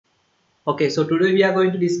Okay, so today we are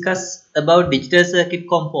going to discuss about digital circuit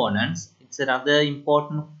components. It's another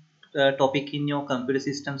important topic in your computer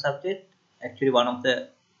system subject. Actually, one of the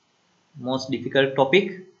most difficult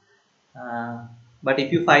topic. Uh, but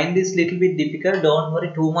if you find this little bit difficult, don't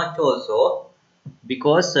worry too much also,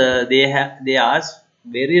 because they ask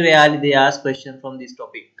very rarely they ask question from this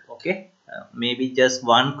topic. Okay, maybe just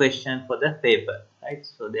one question for the paper, right?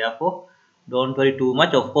 So therefore, don't worry too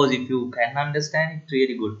much. Of course, if you can understand it,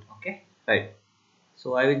 really good. Okay, right.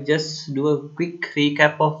 So I will just do a quick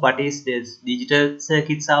recap of what is this digital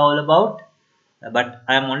circuits are all about. But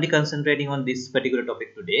I am only concentrating on this particular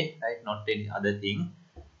topic today, right? Not any other thing.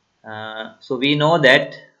 So we know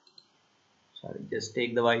that. Sorry, just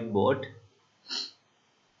take the whiteboard.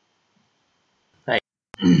 Right.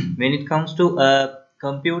 When it comes to a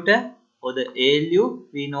computer or the ALU,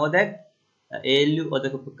 we know that ALU or the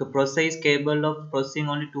processor is capable of processing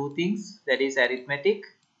only two things. That is arithmetic,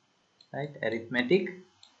 right?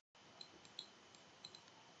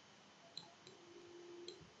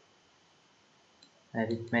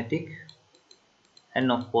 Arithmetic,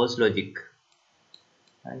 and of course logic.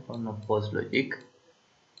 Right? And of course logic.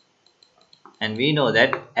 And we know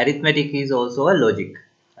that arithmetic is also a logic,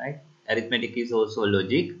 right? Arithmetic is also a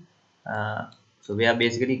logic. So we are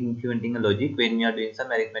basically implementing a logic when we are doing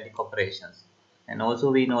some arithmetic operations. And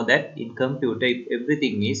also we know that in computer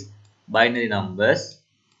everything is binary numbers,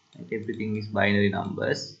 right? Everything is binary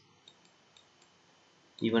numbers,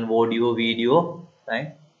 even audio, video,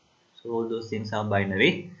 right? So all those things are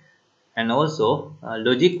binary. And also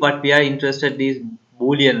logic, what we are interested is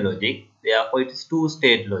Boolean logic. Therefore it is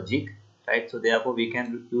two-state logic, right? So therefore we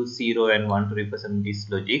can use 0 and 1 to represent this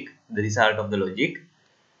logic, the result of the logic.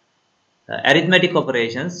 Arithmetic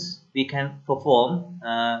operations we can perform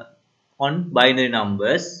on binary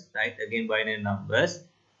numbers, right? Again binary numbers,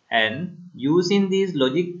 and using these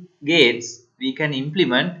logic gates we can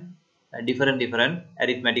implement different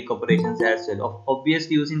arithmetic operations as well.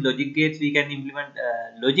 Obviously using logic gates we can implement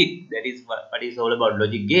logic, that is what is all about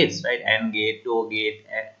logic gates, right? AND gate, OR gate,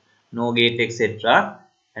 NOR gate, etc.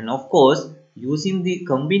 And of course using the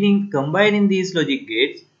combining these logic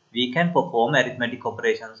gates we can perform arithmetic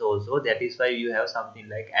operations also. That is why you have something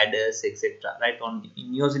like adders, etc. Right? On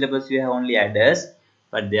in your syllabus you have only adders,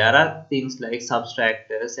 but there are things like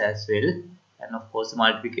subtractors as well, and of course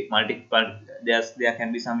there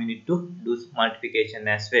can be some you need to do multiplication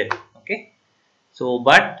as well. Okay, so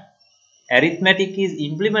but arithmetic is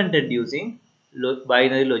implemented using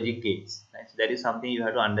binary logic gates, right? So that is something you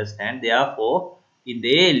have to understand. Therefore in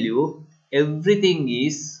the ALU everything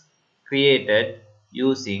is created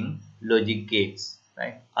using logic gates,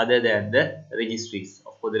 right? Other than the registries.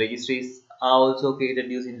 Of course the registries are also created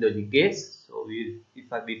using logic gates. So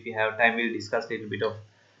if we have time we'll discuss a little bit of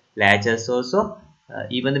latches also.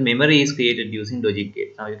 Even the memory is created using logic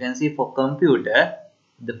gates. Now you can see for computer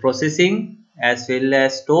the processing as well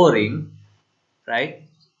as storing, right?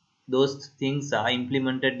 Those things are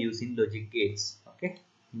implemented using logic gates. Okay,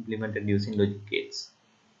 implemented using logic gates,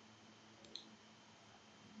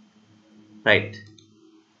 right?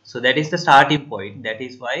 So that is the starting point. That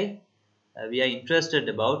is why we are interested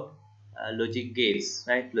about logic gates,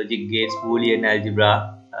 right? Logic gates, Boolean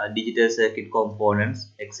algebra, digital circuit components,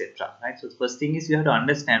 etc. Right? So the first thing is you have to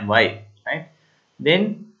understand why, right?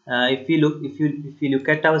 Then if you look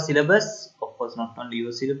at our syllabus, of course not only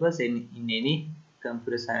your syllabus, in any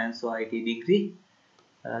computer science or IT degree.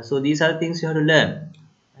 So these are things you have to learn,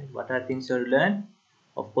 right? What are things you have to learn?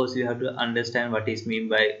 Of course you have to understand what is mean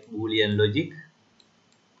by Boolean logic.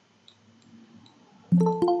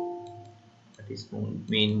 What is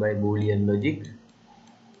mean by Boolean logic?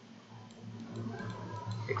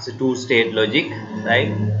 It's a two-state logic, right?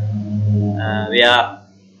 Where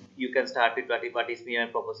you can start with what is mean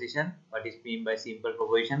by proposition, what is mean by simple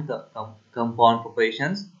proposition, compound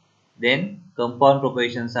propositions. Then compound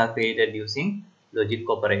propositions are created using logic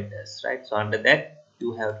operators, right? So under that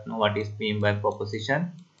you have to know what is mean by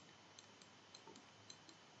proposition,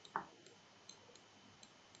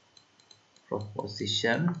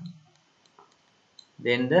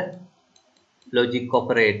 then the logic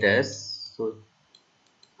operators. So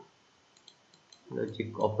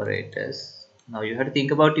logic operators. Now you have to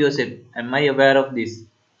think about yourself. Am I aware of this?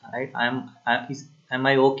 Right? Am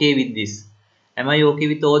I okay with this? Am I okay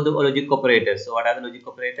with all the logic operators? So what are the logic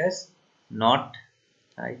operators? Not,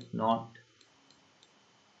 right? Not,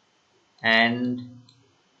 and,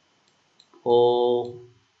 or,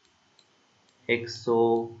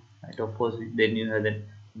 XO, right? Of course, then you have the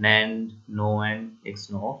NAND, no, and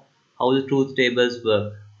XNO. How the truth tables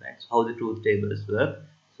work, right? So how the truth tables work.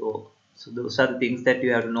 So those are the things that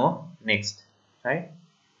you have to know next, right?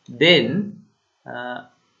 Then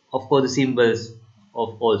of course the symbols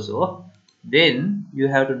of also. Then you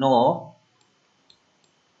have to know,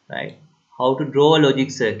 right, how to draw a logic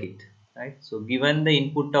circuit, right? So given the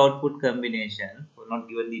input output combination, or not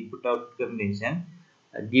given the input output combination,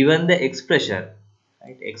 given the expression,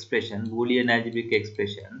 right, expression, Boolean algebraic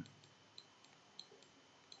expression,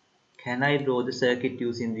 can I draw the circuit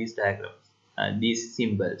using these diagrams, these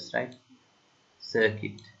symbols, right?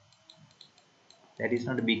 Circuit, that is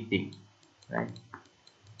not a big thing, right?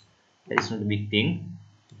 That is not a big thing.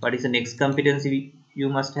 What is the next competency you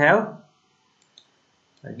must have?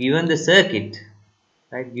 Given the circuit,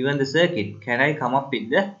 right, given the circuit, can I come up with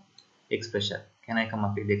the expression? Can I come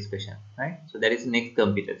up with the expression, right? So that is the next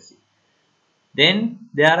competency. Then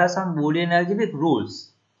there are some Boolean algebraic rules,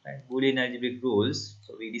 right? Boolean algebraic rules.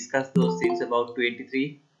 So we discussed those things about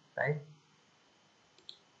 23, right?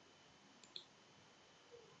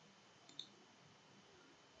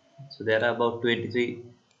 So there are about 23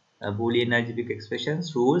 Boolean algebraic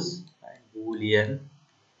expressions, rules, right? Boolean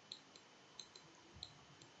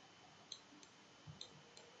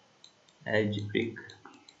algebraic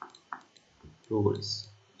rules.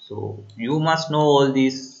 So you must know all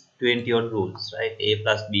these 20 odd rules, right? A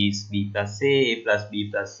plus B is B plus A plus B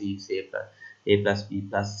plus C is A plus B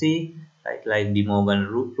plus C, right? Like De Morgan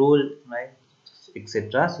rule, right?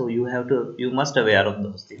 Etc. So you must aware of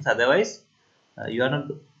those things. Otherwise, you are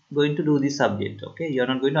not going to do this subject. Okay, you are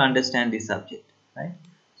not going to understand this subject, right?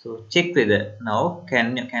 So check whether now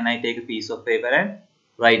can I take a piece of paper and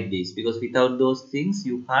write this, because without those things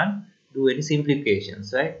you can't do any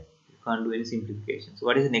simplifications, right? You can't do any simplifications. So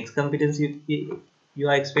what is the next competency you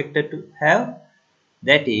are expected to have?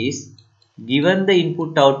 That is, given the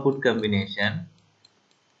input output combination,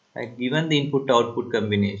 right? Given the input output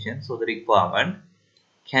combination, so the requirement,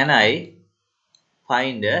 can I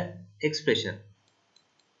find a expression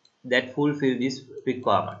that fulfill this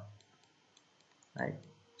requirement, right?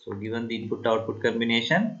 So given the input output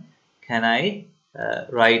combination, can I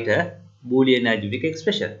write a Boolean algebraic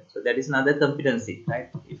expression? So that is another competency, right?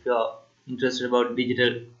 If you are interested about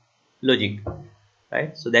digital logic,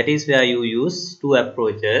 right? So that is where you use two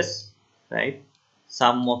approaches, right?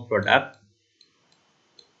 Sum of product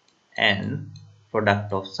and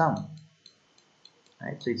product of sum,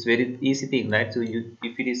 right? So it's very easy thing, right? So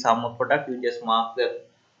if it is sum of product, you just mark the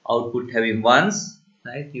output having ones,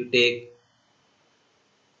 right? You take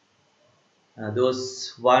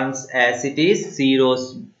those ones as it is,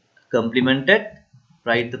 zeros complemented,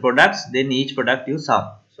 write the products, then each product you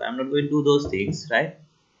sum. So I'm not going to do those things, right?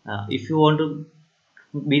 If you want to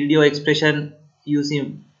build your expression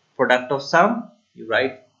using product of sum, you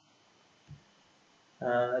write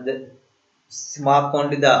the mark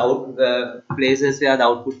only the places where the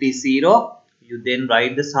output is 0. You then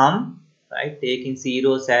write the sum, right, taking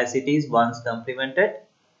zeros as it is, ones complemented,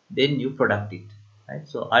 then you product it, right?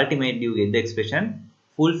 So ultimately you get the expression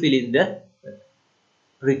fulfilling the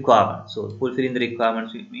requirement. So fulfilling the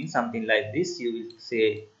requirements means something like this. You will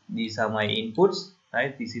say these are my inputs,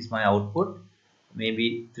 right? This is my output.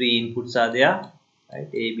 Maybe 3 inputs are there, right?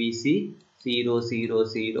 A, B, C, 0, 0,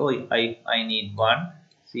 0. I need 1,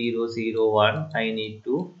 0, 0, 1. I need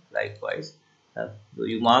 2. Likewise, so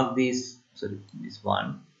you mark these. Sorry, this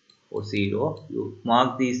 1 or 0. You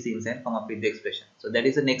mark these things and come up with the expression. So that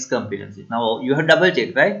is the next competency. Now you have double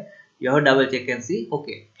check, right? You have double check and see.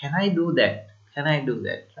 Okay, can I do that? Can I do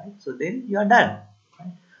that, right? So then you are done,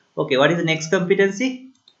 right? Okay, what is the next competency?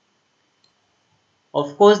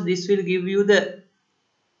 Of course, this will give you the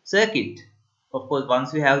circuit. Of course,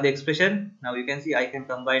 once you have the expression, now you can see I can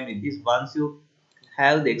combine with this. Once you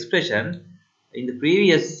have the expression, in the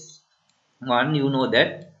previous one, you know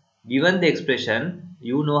that given the expression,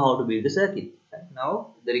 you know how to build the circuit. Right?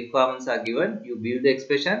 Now the requirements are given, you build the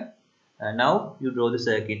expression, now you draw the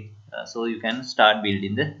circuit, so you can start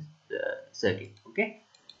building the circuit. Okay,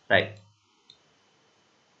 right?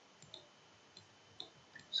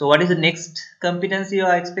 So what is the next competency you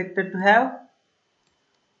are expected to have?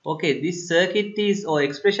 Okay, this circuit is or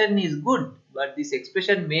expression is good, but this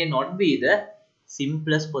expression may not be the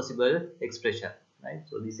simplest possible expression, right?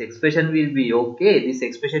 So this expression will be okay, this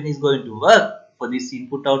expression is going to work for this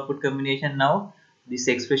input output combination. Now this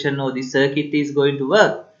expression or this circuit is going to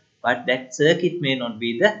work, but that circuit may not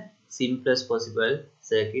be the simplest possible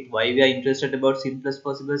circuit. Why we are interested about simplest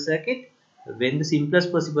possible circuit? When the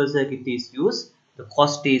simplest possible circuit is used, the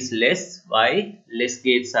cost is less. Why? Less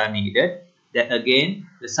gates are needed. That again,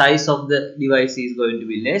 the size of the device is going to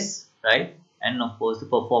be less, right? And of course the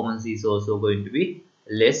performance is also going to be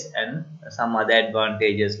less, and some other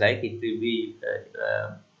advantages like it will be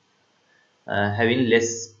having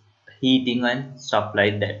less heating and stuff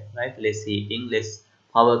like that, right? Less heating, less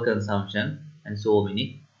power consumption, and so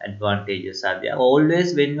many advantages are there.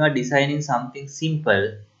 Always when you are designing something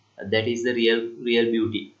simple, that is the real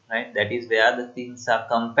beauty, right? That is where the things are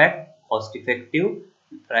compact, cost effective,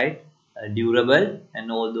 right? Durable,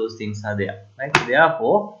 and all those things are there, right?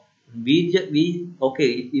 Therefore we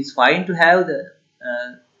okay, it's fine to have the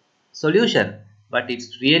solution, but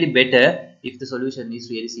it's really better if the solution is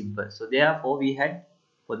really simple. So therefore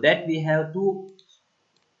for that we have two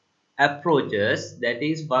approaches. That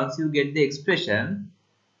is, once you get the expression,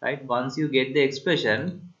 right? Once you get the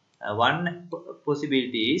expression, one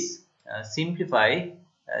possibility is simplify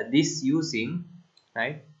this using,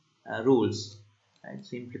 right, rules, right?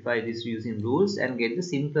 Simplify this using rules and get the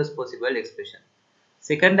simplest possible expression.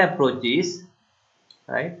 Second approach is,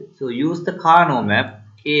 right, so use the Carnot map,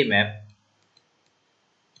 K map,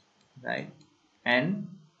 right, and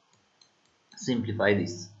simplify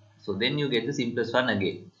this. So then you get the simplest one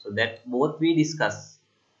again. So that both we discuss,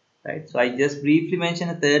 right? So I just briefly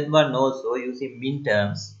mentioned a third one also using min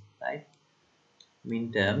terms, right?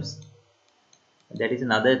 Min terms. That is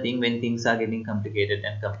another thing when things are getting complicated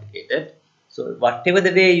and complicated. So whatever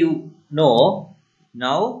the way you know,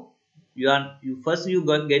 now you first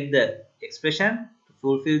get the expression to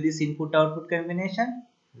fulfill this input output combination.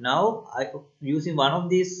 Now using one of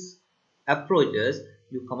these approaches,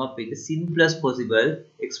 you come up with the simplest possible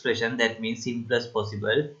expression. That means simplest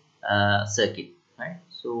possible circuit, right?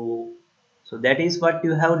 So that is what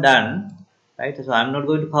you have done, right? So I'm not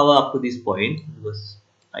going to cover up to this point because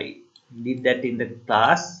I did that in the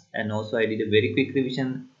class, and also I did a very quick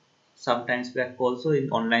revision sometimes back also in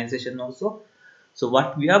online session also. So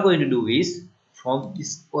what we are going to do is from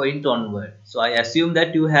this point onward. So I assume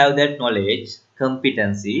that you have that knowledge,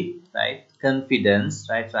 competency, right, confidence,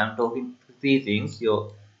 right? So I'm talking three things.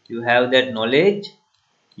 You have that knowledge,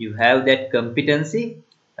 you have that competency,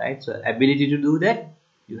 right? So ability to do that,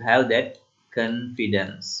 you have that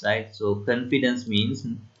confidence, right? So confidence means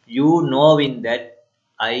you knowing that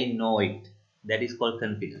I know it. That is called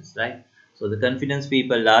confidence, right? So the confidence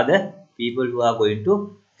people are the people who are going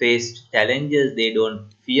to face challenges. They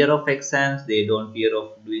don't fear of exams, they don't fear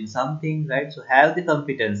of doing something, right? So have the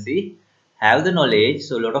competency, have the knowledge.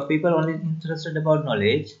 So a lot of people only interested about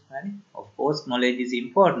knowledge, right? Of course knowledge is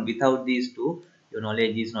important. Without these two, your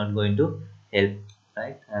knowledge is not going to help,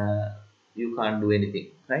 right? You can't do anything,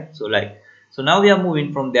 right? So now we are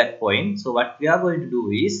moving from that point. So what we are going to do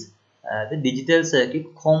is the digital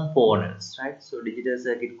circuit components, right? So digital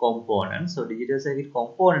circuit components. So digital circuit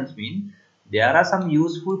components mean there are some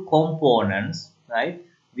useful components, right,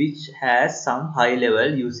 which has some high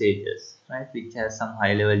level usages, right? Which has some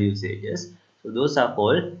high level usages. So those are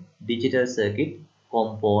called digital circuit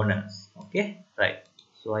components. Okay, right?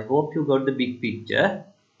 So I hope you got the big picture,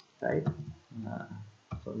 right?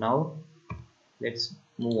 So now let's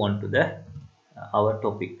move on to the our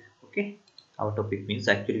topic. Okay, our topic means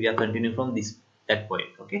actually we are continuing from that point.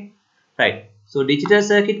 Okay, right? So digital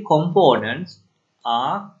circuit components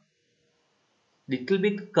are little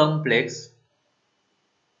bit complex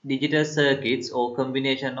digital circuits or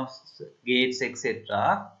combination of gates,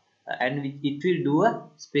 etc., and it will do a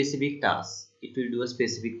specific task. It will do a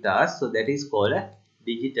specific task. So that is called a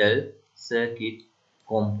digital circuit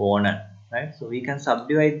component, right? So we can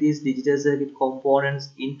subdivide these digital circuit components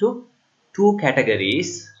into two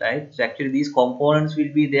categories, right? So actually these components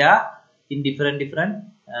will be there in different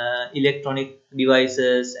electronic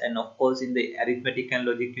devices, and of course in the arithmetic and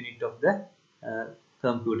logic unit of the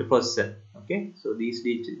computer processor. Okay, so these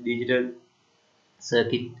digital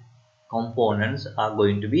circuit components are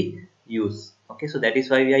going to be used. Okay, so that is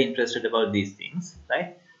why we are interested about these things,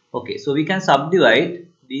 right? Okay, so we can subdivide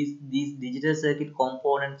these digital circuit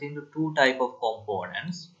components into two type of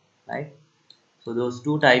components, right? So those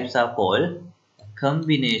two types are called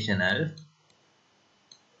combinational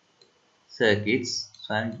circuits.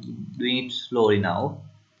 So I'm doing it slowly now,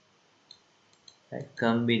 right?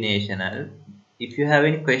 Combinational. If you have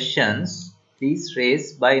any questions, please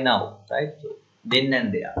raise by now, right? So then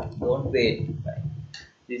and there, don't wait, right?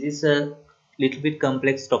 This is a little bit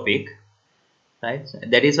complex topic, right? So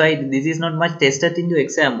that is why this is not much tested in your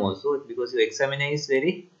exam also, because your examiner is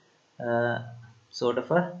very sort of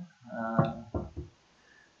a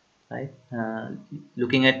right,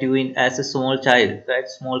 looking at you as a small child, right?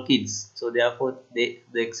 Small kids. So therefore the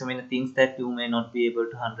examiner thinks that you may not be able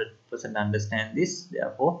to 100% understand this.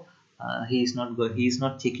 Therefore he is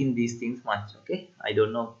not checking these things much. Okay, I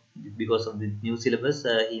don't know, because of the new syllabus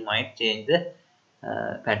he might change the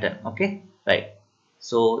pattern. Okay, right?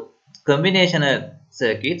 So combinational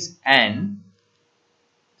circuits and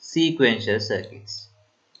sequential circuits.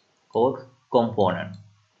 or component,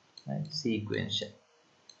 right? Sequential.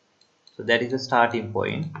 So that is the starting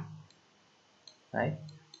point, right?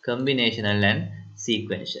 Combinational and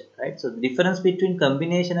sequential, right? So the difference between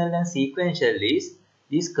combinational and sequential is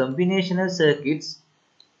these combinational circuits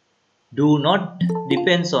do not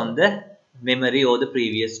depends on the memory or the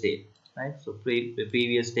previous state, right? So the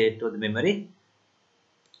previous state or the memory,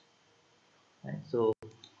 right? So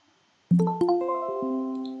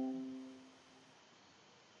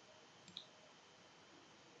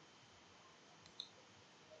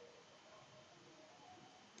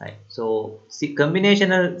right. So see,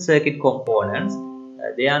 combinational circuit components,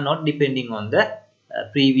 they are not depending on the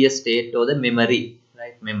previous state or the memory,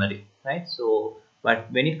 right? Memory, right? So,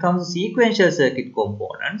 but when it comes to sequential circuit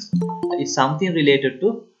components, it's something related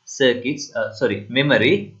to circuits,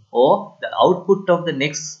 memory, or the output of the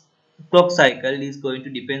next clock cycle is going to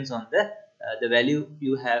depends on the value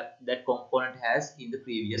you have that component has in the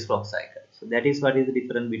previous clock cycle. So that is what is the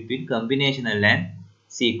difference between combinational and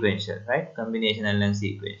sequential, right? Combinational and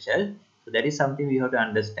sequential. So that is something we have to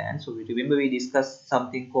understand. So we remember we discussed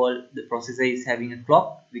something called the processor is having a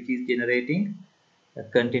clock which is generating a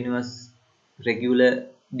continuous, regular,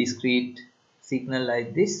 discrete signal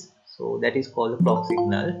like this. So that is called the clock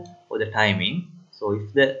signal or the timing. So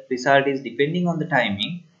if the result is depending on the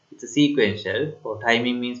timing, it's a sequential. Or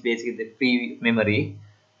timing means basically the pre-memory.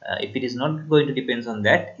 If it is not going to depend on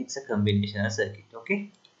that, it's a combinational circuit.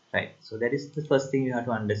 Okay, right. So that is the first thing you have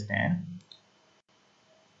to understand.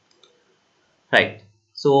 Right.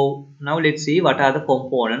 So now let's see what are the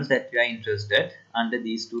components that we are interested under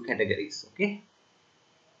these two categories. Okay.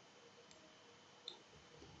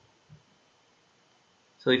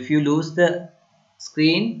 So if you lose the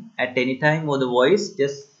screen at any time or the voice,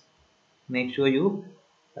 just make sure you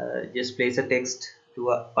just place a text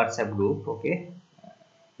to a WhatsApp group. Okay.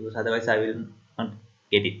 Because otherwise I will not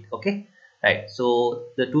get it. Okay, right. So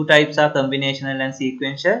the two types are combinational and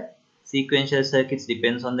sequential. Sequential circuits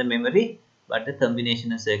depends on the memory, but the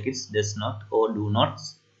combinational circuits does not or do not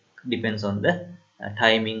depends on the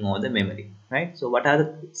timing or the memory, right? So what are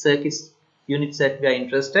the circuits units that we are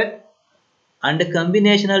interested? Under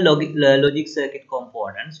combinational logic circuit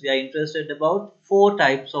components, we are interested about four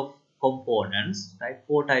types of components, right?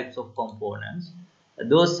 Four types of components.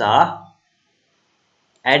 Those are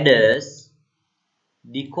adders,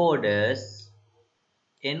 decoders,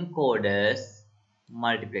 encoders,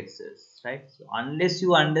 multiplexers, right? So unless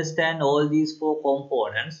you understand all these four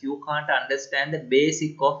components, you can't understand the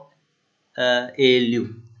basic of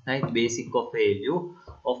ALU, right? Basic of ALU.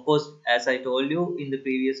 Of course, as I told you in the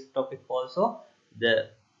previous topic also, the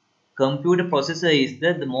computer processor is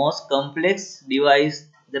the most complex device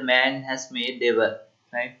the man has made ever,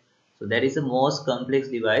 right? So that is the most complex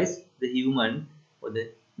device the human or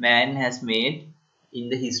the man has made in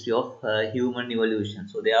the history of human evolution.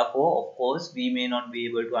 So therefore, of course, we may not be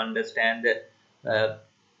able to understand the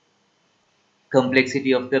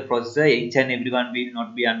complexity of the processor. Each and everyone will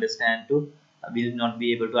not be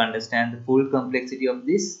able to understand the full complexity of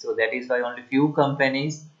this. So that is why only few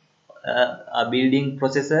companies are building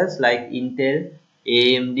processors like Intel,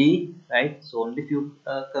 AMD, right? So only few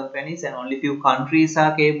companies and only few countries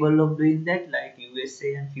are capable of doing that, like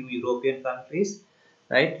USA and few European countries,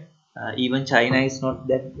 right? Even China is not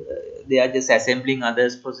that. They are just assembling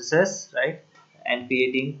others processors, right, and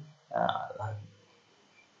creating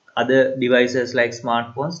other devices like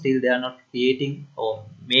smartphones. Still they are not creating or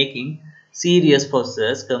making serious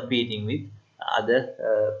processors competing with other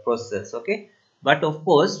processors. Okay, but of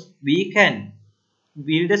course we can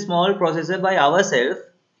build a small processor by ourselves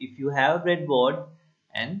if you have a breadboard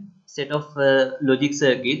and set of logic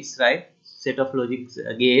circuits, right, set of logic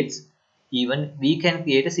gates. Even we can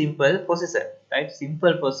create a simple processor, right?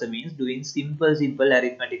 Simple processor means doing simple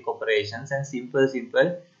arithmetic operations and simple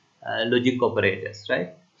logic operators,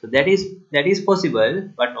 right? So that is possible,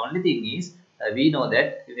 but only thing is we know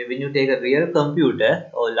that when you take a real computer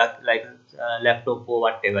or like laptop or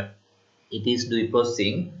whatever, it is doing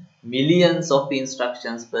processing millions of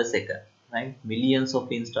instructions per second, right? Millions of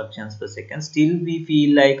instructions per second. Still we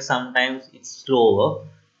feel like sometimes it's slower,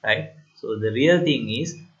 right? So the real thing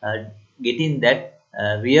is getting that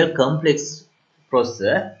real complex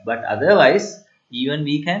processor, but otherwise even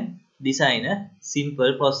we can design a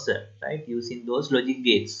simple processor, right, using those logic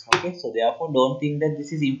gates. Okay, so therefore don't think that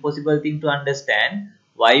this is impossible thing to understand.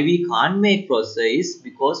 Why we can't make processor is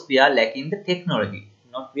because we are lacking the technology,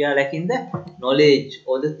 not we are lacking the knowledge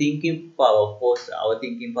or the thinking power. Of course our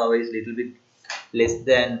thinking power is little bit less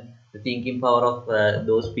than the thinking power of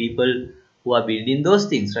those people who are building those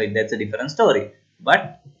things, right? That's a different story.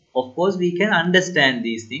 But of course we can understand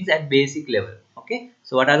these things at basic level. Okay,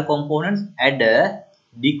 so what are the components? Adder,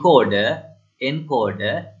 decoder,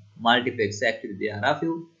 encoder, multiplexer. Actually there are a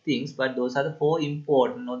few things, but those are the 4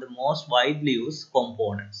 important or the most widely used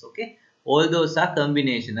components. Okay, all those are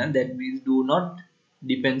combinational, that means do not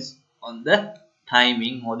depends on the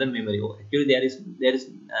timing or the memory. Actually there is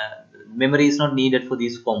memory is not needed for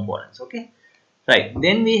these components. Okay, right.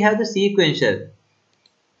 Then we have the sequential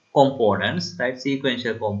components, right?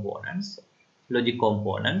 Sequential components, logic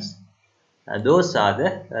components. Those are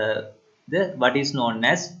the what is known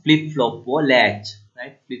as flip flop or latch,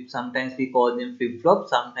 right? Sometimes we call them flip flop,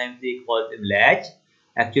 sometimes we call them latch.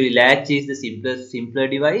 Actually latch is the simpler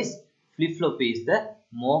device, flip flop is the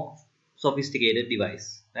more sophisticated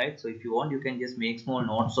device, right? So if you want, you can just make small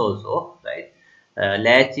notes also, right?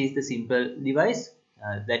 Latch is the simple device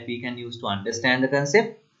that we can use to understand the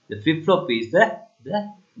concept. The flip flop is the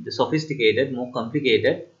sophisticated, more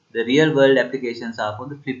complicated. The real world applications are for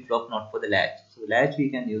the flip flop, not for the latch. So latch we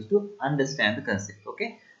can use to understand the concept.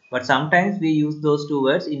 Okay, but sometimes we use those two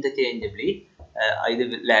words interchangeably, either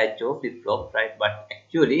latch or flip flop, right? But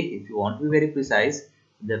actually, if you want to be very precise,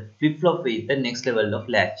 the flip flop is the next level of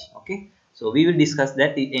latch. Okay, so we will discuss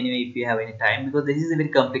that anyway if you have any time, because this is a very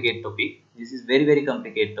complicated topic. This is very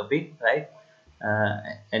complicated topic, right?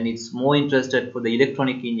 And it's more interested for the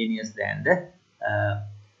electronic engineers than the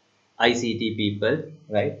ICT people,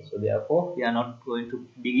 right? So therefore we are not going to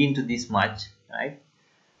dig into this much, right.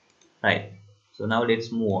 So now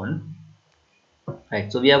let's move on,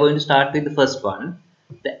 right? So we are going to start with the first one,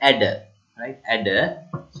 the adder, right? Adder.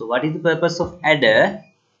 So what is the purpose of adder?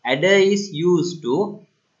 Adder is used to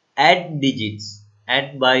add digits,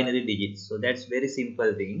 add binary digits. So that's very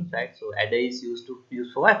simple thing, right? So adder is used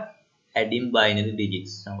for what? Adding binary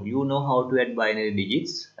digits. Now you know how to add binary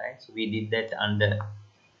digits, right? So we did that under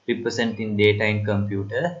representing data in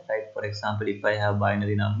computer, right? For example, if I have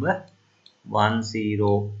binary number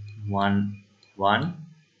 1011,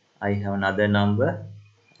 I have another number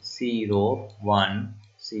 0101.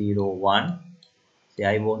 Say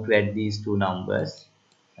I want to add these two numbers,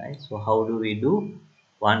 right? So how do we do?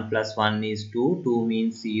 1 plus 1 is 2, 2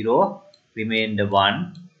 means 0, remainder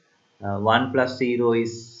 1. 1 plus 0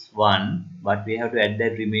 is 1, but we have to add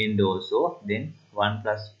that remainder also. Then 1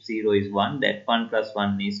 plus 0 is 1, that 1 plus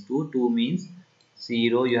 1 is 2, 2 means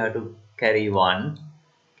 0, you have to carry 1,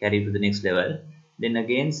 carry to the next level. Then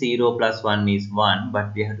again 0 plus 1 is 1,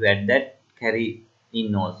 but we have to add that carry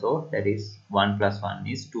in also, that is 1 plus 1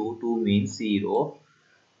 is 2, 2 means 0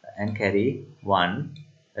 and carry 1.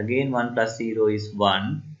 Again 1 plus 0 is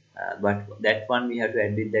 1, but that one we have to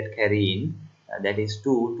add with that carry in, that is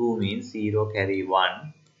 2, 2 means 0 carry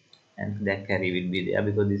 1, and that carry will be there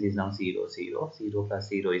because this is now 0, 0, 0 plus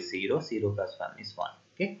 0 is 0, 0 plus 1 is 1.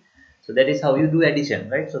 Okay, so that is how you do addition,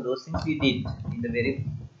 right? So those things we did in the very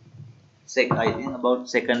I think about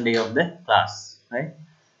second day of the class, right.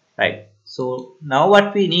 So now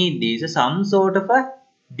what we need is some sort of a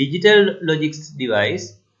digital logics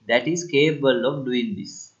device that is capable of doing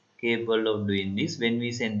this, when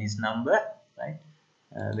we send this number, right?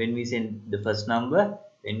 When we send the first number,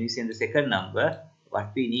 when we send the second number,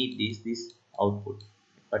 what we need is this output,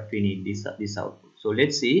 this output. So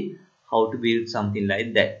let's see how to build something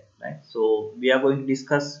like that, right? So we are going to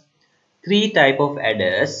discuss 3 type of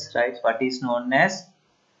adders, right? What is known as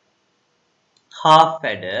half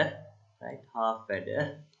adder, right? Half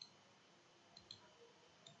adder,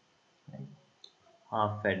 right?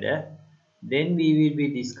 Half adder. Then we will be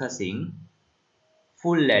discussing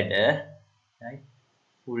full adder, right?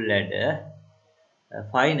 Full adder.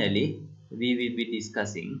 Finally, we will be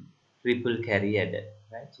discussing triple carry adder,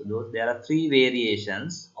 right? So there are 3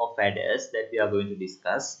 variations of adders that we are going to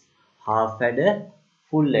discuss: half adder,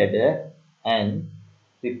 full adder, and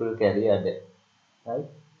triple carry adder, right?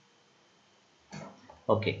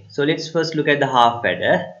 Okay, so let's first look at the half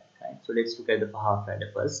adder, right? So let's look at the half adder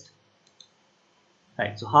first,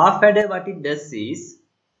 right? So half adder, what it does is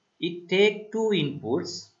it take 2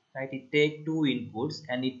 inputs, right? It take 2 inputs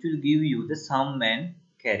and it will give you the sum and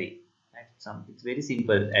carry, right? It's very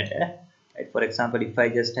simple adder, right? For example, if I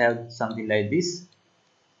just have something like this,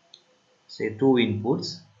 say 2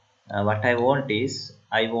 inputs, what I want is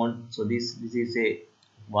so this is a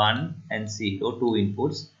 1 and 0, 2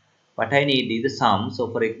 inputs. What I need is the sum.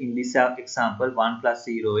 So for in this example, 1 plus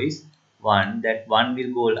 0 is 1. That 1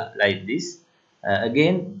 will go like this.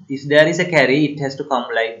 Again, if there is a carry, it has to come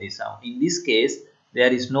like this. Now in this case,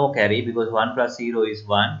 there is no carry because 1 plus 0 is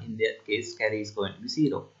 1. In that case, carry is going to be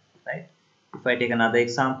 0, right? If I take another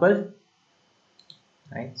example,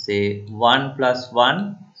 right, say 1 plus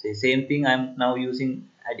 1, say same thing, I'm now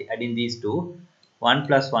adding these two. 1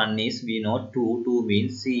 plus 1 is, we know, 2, 2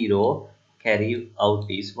 means 0, carry out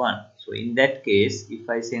is 1. So in that case, if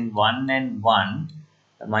I send 1 and 1,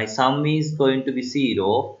 my sum is going to be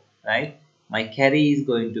 0, right? My carry is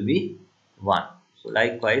going to be 1. So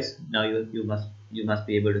likewise, now you must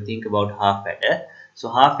be able to think about half adder. So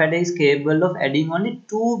half adder is capable of adding only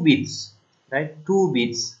 2 bits, right? 2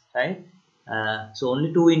 bits, right? So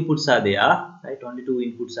only 2 inputs are there, right? Only 2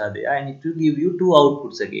 inputs are there, and it will give you 2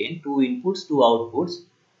 outputs again. 2 inputs, 2 outputs.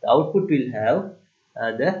 The output will have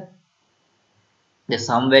the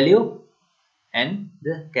sum value and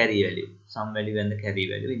the carry value. Sum value and the carry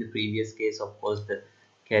value. In the previous case, of course, the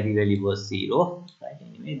carry value was 0. Right?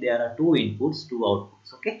 Anyway, there are 2 inputs, 2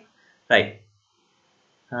 outputs. Okay, right.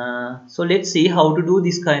 So let's see how to do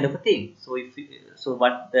this kind of a thing. So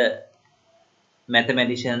what the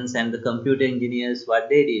mathematicians and the computer engineers, what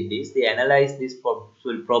they did is they analyzed this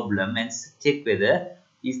problem and check whether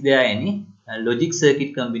is there any logic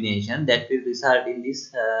circuit combination that will result in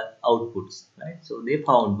these outputs, right? So they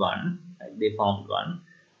found one, right? They found one,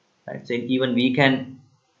 right? So even we can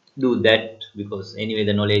do that, because anyway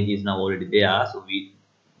the knowledge is now already there, so we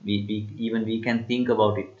can think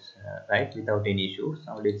about it, right, without any issue.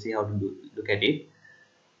 So let's see how to look at it.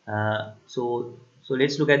 So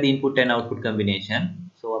let's look at the input and output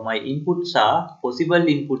combination. So my inputs are, possible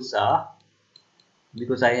inputs are,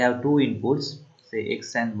 because I have 2 inputs, say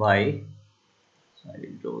x and y. So I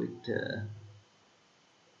will draw it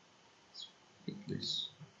it is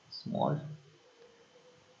small,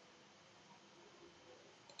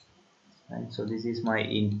 and so this is my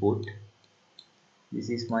input, this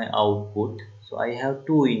is my output. So I have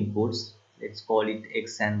 2 inputs, let's call it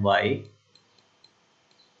x and y.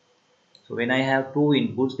 So when I have 2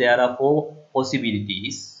 inputs, there are 4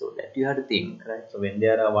 possibilities. So that you have to think, right? So when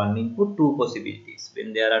there are 1 input, 2 possibilities.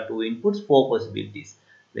 When there are 2 inputs, 4 possibilities.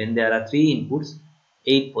 When there are 3 inputs,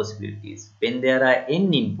 8 possibilities. When there are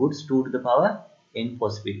n inputs, 2 to the power n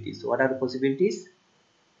possibilities. So what are the possibilities?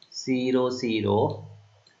 0, 0,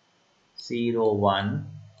 0, 1,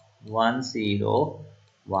 1, 0,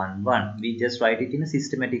 1, 1. We just write it in a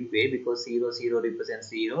systematic way, because 0, 0 represents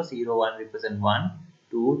 0, 0, 1 represents 1,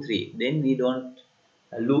 2, 3. Then we don't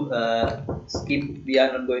skip, we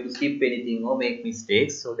are not going to skip anything or make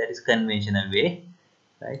mistakes. So that is conventional way,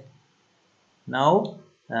 right? Now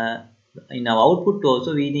in our output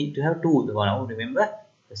also we need to have 2. Now remember,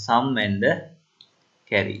 the sum and the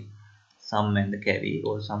carry. Sum and the carry,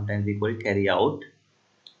 or sometimes we call it carry out,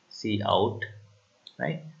 C out,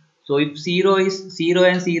 right? So if 0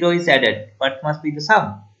 and 0 is added, what must be the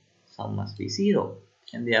sum? Sum must be 0,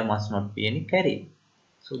 and there must not be any carry.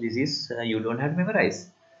 So this is you don't have to memorize.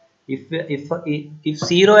 If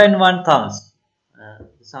 0 and 1 comes,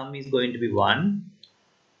 the sum is going to be 1,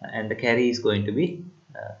 and the carry is going to be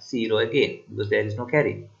 0 again, because there is no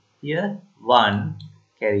carry. Here 1,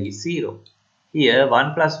 carry is 0. Here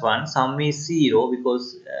 1 plus 1, sum is 0,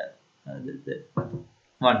 because the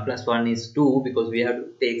 1 plus 1 is 2, because we have to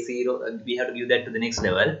take 0, we have to give that to the next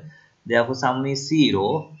level. Therefore sum is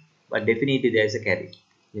 0, but definitely there is a carry.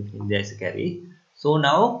 Definitely there is a carry. So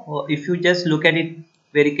now if you just look at it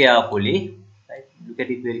very carefully, right? Look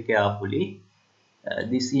at it very carefully.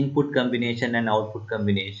 This input combination and output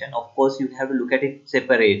combination, of course you have to look at it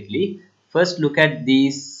separately. First look at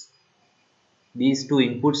these 2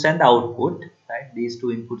 inputs and output, right? These 2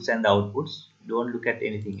 inputs and outputs, don't look at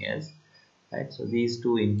anything else, right? So these 2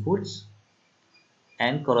 inputs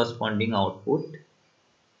and corresponding output,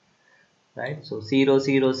 right? So 0,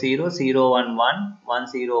 0, 0, 0, 1, 1, 1,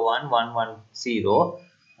 0, 1, 1, 1, 0.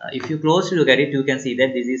 If you closely look at it, you can see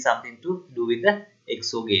that this is something to do with the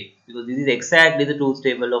XOR gate, because this is exactly the truth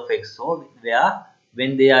table of XOR, where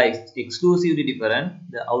when they are exclusively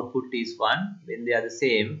different, the output is 1. When they are the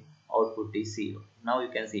same, output is 0. Now you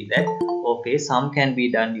can see that okay, sum can be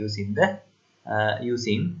done using the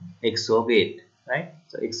using XOR gate, right?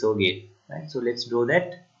 So XOR gate, right? So let's draw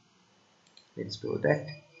that. Let's draw that.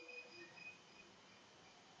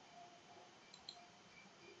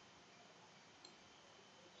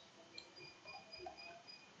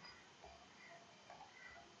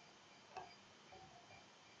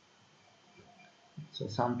 So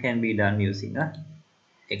sum can be done using a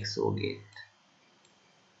XOR gate,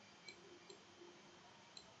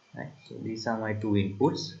 right? So these are my 2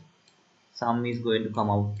 inputs. Sum is going to come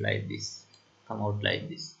out like this,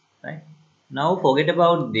 right? Now forget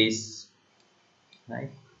about this, right?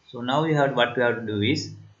 So now you have, what you have to do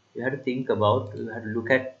is you have to think about, you have to look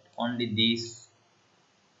at only these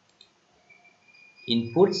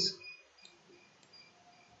inputs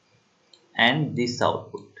and this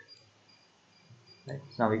output, Right.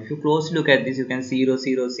 So now if you closely look at this, you can 0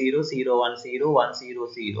 0 0 0 1 0 1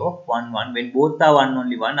 0 0 1 1. When both are 1,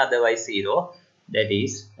 only 1, otherwise 0. That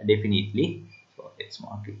is definitely, so let's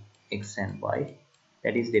mark it x and y.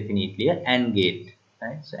 That is definitely an AND gate.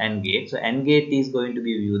 Right. So AND gate. So AND gate is going to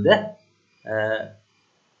give you the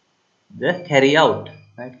carry out.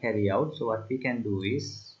 Right. Carry out. So what we can do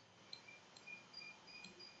is,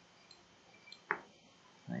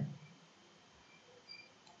 right,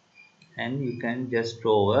 and you can just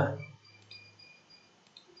draw a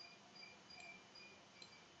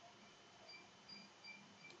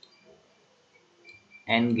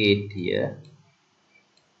AND gate here,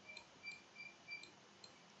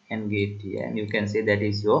 and gate here, and you can say that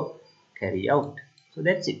is your carry out. So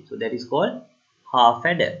that's it. So that is called half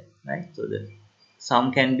adder, right? So the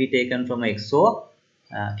sum can be taken from XOR,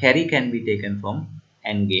 carry can be taken from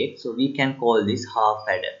AND gate. So we can call this half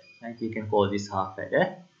adder, right? We can call this half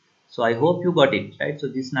adder. So I hope you got it, right? So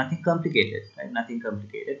this is nothing complicated, right? Nothing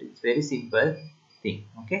complicated. It's very simple thing.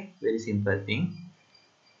 Okay, very simple thing,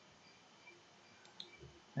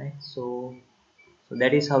 right? So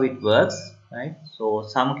that is how it works, right? So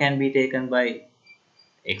sum can be taken by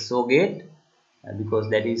XOR gate, because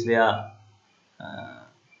that is where uh,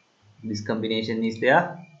 this combination is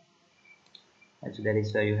there. And so that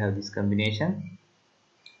is where you have this combination,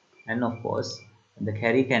 and of course the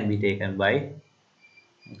carry can be taken by,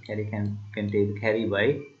 carry can take the carry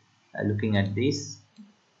by looking at this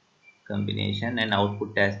combination and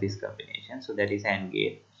output as this combination. So that is AND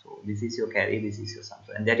gate. So this is your carry, this is your sum,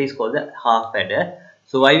 and that is called the half adder.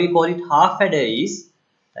 So why we call it half adder is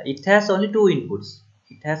it has only two inputs.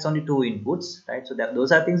 It has only two inputs, right? So that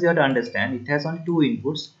those are things you have to understand. It has only two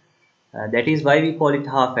inputs. That is why we call it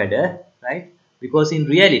half adder, right? Because in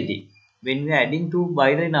reality, when we are adding two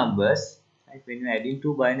binary numbers, right? When we are adding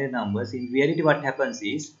two binary numbers, in reality, what happens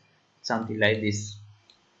is something like this,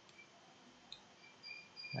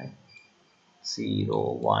 right?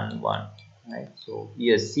 0 1 1, right? So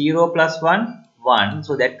yes, 0 plus 1 1.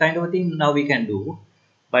 So that kind of a thing now we can do.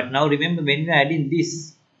 But now remember, when we are adding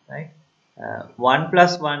this, right? 1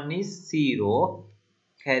 plus 1 is 0,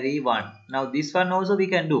 carry 1. Now this one also we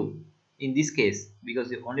can do in this case,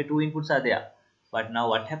 because only two inputs are there. But now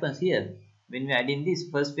what happens here, when we add in this,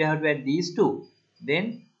 first we have to add these two,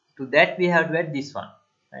 then to that we have to add this one,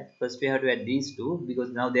 right? First we have to add these two,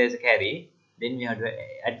 because now there is a carry. Then we have to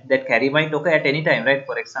add, that carry might occur at any time, right?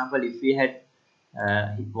 For example, if we had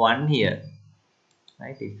 1 here,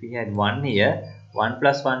 right? If we had 1 here, 1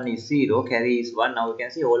 plus 1 is 0, carry is 1. Now you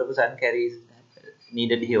can see all of a sudden carry is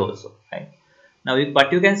needed here also, right? Now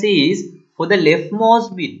what you can see is, for the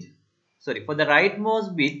leftmost bit, sorry, for the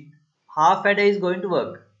rightmost bit, half adder is going to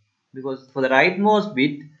work, because for the rightmost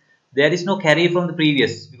bit there is no carry from the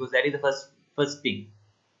previous, because that is the first thing,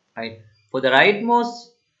 right? For the rightmost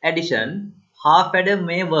addition, half adder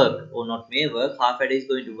may work or not may work. Half adder is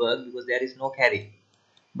going to work because there is no carry.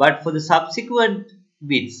 But for the subsequent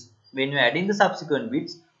bits, when you are adding the subsequent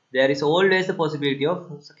bits, there is always the possibility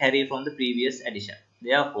of carry from the previous addition.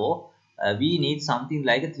 Therefore, we need something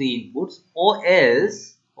like a 3 inputs, or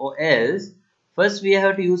else first we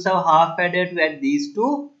have to use our half adder to add these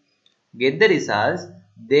two, get the results,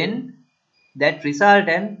 then that result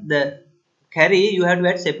and the carry you have to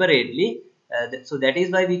add separately. So that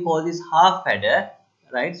is why we call this half adder,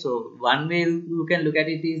 right? So one way you can look at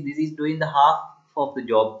it is, this is doing the half of the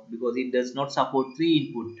job, because it does not support 3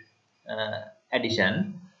 input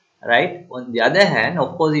addition, right? On the other hand,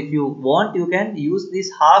 of course, if you want, you can use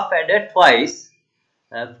this half adder twice,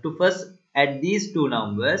 to first add these two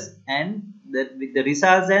numbers, and with the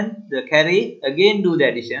results and the carry again do the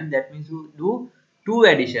addition. That means you do two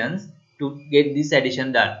additions to get this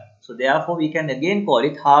addition done. So therefore we can again call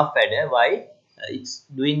it half adder. Why? It's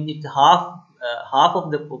doing it half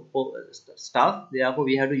of the stuff. Therefore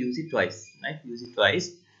we have to use it twice, right? Use it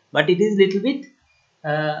twice, but it is little bit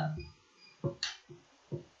uh,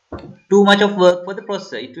 too much of work for the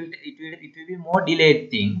processor. It will be more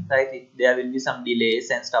delayed thing, right? There will be some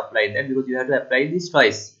delays and stuff like that, because you have to apply this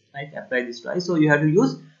twice, right? Apply this twice, so you have to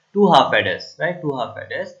use two half adders, right? Two half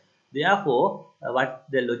adders. Therefore, what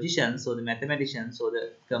the logicians or the mathematicians or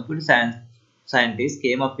the computer science scientists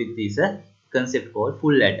came up with is a concept called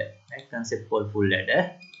full adder, right? Concept called full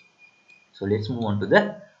adder. So let's move on to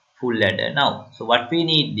the full adder now. So what we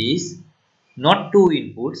need is not two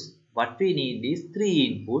inputs. What we need is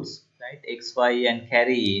 3 inputs, right? X, Y, and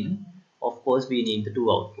carry in. Of course, we need the 2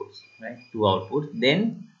 outputs, right? 2 outputs.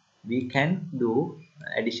 Then we can do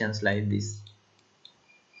additions like this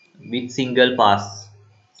with single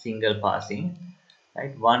passing,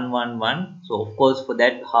 right? 1 1 1. So of course, for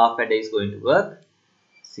that half adder is going to work.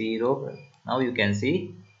 0 Now you can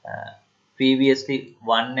see previously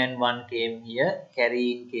 1 and 1 came here,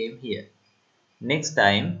 carry in came here. Next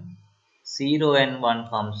time 0 and 1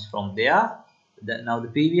 comes from there. Now the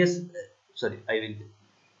previous, sorry, I will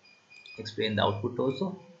explain the output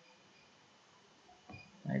also.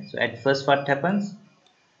 Right, so at first what happens?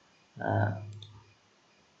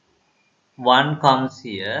 1 comes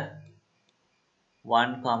here,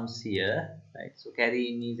 1 comes here, right? So carry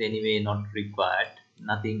in is anyway not required.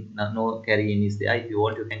 Nothing, no carry in is there. If you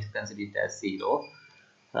want, you can consider it as 0.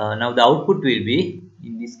 Now the output will be,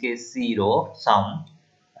 in this case, 0 sum,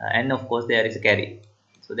 and of course there is a carry.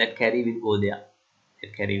 So that carry will go there.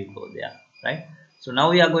 That carry will go there, right? So now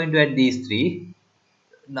we are going to add these three.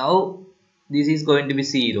 Now this is going to be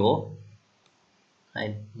 0,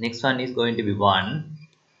 and next one is going to be 1.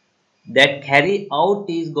 That carry out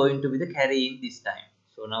is going to be the carry in this time.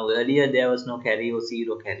 So now earlier there was no carry or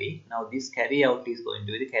 0 carry. Now this carry out is going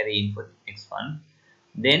to be the carry in for the next one.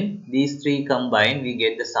 Then these three combined, we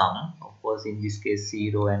get the sum. Of course, in this case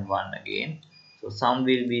 0 and 1 again. So sum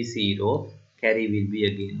will be 0, carry will be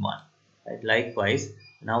again 1. Right? Likewise,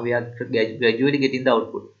 now we are gradually getting the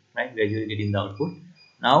output. Right? Gradually getting the output.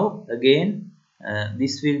 Now again,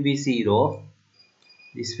 this will be 0,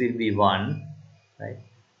 this will be 1, right?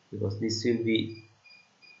 Because this will be,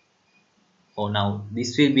 oh, now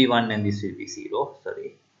this will be 1 and this will be 0,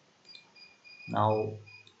 sorry. Now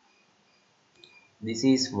this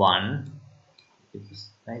is 1,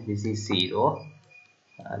 right? This is 0,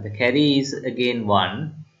 the carry is again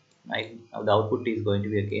 1, right? Now the output is going to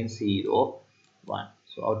be again 0, 1.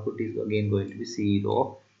 So output is again going to be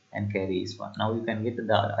 0 and carry is 1. Now you can get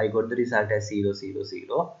the, I got the result as 0, 0,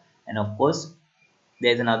 0, and of course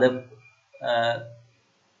there is another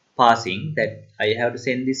passing that I have to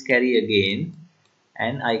send this carry again,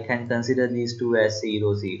 and I can consider these two as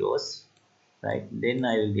 0 zeros, right? Then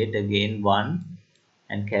I will get again 1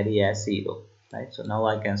 and carry as 0, right? So now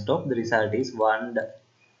I can stop. The result is 1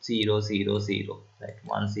 0 0 0, right?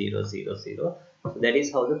 1 0 0 0. So that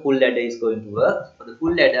is how the full ladder is going to work. For the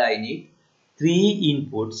full ladder I need 3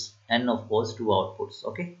 inputs and of course 2 outputs.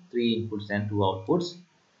 Okay, 3 inputs and 2 outputs.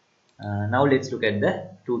 Now let's look at the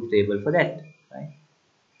truth table for that, right?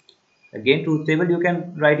 Again, truth table you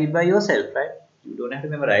can write it by yourself, right? You don't have to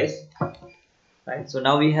memorize, right? So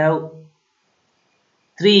now we have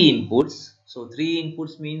 3 inputs. So 3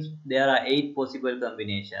 inputs means there are 8 possible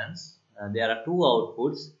combinations. There are 2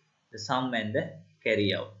 outputs, the sum and the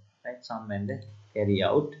carry out, right? Sum and the carry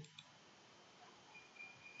out,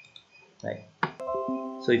 right?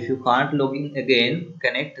 So if you can't log in again,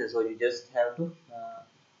 connect. So you just have to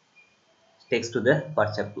text to the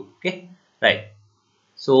WhatsApp group. Okay, right?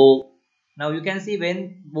 So now you can see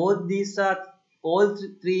when both these are, all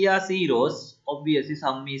three are zeros, obviously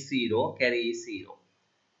sum is 0, carry is 0.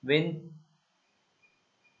 When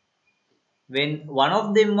one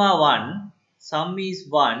of them are 1, sum is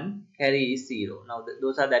 1, carry is 0. Now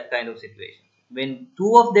those are that kind of situations. When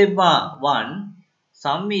 2 of them are 1,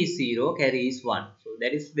 sum is 0, carry is 1. So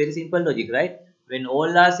that is very simple logic, right? When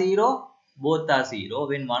all are 0, both are 0.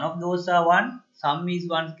 When one of those are 1, sum is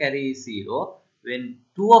 1, carry is 0. When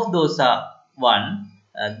 2 of those are 1,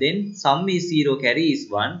 then sum is 0, carry is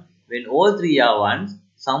 1. When all 3 are 1,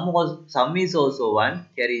 sum is also 1,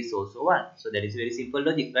 carry is also 1. So that is very simple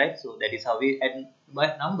logic, right? So that is how we add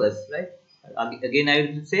by numbers, right? Again I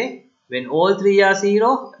will say, when all 3 are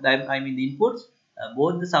 0, I mean the inputs,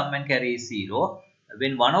 both the sum and carry is 0.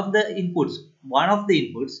 When one of the inputs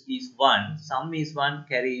is 1, sum is 1,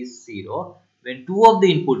 carry is 0. When two of the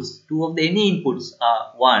any inputs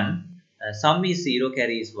are 1, sum is 0,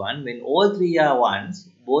 carry is 1. When all 3 are 1s,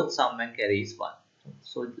 both sum and carry is 1.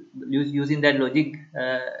 So using that logic,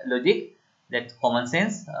 that common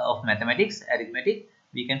sense of mathematics, arithmetic,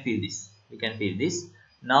 we can feel this.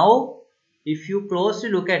 Now if you closely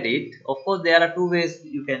look at it, of course there are 2 ways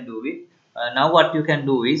you can do it. Now what you can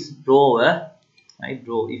do is draw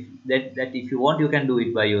if you want, you can do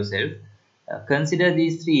it by yourself. Consider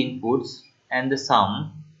these 3 inputs and the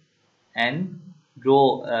sum, and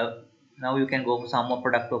draw. Now you can go for sum of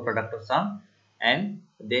product of sum, and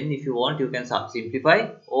then if you want, you can simplify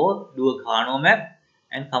or do a Carnot map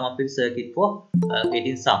and come up with circuit for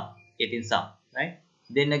getting sum, right?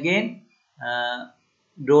 Then again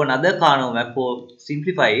draw another Carnot map for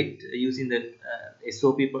simplify it using the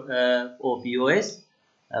SOP or POS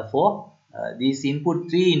for these 3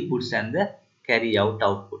 inputs and the carry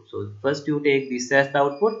output. So first you take this as the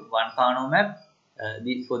output, one Carnot map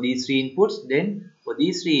for these 3 inputs. Then for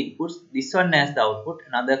these 3 inputs, this one as the output,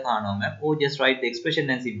 another Carnot map, or just write the expression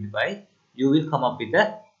and simplify. You will come up with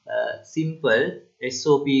a simple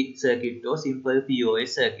SOP circuit or simple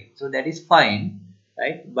POS circuit. So that is fine,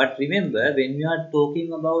 right? But remember, when we are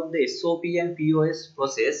talking about the SOP and POS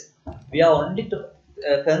process, we are only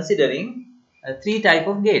considering three type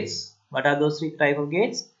of gates. What are those three type of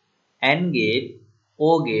gates? AND gate,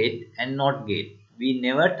 OR gate, and NOT gate. We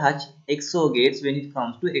never touch XOR gates when it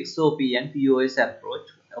comes to XOP and POS approach.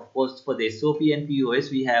 Of course, for the SOP and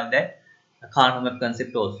POS, we have that Carnot map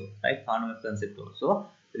concept also, right? Carnot map concept also.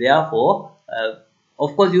 Therefore,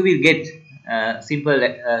 of course, you will get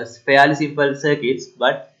fairly simple circuits,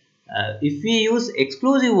 but if we use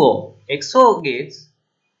exclusive OR, XOR gates,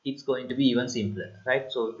 it's going to be even simpler,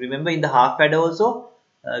 right? So remember, in the half adder also,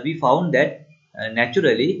 we found that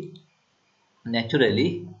naturally,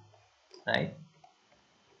 right?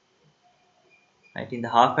 Right, in the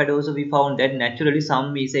half adder also we found that naturally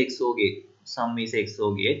some is XOR gate, some is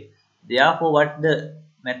XOR gate. Therefore, what the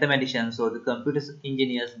mathematicians or the computer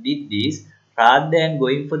engineers did is, rather than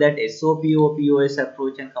going for that SOP or POS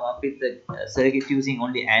approach and come up with the circuit using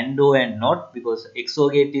only AND or and NOT, because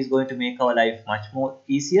XOR gate is going to make our life much more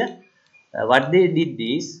easier. What they did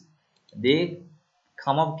is, they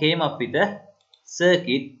came up with a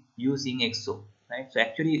circuit using XOR, right? So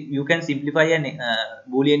actually you can simplify a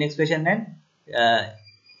Boolean expression and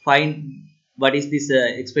find what is this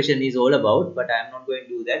expression is all about, but I am not going to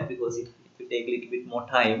do that because it will take a little bit more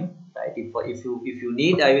time, right? If you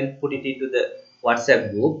need, I will put it into the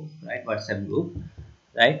WhatsApp group,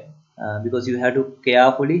 right? Because you have to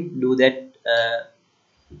carefully do that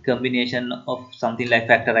combination of something like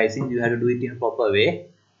factorizing. You have to do it in a proper way,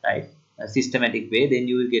 right? A systematic way, then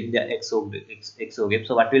you will get the XOR gate.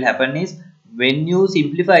 So what will happen is, when you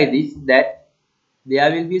simplify this, that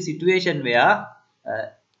there will be a situation where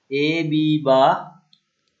A B bar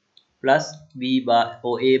plus B bar,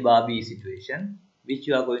 or A bar B situation, which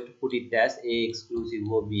you are going to put it as A exclusive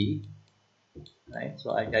or B, right?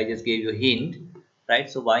 So I just gave you a hint, right?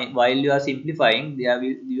 So while you are simplifying,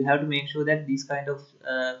 you have to make sure that these kind of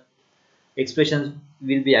expressions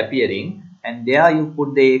will be appearing, and there you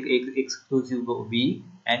put the exclusive B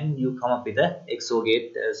and you come up with a XOR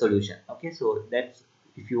gate solution. Okay, so that's,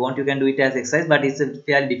 if you want, you can do it as exercise, but it's a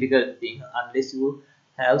fairly difficult thing unless you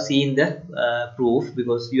have seen the proof,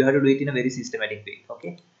 because you have to do it in a very systematic way.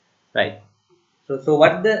 Okay, right? So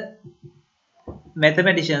what the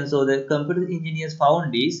mathematicians or the computer engineers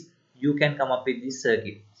found is, you can come up with this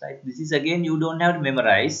circuit, right? This is, again, you don't have to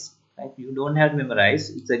memorize, right? You don't have to memorize.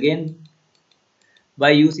 It's again,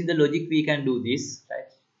 by using the logic we can do this, right?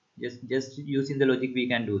 Just using the logic we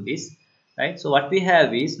can do this, right? So what we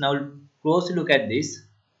have is, now closely look at this,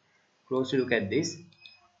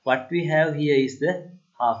 what we have here is the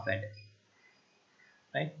half adder,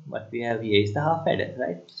 right? What we have here is the half adder,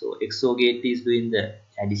 right? So XOR gate is doing the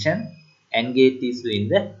addition, AND gate is doing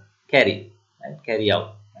the carry, right? Carry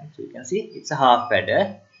out, right? So you can see it's a half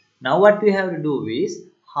adder. Now what we have to do is,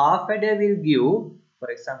 half adder will give, for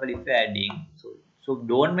example, if you are adding, so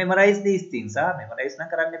don't memorize these things. Memorize na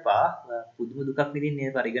karanne epa. Puduma dukak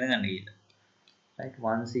widinne parigana ganna kiyala. Right?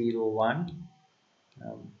 1 0 1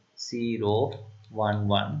 0 1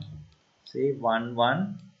 1. Say 1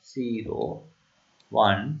 1 0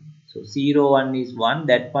 1. So 0 1 is 1.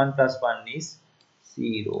 That 1 plus 1 is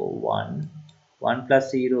 0 1. 1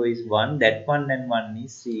 plus 0 is 1. That 1 and 1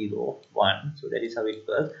 is 0 1. So that is how it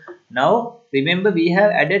works. Now remember, we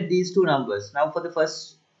have added these two numbers. Now for the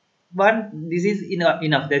first one, this is enough.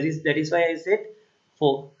 That is why I said,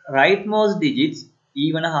 for rightmost digits,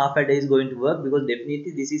 even a half adder is going to work, because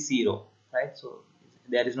definitely this is 0, right? So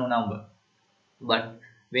there is no number. But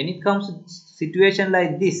when it comes to situation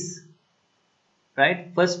like this, right,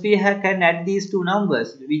 first we can add these two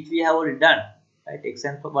numbers, which we have already done, right? X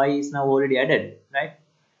and Y is now already added, right?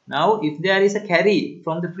 Now if there is a carry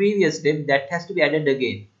from the previous step, that has to be added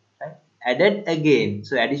again, right? Added again.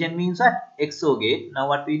 So addition means what? XOR gate. Now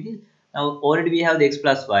what we did, now already we have the X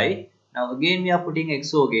plus Y. Now again we are putting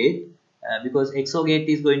XOR gate, because XOR gate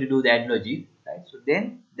is going to do that logic, right? So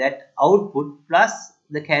then that output plus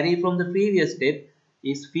the carry from the previous step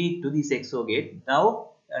is feed to this XOR gate. Now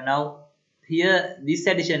here this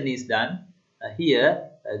addition is done, here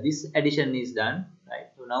this addition is done, right?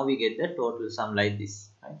 So now we get the total sum like this,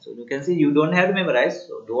 right? So you can see, you don't have to memorize,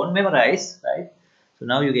 so don't memorize, right? So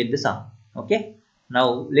now you get the sum. Okay,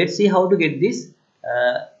 now let's see how to get this.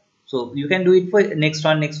 So you can do it for next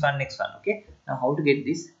one. Okay, now how to get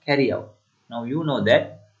this carry out. Now you know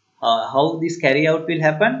that how this carry out will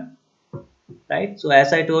happen, right? So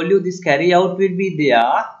as I told you, this carry out will be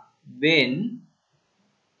there when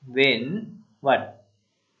what?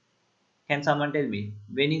 Can someone tell me,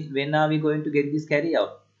 when are we going to get this carry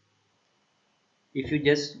out? if you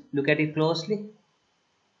just look at it closely.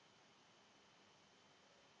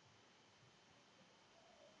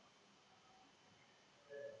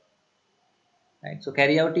 Right, so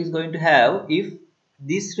carry out is going to have, if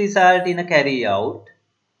this result in a carry out,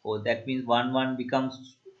 or that means 1 1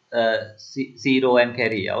 becomes 0 and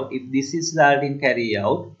carry out, if this is result in carry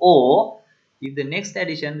out, or if the next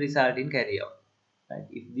addition result in carry out, right,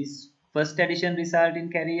 if this first addition result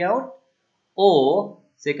in carry out or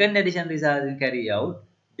second addition result in carry out,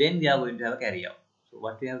 then we are going to have a carry out. So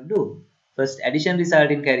what we have to do, first addition result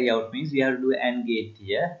in carry out means we have to do AND gate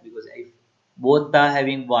here, because if both are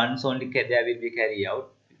having ones only, there will be carry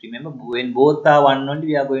out. Remember, when both are one only,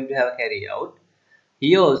 we are going to have a carry out.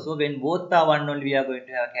 Here also, when both are one only, we are going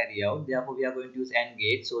to have carry out. Therefore, we are going to use AND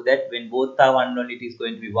gate, so that when both are one only, it is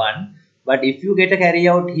going to be 1. But if you get a carry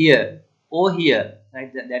out here or here,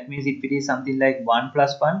 right, that means if it is something like 1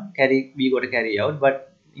 plus 1, we got a carry out.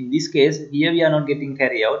 But in this case, here we are not getting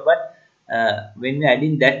carry out. But when we are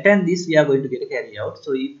adding that and this, we are going to get a carry out.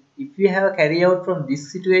 So if we have a carry out from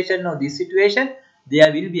this situation or this situation,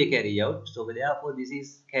 there will be a carry out. So therefore, this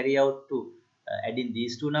is carry out to add in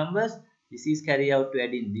these two numbers. This is carry out to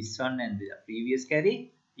add in this one and the previous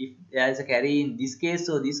carry. If there is a carry in this case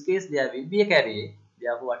or this case, there will be a carry.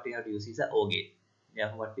 Therefore, what we have to use is a OR gate.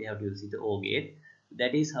 Therefore, what we have to use is the OR gate.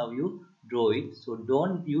 That is how you draw it. So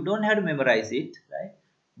you don't have to memorize it, right?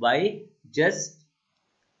 By just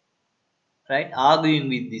arguing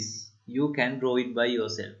with this, you can draw it by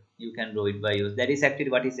yourself. That is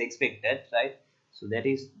actually what is expected, right? So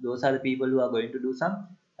those are the people who are going to do some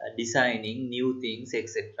designing new things,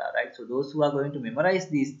 etc., right? So those who are going to memorize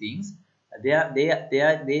these things,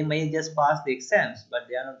 they may just pass the exams, but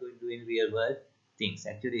they are not going to do any real world things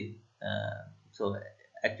actually. So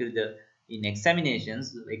actually, in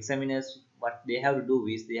examiners, what they have to do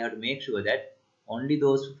is they have to make sure that only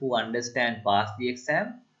those who understand pass the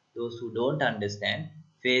exam, those who don't understand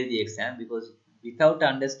fail the exam, because without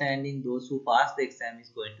understanding, those who pass the exam is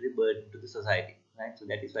going to be burden to the society, right? So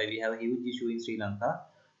that is why we have a huge issue in Sri Lanka,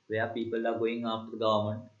 where people are going after the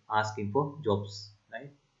government asking for jobs,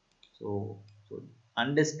 right? So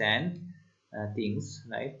understand things,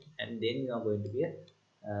 right, and then you are going to be a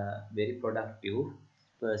very productive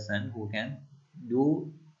person who can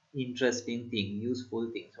do interesting things, useful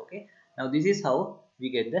things. Okay, now this is how we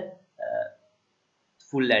get the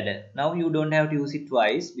full ladder. Now you don't have to use it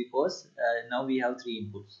twice, because now we have three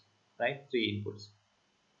inputs, right? Three inputs.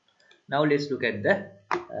 Now let's look at the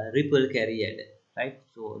ripple carry adder, right?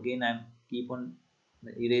 So again, I'm keep on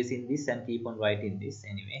erasing this and keep on writing this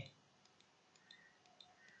anyway.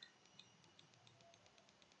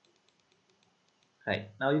 Right,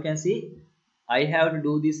 now you can see I have to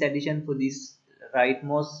do this addition for this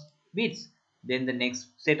rightmost bits, then the next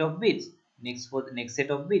set of bits, next for the next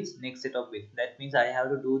set of bits, next set of bits. That means I have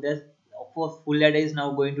to do this. Of course, full adder is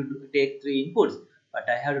now going to take three inputs, but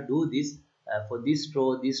I have to do this for this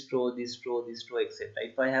row, this row, this row, this row, etc.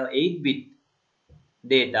 If I have 8-bit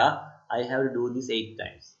data, I have to do this 8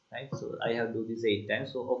 times, right? So I have to do this 8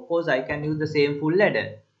 times. So of course I can use the same full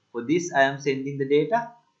ladder. For this I am sending the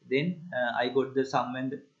data, then I got the sum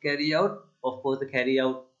and the carry out. Of course the carry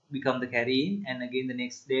out become the carry in, and again the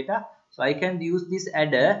next data. So I can use this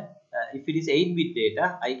adder. If it is 8-bit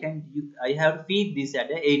data, I have to feed this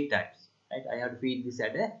adder 8 times, right? I have to feed this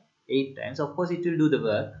adder 8 times. Of course it will do the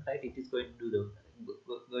work, right? It is going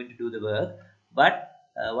to do the work. But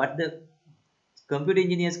what the computer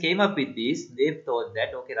engineers came up with this, they thought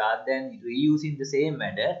that, okay, rather than reusing the same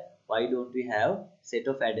adder, why don't we have set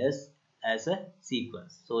of adders as a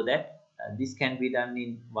sequence, so that this can be done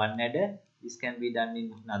in one adder, this can be done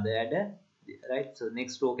in another adder, right? So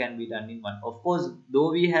next row can be done in one. Of course,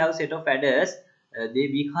 though we have set of adders,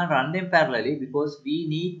 we can't run them parallelly, because we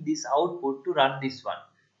need this output to run this one.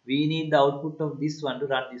 We need the output of this one to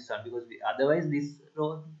run this one, because otherwise this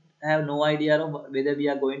row have no idea of whether we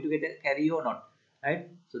are going to get a carry or not, right?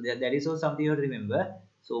 So that is also something you have to remember.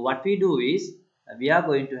 So what we do is we are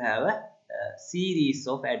going to have a series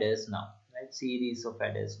of adders now, right? Series of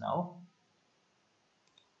adders now.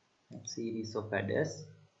 Series of adders.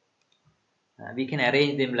 We can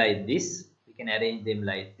arrange them like this.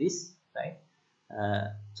 Right?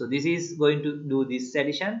 So this is going to do this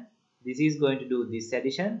addition. This is going to do this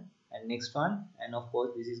addition, and next one, and of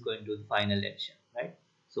course this is going to do the final addition, right?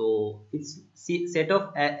 So it's set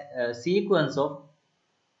of sequence of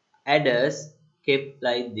adders kept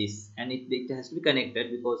like this, and it has to be connected,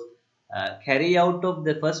 because carry out of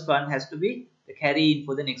the first one has to be the carry in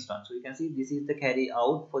for the next one. So you can see this is the carry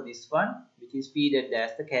out for this one, which is feeded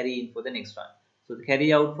as the carry in for the next one. So the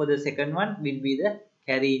carry out for the second one will be the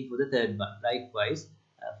carry in for the third one. Likewise,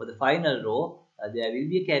 for the final row, there will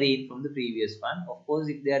be a carry in from the previous one. Of course,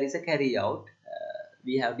 if there is a carry out,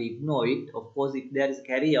 we have to ignore it. Of course, if there is a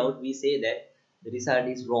carry out, we say that the result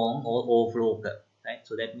is wrong or overflow occur, right?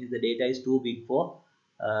 So that means the data is too big for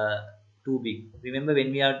too big. Remember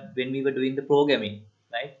when we were doing the programming,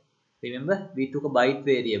 right? Remember we took a byte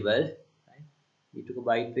variable, right? We took a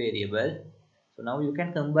byte variable. So now you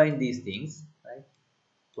can combine these things, right?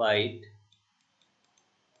 Byte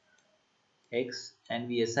x, and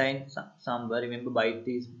we assign some number. Remember byte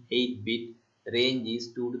is 8 bit, range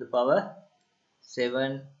is 2 to the power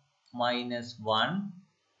 7 minus 1,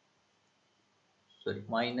 sorry,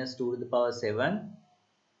 minus 2 to the power 7,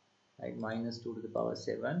 right? Minus 2 to the power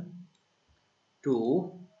 7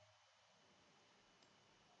 to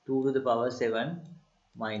 2 to the power 7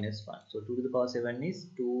 minus 1. So 2 to the power 7 is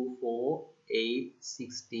 2, 4, 8,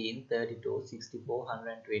 16, 32, 64,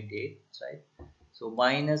 128, right? So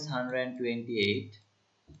minus 128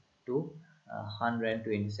 to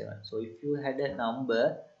 127. So if you had a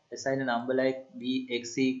number, assign a number like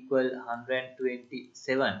bx equal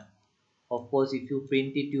 127. Of course, if you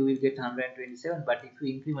print it, you will get 127. But if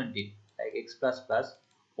you increment it like x plus plus,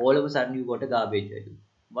 all of a sudden you got a garbage value.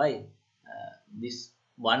 Why? This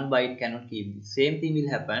one byte cannot keep this. Same thing will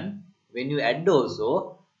happen when you add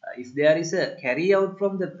also. If there is a carry out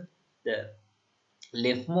from the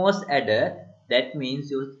leftmost adder, that means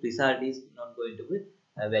your result is not going to be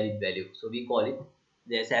a valid value. So we call it,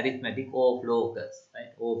 there's arithmetic overflow occurs,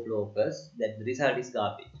 right? Overflow occurs, that the result is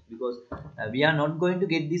garbage, because we are not going to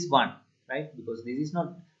get this one, right? Because this is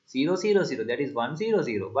not 0 0 0, that is 1 0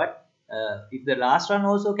 0. But if the last one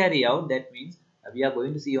also carry out, that means we are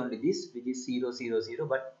going to see only this, which is 0 0 0.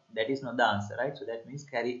 But that is not the answer, right? So that means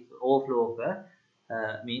carry overflow occur.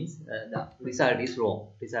 Means the result is wrong,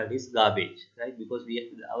 result is garbage, right? Because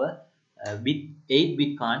our bit 8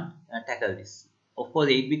 bit can't tackle this. Of course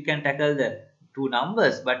 8 bit can tackle the two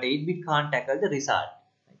numbers, but 8 bit can't tackle the result,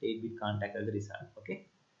 right? 8 bit can't tackle the result. Okay,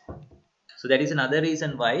 so that is another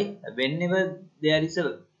reason why whenever there is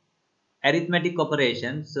a arithmetic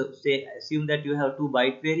operation, so say assume that you have two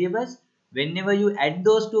byte variables, whenever you add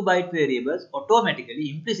those two byte variables,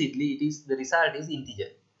 automatically implicitly it is the result is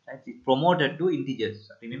integer, right? It's promoted to integers.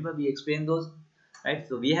 Remember we explained those, right?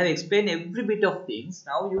 So we have explained every bit of things.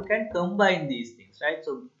 Now you can combine these things, right?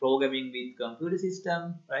 So programming with computer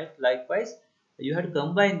system, right? Likewise you have to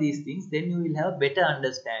combine these things, then you will have better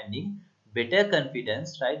understanding, better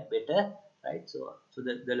confidence, right? Better, right? So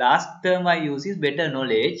the last term I use is better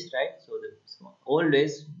knowledge, right? So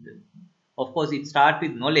always, of course it starts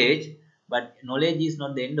with knowledge, but knowledge is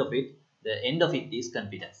not the end of it. The end of it is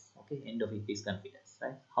confidence. Okay, end of it is confidence,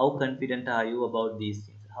 right? How confident are you about these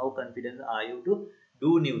things? How confident are you to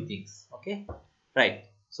do new things? Okay, right?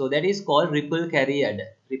 So that is called ripple carry adder.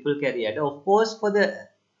 Ripple carry adder. Of course, for the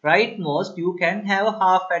rightmost you can have a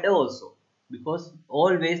half adder also, because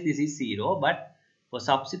always this is 0, but for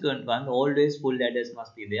subsequent one always full adders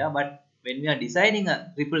must be there. But when we are designing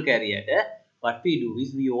a ripple carry adder, what we do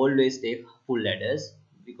is we always take full adders,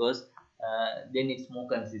 because then it's more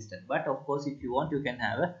consistent. But of course if you want, you can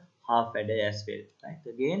have a half adder as well, right?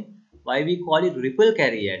 Again, why we call it ripple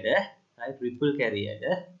carry adder, right? Ripple carry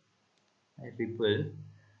adder, right? Ripple,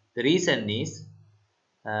 the reason is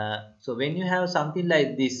so when you have something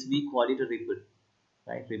like this, we call it a ripple,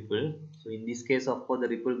 right? Ripple. So in this case, of course the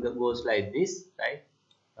ripple goes like this, right?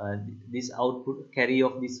 This output carry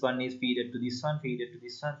of this one is feeded to this one, feeded to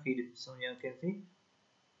this one, feeded to, so you can see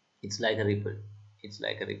it's like a ripple, it's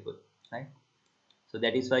like a ripple, right? So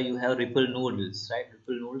that is why you have ripple noodles, right?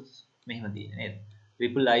 Ripple noodles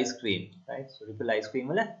ripple ice cream, right? So ripple ice cream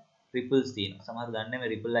වල ripples තියෙනවා. සමහර දන්නේ මේ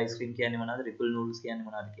ripple ice cream කියන්නේ මොනවද, ripple noodles කියන්නේ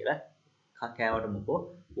මොනවද කියලා. කෑවට මොකෝ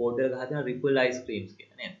order ගහලා තියෙනවා ripple ice creams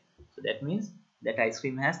කියලා නේද? So that means that ice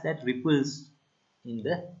cream has that ripples in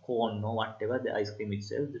the cone or whatever the ice cream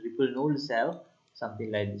itself. The ripple noodles have something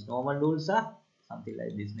like this. Normal noodles are something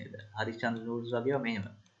like this නේද? Harishchandra noodles වගේව මෙහෙම.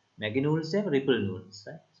 Maggi noodles have ripple noodles,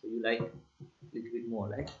 right? So you like little bit more,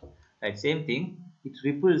 right? Same thing, it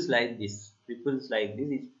ripples like this,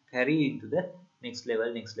 it carry into the next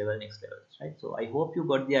level, right? So I hope you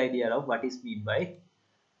got the idea of what is mean by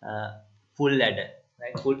full adder,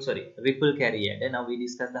 right? Ripple carry adder. Now we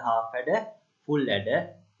discuss the half adder, full adder,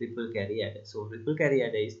 ripple carry adder. So ripple carry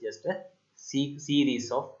adder is just a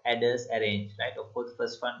series of adders arranged, right? Of course, the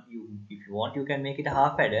first one, if you want, you can make it a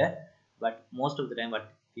half adder, but most of the time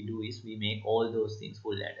what we do is we make all those things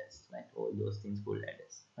full adders, right? All those things full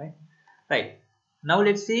adders, right? Now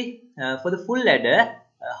let's see for the full adder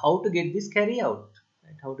how to get this carry out,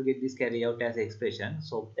 right? How to get this carry out as an expression.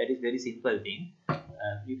 So that is very simple thing.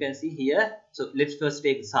 You can see here. So let's first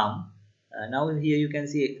take sum. Now here you can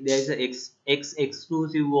see there is a x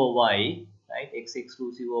exclusive of y, right? X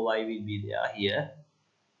exclusive of y will be there here,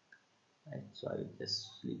 right? So I will just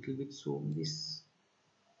little bit zoom this,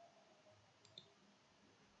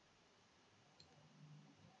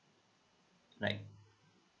 right?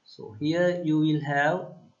 So here you will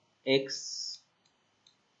have x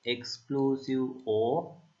exclusive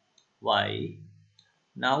of y.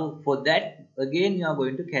 Now for that again you are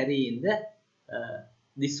going to carry in the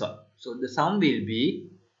this one. So the sum will be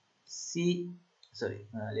c, sorry,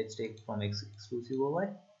 let's take from x exclusive of y,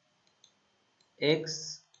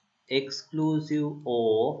 x exclusive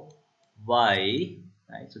of y,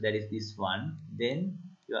 right? So that is this one. Then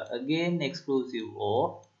you are again exclusive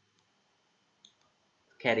of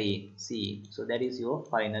carry c. So that is your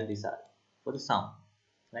final result for the sum,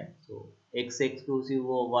 right? So x exclusive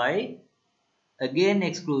of y, again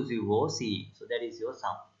exclusive of c. So that is your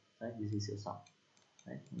sum, right? This is your sum,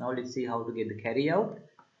 right? Now let's see how to get the carry out.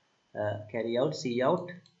 Carry out, c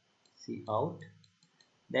out, c out.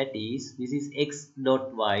 That is, this is x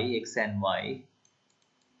dot y, x and y,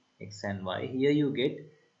 x and y. Here you get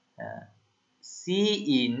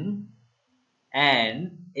c in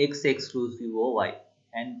and x exclusive of y,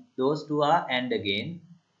 and those two are and again,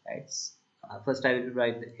 right? First I will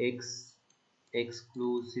write the x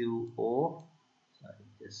exclusive of, sorry,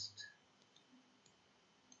 just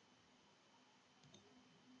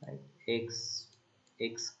right, x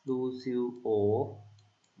exclusive of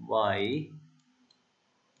y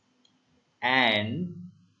and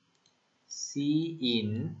c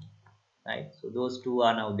in, right? So those two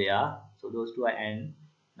are now there, so those two are and.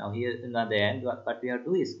 Now here another and, what we have to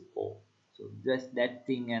do is o. So just that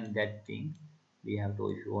thing and that thing we have to,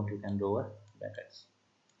 if you want you can draw a brackets,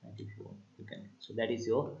 right? If you want you can. So that is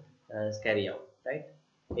your carry out, right?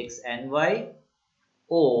 X and y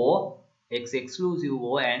or x exclusive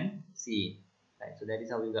o and c, right? So that is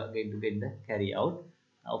how we are going to get the carry out.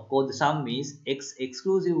 Of course the sum is x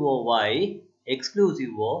exclusive of y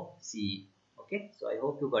exclusive of c. Okay, so I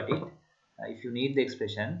hope you got it. If you need the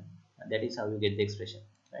expression, that is how you get the expression,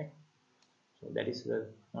 right? So that is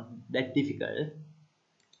not that difficult,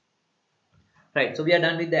 right? So we are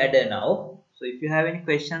done with the adder now. So if you have any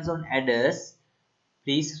questions on adders,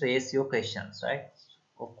 please raise your questions, right?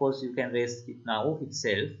 Of course you can raise it now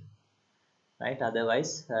itself, right?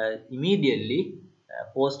 Otherwise immediately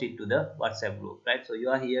post it to the WhatsApp group, right? So you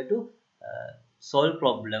are here to solve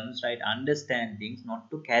problems, right? Understand things, not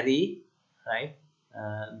to carry, right?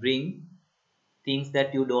 Bring things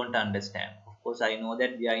that you don't understand. Of course I know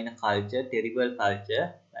that we are in a culture, terrible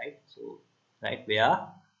culture, right? So right, where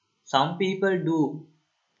some people do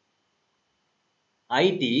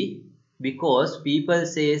IT because people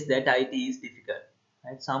says that IT is difficult,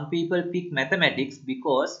 right? Some people pick mathematics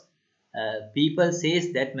because people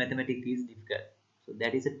says that mathematics is difficult. So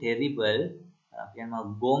that is a terrible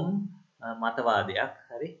ගොන් මතවාදයක්.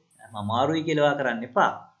 හරි, අමාරුයි කියලා ඔයා කරන්න එපා.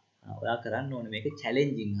 ඔයා කරන්න ඕනේ මේක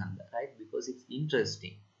challenging හන්ද, right? Because it's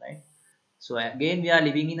interesting, right? So again we are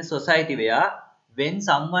living in a society where when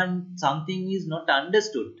something is not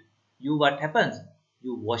understood, you what happens?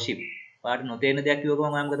 You worship. ඔයාට නොතේරෙන දෙයක්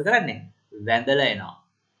කිව්වම ඔයා මොකද කරන්නේ? වැඳලා එනවා.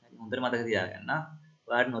 හරි, හොඳට මතක තියාගන්න.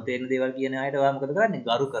 ඔයාට නොතේරෙන දේවල් කියන අයට ඔයා මොකද කරන්නේ?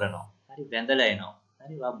 ගරු කරනවා. හරි, වැඳලා එනවා.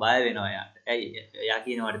 හරි, ඔයා බය වෙනවා එයාට. ඇයි? එයා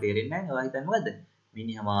කියනවාට තේරෙන්නේ නැහැ. ඔයා හිතන්නේ මොකද්ද?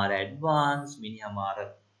 මිනිහා මාර ඇඩ්වාන්ස්, මිනිහා මාර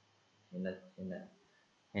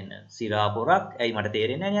එන්න සිරා පොරක්. ඇයි මට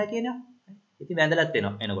තේරෙන්නේ නැහැ යා කියනවා. ඉතින් වැඳලත්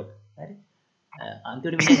එනවා එනකොට. හරි.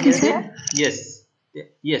 අන්තිමට මිනිහා කියන්නේ yes.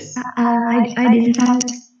 Yes. I didn't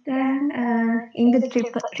understand in the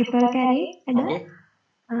triple carry. Okay.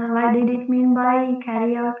 What did it mean by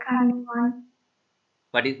carry out can't be one?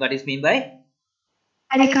 What is mean by?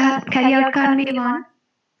 Carry out can't be one.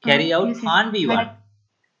 Carry out can't be one.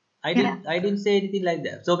 I didn't say anything like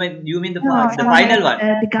that. So you mean the final one?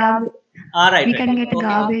 The garbage. Right. We can get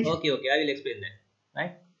garbage. Okay. I will explain that.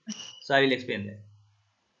 Right. So I will explain that.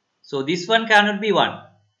 So this one cannot be one.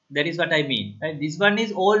 That is what I mean. Right. This one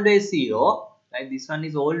is always 0. Right. This one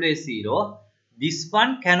is always 0. This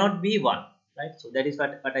one cannot be 1. Right. So that is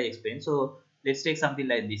what I explained. So let's take something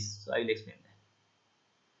like this. So I will explain that.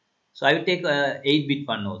 So I will take 8-bit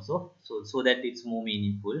one also. So that it's more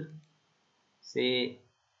meaningful. Say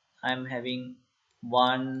I'm having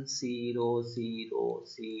 1 0 0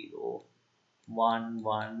 0 1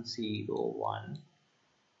 1 0 1.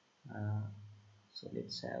 So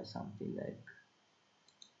let's have something like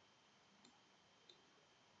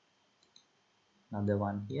another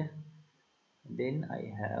one here. Then I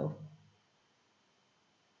have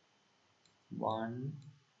 1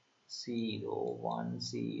 0 1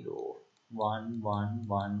 0 1 1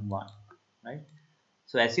 1 1, right?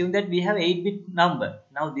 So assume that we have 8-bit number.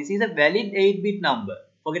 Now this is a valid 8-bit number.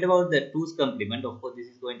 Forget about the 2's complement. Of course, this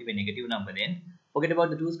is going to be a negative number then. Forget about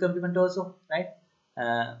the 2's complement also, right?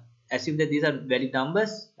 Assume that these are valid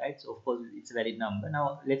numbers, right? So of course it's a valid number.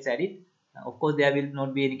 Now let's add it. Of course there will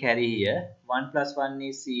not be any carry here. 1 plus 1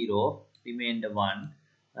 is 0, remainder 1.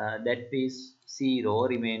 That is 0,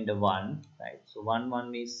 remainder 1, right? So 1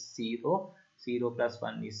 1 is 0. 0 plus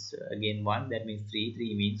 1 is again 1, that means 3.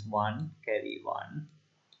 3 means 1, carry 1,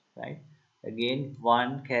 right? Again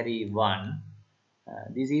 1, carry 1.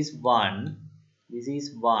 This is 1. This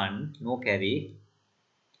is 1, no carry.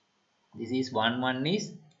 This is 1, 1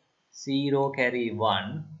 is 0, carry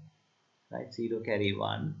 1, right? 0, carry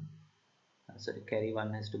 1. Sorry, carry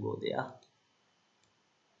 1 has to go there.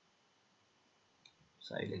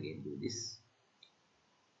 So I will again do this.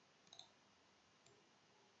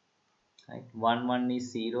 Right, 1 1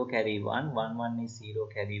 is 0, carry 1, 1 1 is 0,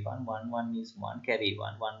 carry 1, 1 1 is 1, carry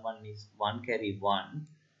 1, 1 1 is 1, carry 1,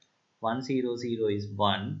 1 0 0 is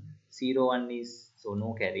 1, 0 1 is, so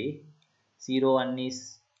no carry, 0 1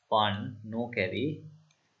 is 1, no carry,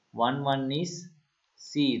 1 1 is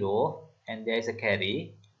 0 and there is a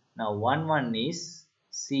carry. Now 1 1 is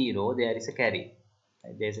 0, there is a carry,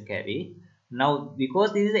 right? There is a carry. Now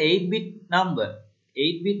because this is 8-bit number,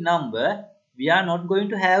 8-bit number, we are not going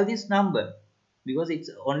to have this number because it's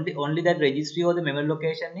only that registry or the memory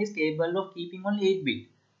location is capable of keeping only 8-bit.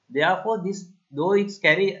 Therefore, this though it's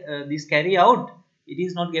this carry out, it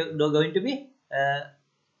is not going to be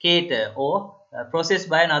catered or processed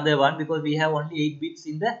by another one because we have only 8 bits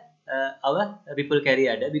in the our ripple carry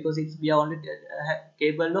adder because we are only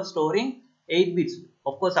capable of storing 8 bits.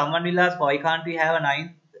 Of course, someone will ask, why can't we have a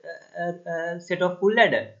 9th set of full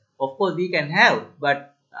adder? Of course, we can have, but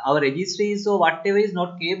our registries or whatever is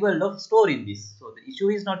not capable of storing this. So the issue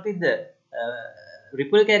is not with the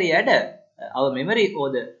ripple carry adder. Our memory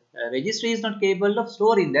or the registry is not capable of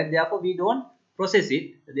storing that. Therefore, we don't process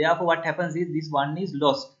it. Therefore, what happens is this one is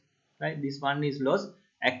lost. Right? This one is lost.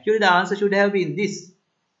 Actually, the answer should have been this.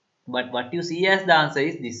 But what you see as the answer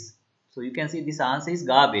is this. So you can see this answer is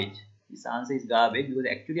garbage. This answer is garbage because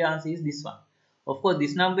actually answer is this one. Of course,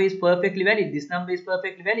 this number is perfectly valid. This number is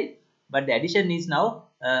perfectly valid. But the addition is now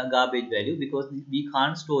garbage value because we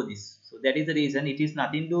can't store this. So that is the reason. It is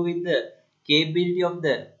nothing to do with the capability of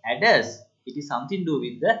the adders. It is something to do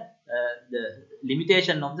with the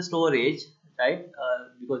limitation of the storage, right?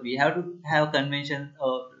 Because we have to have convention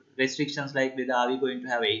or restrictions like whether are we going to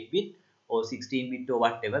have 8-bit or 16-bit or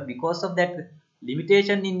whatever. Because of that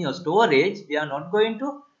limitation in your storage, we are not going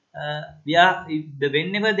to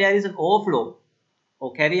whenever there is an overflow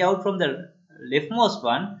or carry out from the leftmost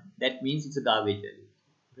one, that means it's a garbage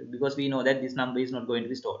value because we know that this number is not going to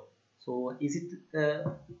be stored. So is it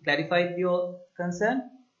clarified your concern?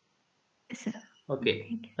 Yes, sir.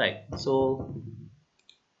 Okay, right. So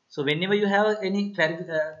whenever you have any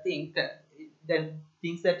then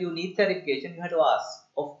things that you need clarification, you have to ask.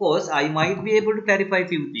 Of course, I might be able to clarify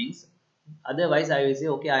few things. Otherwise, I will say,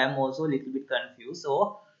 okay, I am also a little bit confused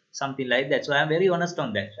or something like that. So I am very honest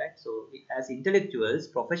on that, right? So as intellectuals,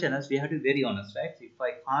 professionals, we have to be very honest, right? So if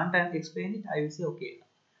I can't explain it, I will say, okay.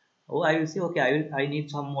 Oh, I will say, okay, I need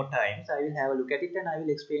some more time. So I will have a look at it and I will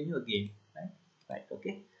explain you again, right? Right,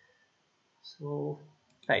 okay. So,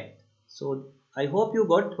 right. So I hope you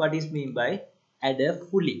got what is meant by adder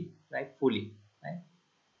fully, right? Fully, right?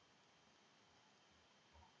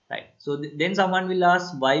 Right. So then someone will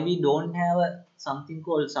ask why we don't have something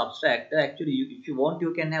called subtractor. Actually, if you want,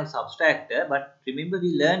 you can have subtractor. But remember,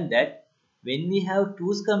 we learned that when we have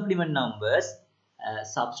 2's complement numbers,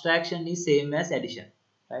 subtraction is same as addition.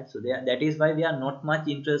 Right. So that is why we are not much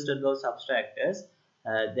interested about subtractors.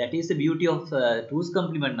 That is the beauty of 2's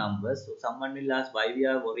complement numbers. So someone will ask why we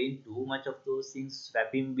are worrying too much of those things,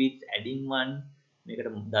 swapping bits, adding one. මේකට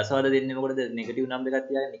දසවල දෙන්නේ මොකටද negative number එකක්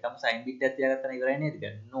තියාගෙන නිකම් sign bit එකක් තියාගත්තා ඉවරයි නේද?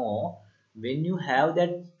 No, when you have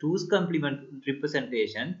that 2's complement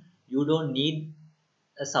representation, you don't need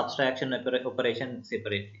a subtraction operation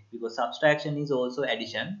separately because subtraction is also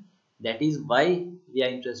addition. That is why we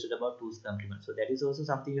are interested about 2's complement. So that is also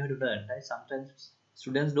something you have to learn, right? Sometimes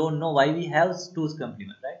students don't know why we have 2's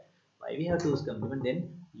complement, right? Why we have 2's complement,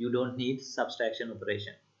 then you don't need subtraction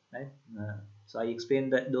operation, right? So I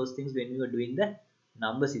explained those things when we were doing the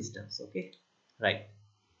number systems. Okay, right.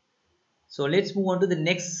 So let's move on to the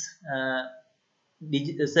next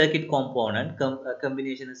circuit component,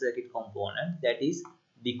 combination circuit component, that is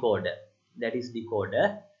decoder.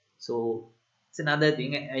 So it's another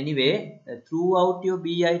thing. Anyway, throughout your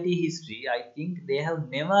BIT history, I think they have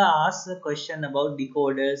never asked a question about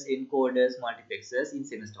decoders, encoders, multiplexers in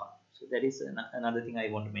semester 1. So that is another thing I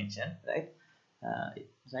want to mention, right? uh,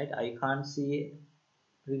 right? I can't see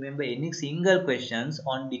remember any single questions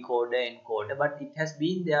on decoder encoder, but it has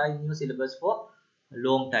been there in your syllabus for a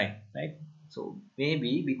long time, right? So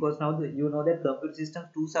maybe because now you know that computer system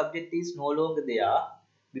 2 subject is no longer there,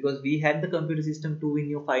 because we had the computer system 2 in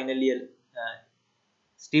your final year.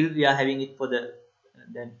 Still we are having it for the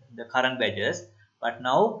current batches, but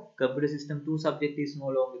now computer system 2 subject is no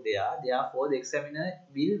longer there. Therefore the examiner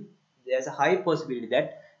will, there's a high possibility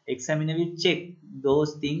that examiner will check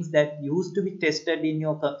those things that used to be tested in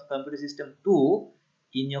your computer system 2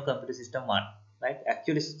 in your computer system 1, right?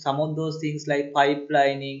 Actually some of those things like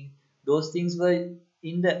pipelining, those things were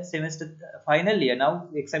in the semester final year. Now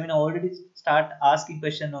the examiner already start asking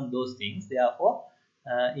question on those things. Therefore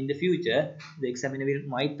in the future the examiner will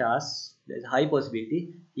might ask, there's a high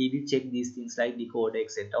possibility he will check these things like decoder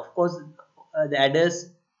etc. Of course the adders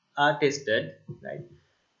are tested, right?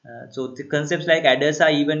 So the concepts like adders are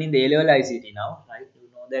even in the A-level ICT now, right? You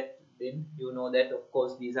know that, then you know that of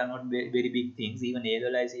course these are not very big things. Even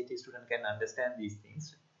A-level ICT student can understand these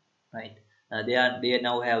things, right? They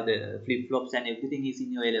now have the flip flops and everything is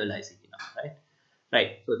in your A-level ICT now, right?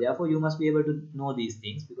 Right. So therefore you must be able to know these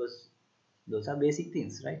things because those are basic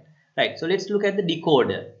things, right? Right. So let's look at the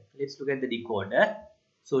decoder. Let's look at the decoder.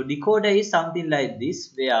 So decoder is something like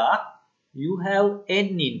this, where you have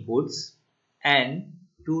n inputs and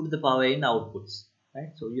 2 to the power n outputs,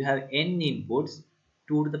 right? So you have n inputs,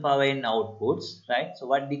 2 to the power n outputs, right? So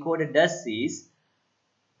what decoder does is,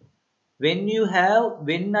 when I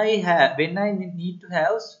need to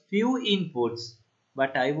have few inputs,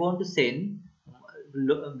 but I want to send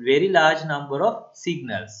very large number of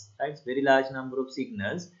signals, right? Very large number of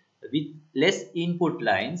signals with less input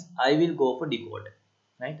lines, I will go for decoder,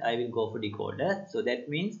 right? I will go for decoder. So that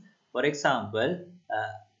means, for example,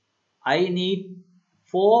 I need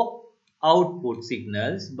 4 output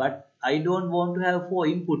signals, but I don't want to have 4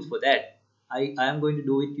 inputs for that. I am going to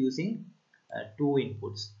do it using 2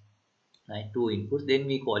 inputs, right? 2 inputs, then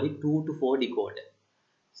we call it 2 to 4 decoder.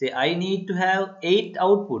 Say I need to have 8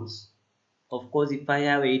 outputs. Of course if I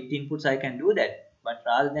have 8 inputs I can do that, but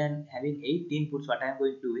rather than having 8 inputs, what I am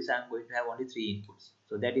going to do is I am going to have only 3 inputs.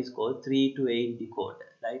 So that is called 3 to 8 decoder,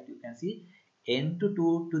 right? You can see n to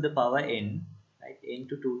 2 to the power n, right? N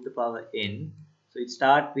to 2 to the power n. So it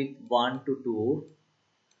starts with 1 to 2,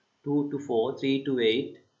 2 to 4, 3 to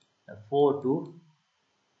 8, 4 to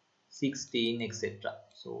 16 etc.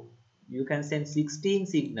 So you can send 16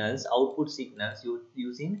 signals, output signals,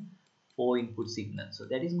 using 4 input signals. So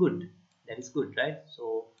that is good, that is good, right?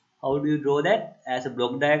 So how do you draw that as a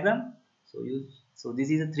block diagram? So this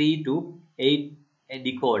is a 3 to 8 a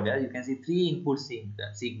decoder. You can see 3 input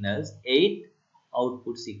signals, 8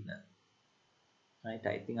 output signals, right?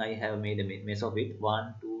 I think I have made a mess of it.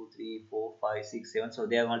 1 2 3 4 5 6 7. So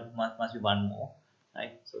there must be one more,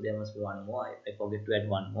 right? So there must be one more. I forget to add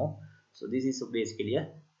one more. So this is basically a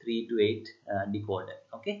 3 to 8 decoder,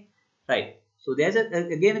 okay? Right. So there's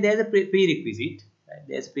again there's a prerequisite, right?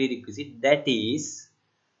 There's a prerequisite, that is,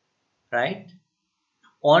 right,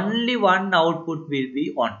 only one output will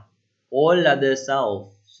be on, all others are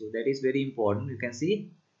off. So that is very important. You can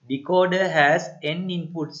see decoder has n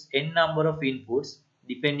inputs, n number of inputs.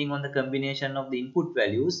 Depending on the combination of the input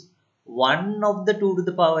values, one of the 2 to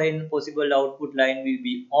the power n possible output line will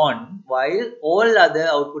be on, while all other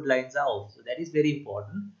output lines are off. So that is very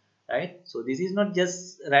important, right? So this is not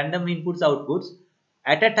just random inputs outputs.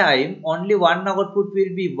 At a time only one output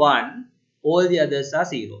will be 1, all the others are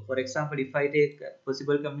 0. For example, if I take a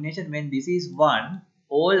possible combination, when this is 1,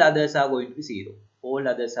 all others are going to be 0. All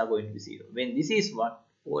others are going to be 0. When this is 1,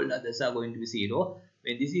 all others are going to be 0.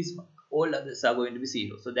 When this is 1, all others are going to be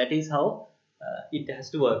 0. So that is how it has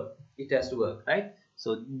to work. It has to work, right?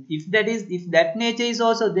 So if that nature is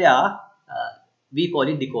also there, we call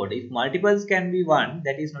it decoder. If multiples can be 1,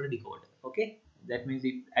 that is not a decoder. Okay, that means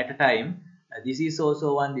if at a time this is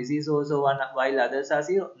also 1, this is also 1, while others are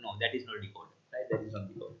 0, no, that is not decoder, right? That is not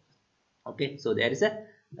decoder. Okay, so there is a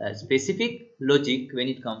specific logic when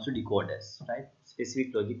it comes to decoders, right?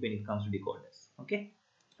 Specific logic when it comes to decoders. Okay,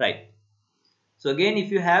 right. So again,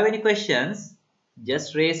 if you have any questions,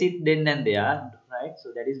 just raise it then and there, right?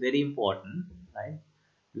 So that is very important, right?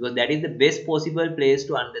 Because that is the best possible place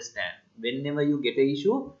to understand. Whenever you get a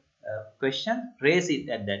issue, question, raise it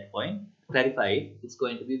at that point, clarify it. It's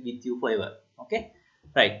going to be with you forever. Okay,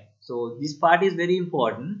 right? So this part is very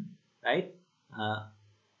important, right? Uh,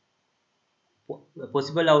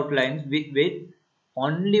 Possible outlines with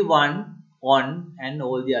only one on and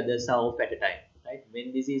all the others are off at a time, right?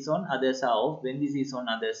 When this is on, others are off. When this is on,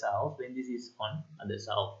 others are off. When this is on, others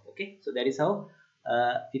are off. Okay, so that is how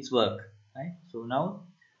it's work, right? So now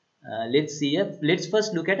let's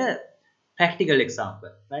first look at a practical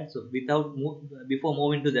example, right? So before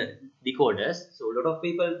moving to the decoders, so a lot of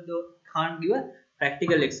people can't give a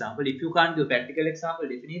practical example. If you can't give a practical example,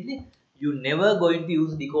 definitely you never going to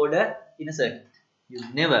use decoder in a circuit. You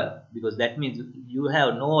never, because that means you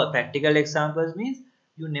have no practical examples, means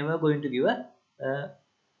you never going to give a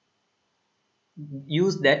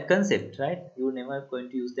use that concept, right? You're never going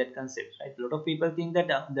to use that concept, right? A lot of people think that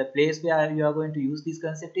the place where you are going to use this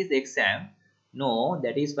concept is the exam. No,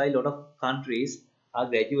 that is why a lot of countries are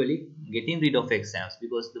gradually getting rid of exams,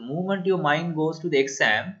 because the moment your mind goes to the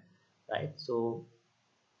exam, right? So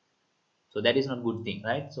that is not good thing,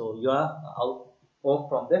 right? So you are out off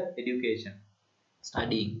from the education,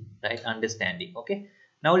 studying, right? Understanding. Okay,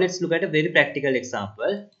 now let's look at a very practical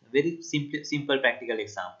example, very simple practical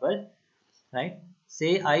example, right?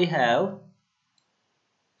 Say I have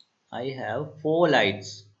four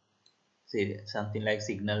lights, say something like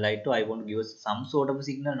signal light. So I want to give us some sort of a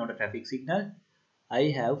signal, not a traffic signal.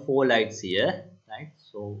 I have four lights here, right?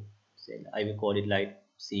 So say I will call it light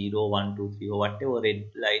 0, 1, 2, 3, or whatever,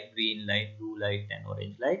 red light, green light, blue light, and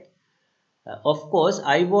orange light. Of course,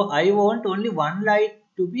 I want only one light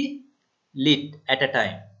to be lit at a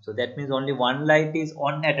time. So that means only one light is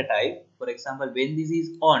on at a time. For example, when this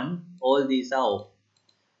is on, all these are off.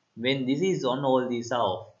 When this is on, all these are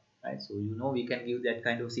off, right? So we can give that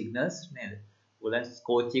kind of signals නේද? ඔයගොල්ලන්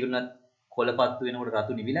ස්කෝච් එක උනත් කොළ පත්තු වෙනකොට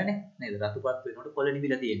රතු නිවිලානේ නේද? රතු පත්තු වෙනකොට කොළ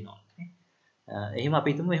නිවිලා තියෙනවා නේ. එහෙම අපි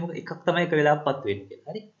හිතමු එහෙම එකක් තමයි එක වෙලාවක පත්තු වෙන්නේ කියලා.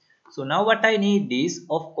 හරි? So now what I need is,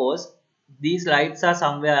 of course, these lights are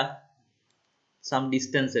somewhere some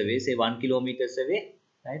distance away, say 1 kilometers away,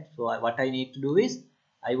 right? So what I need to do is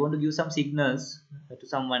I want to give some signals to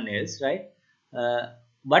someone else, right?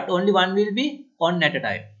 But only one will be on at a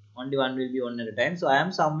time. Only one will be on at a time. So I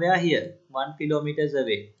am somewhere here, 1 kilometers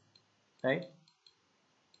away, right?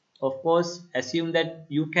 Of course, assume that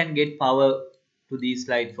you can get power to this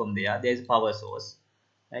light from there. There is a power source,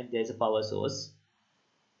 right? There is a power source.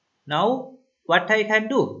 Now what I can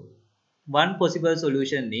do, one possible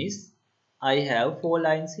solution is I have four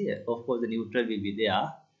lines here. Of course, the neutral will be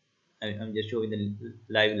there. I'm just showing the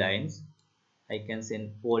live lines. I can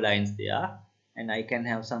send four lines there, and I can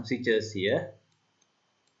have some switches here,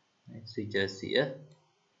 right? Switches here,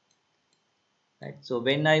 right? So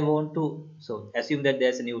when I want to, so assume that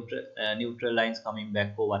there's a neutral lines coming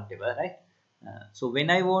back or whatever, right? So when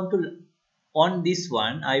I want to on this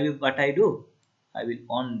one, what I do, I will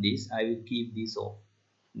on this, I will keep this off,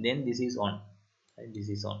 then this is on, right? This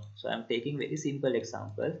is on. So I'm taking very simple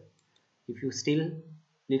example. If you still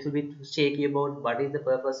little bit shaky about what is the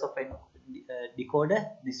purpose of a decoder,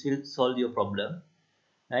 this will solve your problem,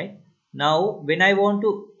 right? Now when I want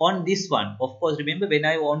to on this one, of course, remember, when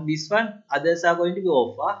I on this one, others are going to be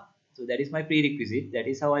off. So that is my prerequisite. That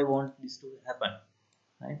is how I want this to happen,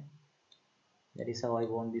 right? That is how I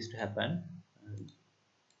want this to happen,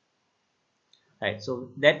 right?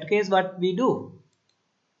 So that case, what we do,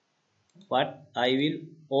 what I will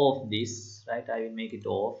off this, right? I will make it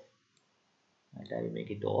off, right? I will make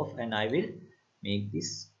it off, and I will make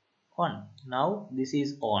this on. Now this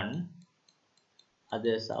is on,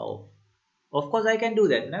 others are off. Of course, I can do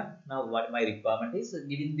that now. Now what my requirement is,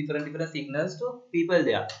 giving different signals to people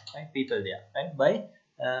there, right? People there, right? By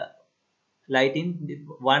lighting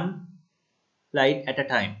one light at a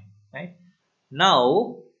time, right?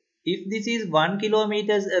 Now if this is 1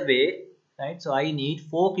 kilometers away, right? So I need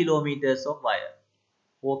 4 kilometers of wire,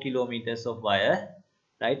 4 kilometers of wire,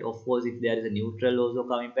 right? Of course, if there is a neutral also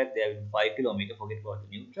coming back, there will be 5 kilometers. Forget about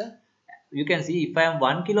the neutral. You can see if I am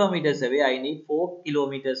 1 kilometers away, I need 4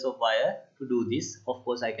 kilometers of wire to do this. Of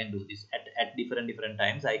course, I can do this at different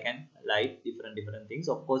times. I can light different things.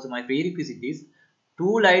 Of course, my prerequisite is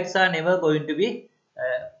two lights are never going to be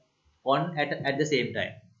on at the same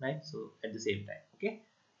time, right? So at the same time, okay,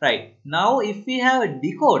 right? Now if we have a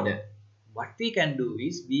decoder, what we can do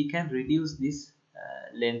is we can reduce this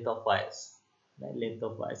length of wires, right? Length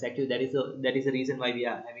of wires. Actually, that is the reason why we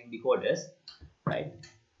are having decoders, right?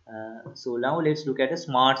 So now let's look at a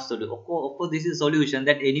smart solution. Of course, this is a solution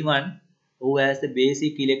that anyone who has the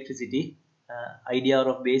basic electricity idea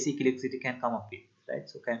of basic electricity can come up with, right?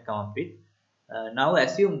 So can come up with. Now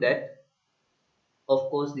assume that, of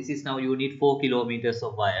course, this is now you need 4 kilometers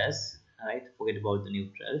of wires, right? Forget about the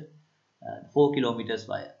neutral. 4 kilometers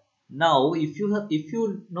wire. Now if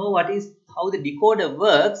you know what is how the decoder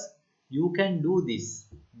works, you can do this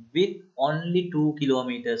with only 2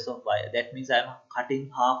 kilometers of wire. That means I am cutting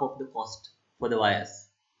half of the cost for the wires,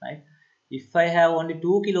 right? If I have only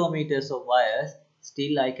 2 kilometers of wires,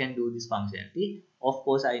 still I can do this functionality. Of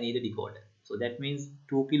course, I need a decoder. So that means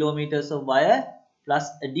 2 kilometers of wire plus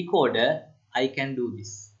a decoder, I can do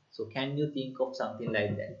this. So can you think of something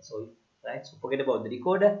like that? So right, so forget about the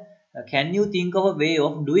decoder. Can you think of a way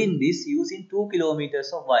of doing this using 2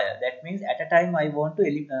 kilometers of wire? That means at a time I want to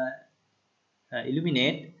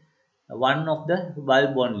illuminate one of the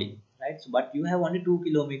bulb only, right? So, but you have only 2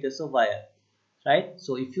 kilometers of wire, right?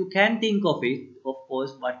 So if you can think of it, of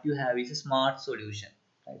course, what you have is a smart solution,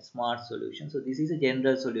 right? Smart solution. So this is a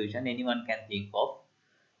general solution anyone can think of,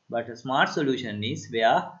 but a smart solution is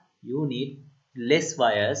where you need less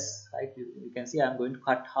wires, right? You can see I'm going to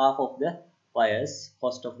cut half of the wires,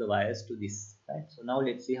 cost of the wires to this, right? So now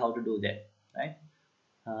let's see how to do that, right?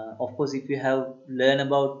 Of course, if you have learned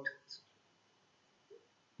about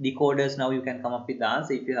decoders, now you can come up with the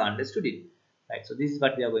answer if you have understood it, right? So this is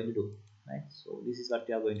what we are going to do, right? So this is what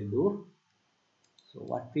we are going to do. So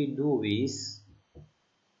what we do is,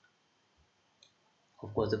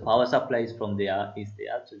 of course, the power supply is from there, is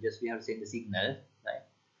there, so just we have to send the signal, right?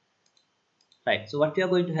 Right, so what we are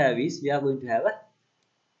going to have is, we are going to have a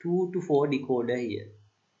 2 to 4 decoder here.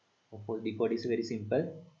 Of course, decoder is a very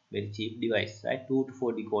simple, very cheap device, right? 2 to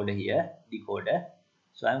 4 decoder here, decoder.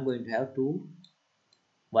 So I'm going to have 2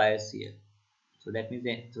 wires here. So that means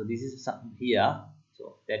then, so this is some here,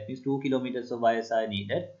 so that means 2 kilometers of wires are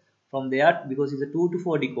needed. From there, because it's a 2 to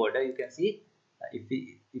 4 decoder, you can see if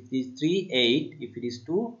it is 3 8, if it is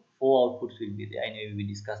 2, 4 outputs will be there. I know we will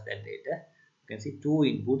discuss that later. You can see 2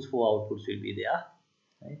 inputs, 4 outputs will be there,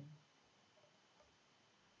 right?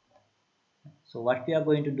 So what we are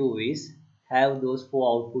going to do is have those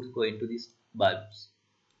 4 outputs go into these bulbs,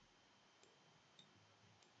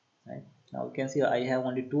 right? Now you can see I have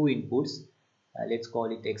only 2 inputs. Let's call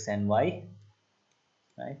it x and y,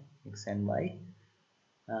 right? X and y.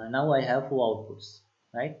 Now I have 4 outputs,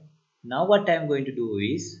 right? Now what I am going to do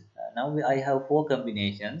is, now I have 4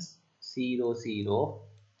 combinations: 0 0,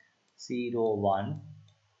 0 1,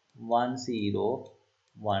 1 0,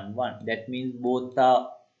 1 1. That means both are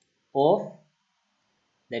off,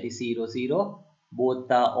 that is 0 0. Both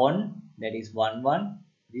are on, that is 1 1.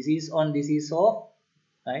 This is on, this is off,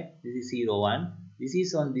 right? This is 0 1. This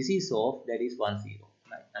is on, this is off, that is 1 0.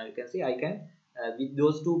 Right? Now you can see I can, with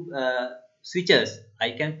those two switches,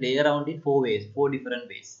 I can play around in 4 ways, 4 different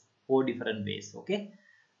ways, 4 different ways. Okay.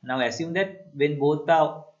 Now assume that when both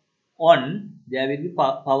are on, there will be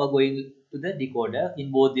power going to the decoder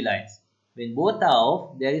in both the lines. When both are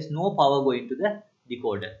off, there is no power going to the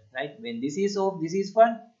decoder, right? When this is off, this is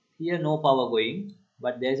on, here no power going,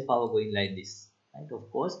 but there is power going like this, right? Of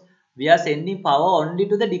course, we are sending power only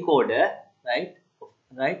to the decoder, right?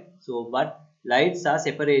 Right? So, but lights are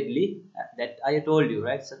separately, that I told you,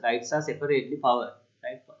 right? So lights are separately power,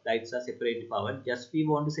 right? Lights are separately powered. Just we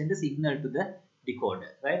want to send a signal to the decoder,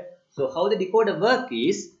 right? So how the decoder work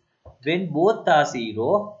is, when both are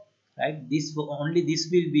 0, right? This only this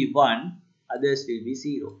will be 1, others will be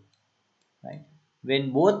 0, right?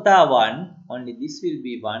 When both are 1, only this will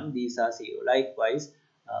be 1, these are 0. Likewise,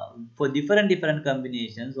 for different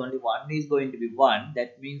combinations, only one is going to be 1.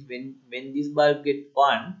 That means when this bulb get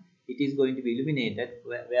 1, it is going to be illuminated,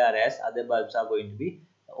 whereas other bulbs are going to be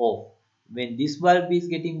off. When this bulb is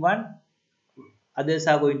getting 1, others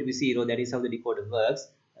are going to be 0. That is how the decoder works.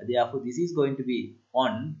 Therefore this is going to be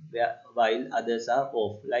on, while others are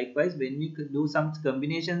off. Likewise, when we do some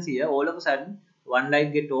combinations here, all of a sudden one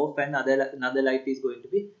light get off and another light is going to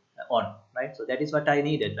be on, right? So that is what I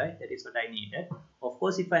needed, right? That is what I needed. Of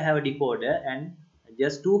course, if I have a decoder and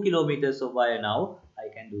just 2 kilometers of wire, now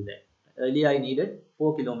I can do that. Earlier I needed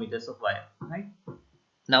 4 kilometers of wire, right?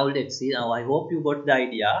 Now let's see. Now I hope you got the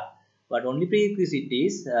idea. But only prerequisite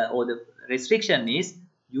is, or the restriction is,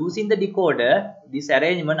 using the decoder, this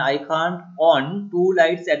arrangement I can't on 2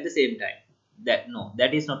 lights at the same time.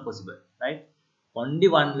 That is not possible, right? Only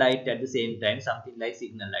one light at the same time, something like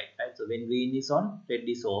signal light, right? So when green is on, red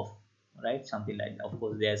is off, right? Something like that. Of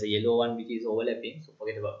course, there's a yellow one which is overlapping, so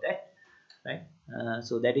forget about that, right?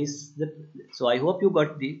 So that is the. So I hope you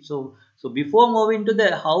got the. So before moving to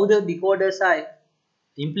the how the decoders are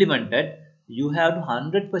implemented, you have to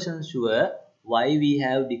 100% sure why we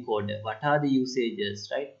have decoder, what are the usages,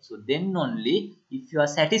 right? So then only, if you are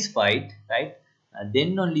satisfied, right,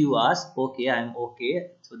 then only you ask, okay, I'm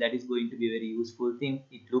okay, so that is going to be a very useful thing,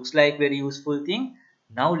 it looks like very useful thing,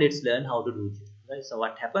 now let's learn how to do it, right? So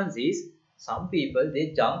what happens is, some people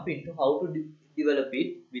they jump into how to develop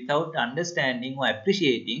it without understanding or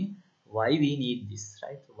appreciating why we need this,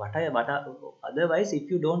 right? So otherwise,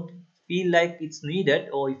 if you don't feel like it's needed,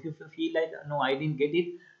 or if you feel like no, I didn't get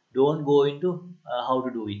it, don't go into how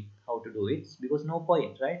to do it, because no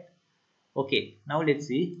point, right? Okay, now let's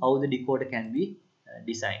see how the decoder can be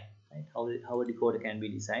designed, right? How a decoder can be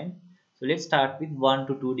designed. So let's start with 1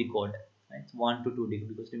 to 2 decoder, right? 1 to 2 decoder,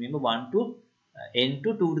 because remember 1 to n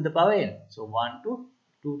to 2 to the power n. So 1 to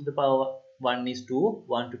 2 to the power 1 is 2,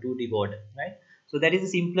 1 to 2 decoder, right? So that is the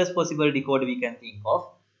simplest possible decoder we can think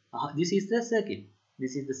of. This is the circuit.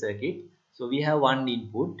 This is the circuit. So we have one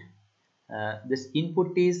input. This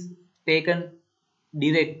input is taken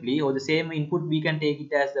directly, or the same input we can take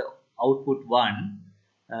it as the output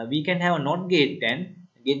 1. We can have a NOT gate and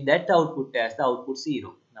get that output as the output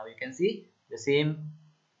 0. Now you can see the same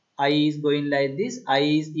I is going like this, I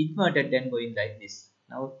is inverted and going like this.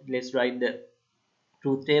 Now let's write the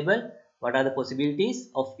truth table. What are the possibilities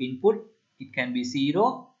of input? It can be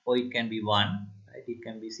 0 or it can be 1, right? It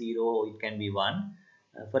can be 0 or it can be 1.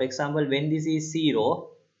 For example, when this is 0,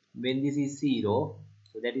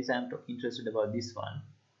 so that is I am interested about this one.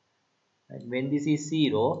 Right? When this is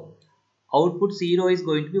 0, output 0 is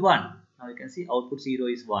going to be 1. Now you can see output 0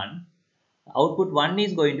 is 1. Output 1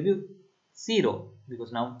 is going to be 0,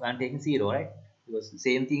 because now I am taking 0, right? Because the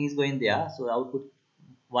same thing is going there, so output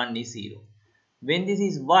 1 is 0. When this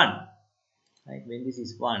is 1, right? When this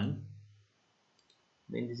is 1,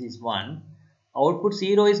 output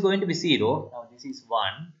 0 is going to be 0. Now this is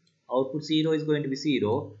 1, output 0 is going to be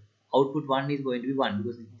 0, output 1 is going to be 1,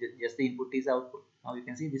 because just the input is output. Now you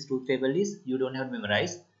can see this truth table is, you don't have to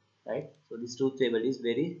memorize, right? So this truth table is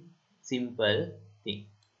very simple thing,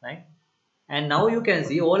 right? And now you can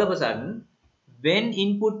see all of a sudden, when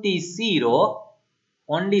input is 0,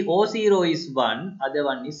 only O0 is 1, other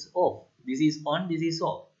one is off. This is on, this is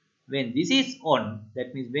off. When this is on,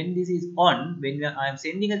 that means when this is on, when I am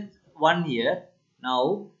sending a 1 here,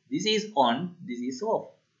 now this is on, this is off.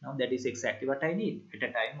 Now that is exactly what I need. At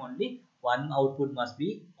a time only one output must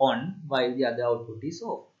be on while the other output is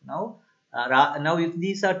off. Now, now if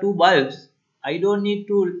these are two bulbs, I don't need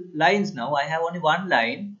two lines now. I have only one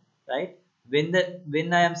line, right?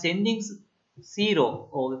 When I am sending 0,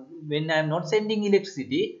 or when I am not sending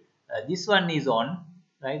electricity, this one is on,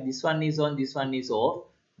 right? This one is on, this one is off.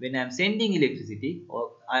 When I am sending electricity,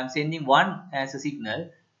 or I am sending 1 as a signal,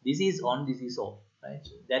 this is on, this is off, right?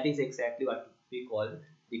 So that is exactly what we call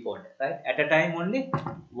decoder, right? At a time only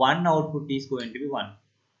one output is going to be 1,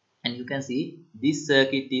 and you can see this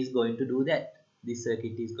circuit is going to do that. This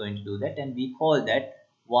circuit is going to do that, and we call that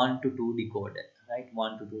 1 to 2 decoder, right?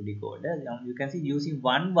 1 to 2 decoder. Now you can see using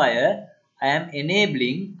one wire, I am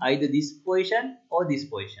enabling either this position or this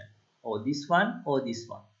position, or this one or this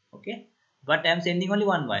one, okay? But I am sending only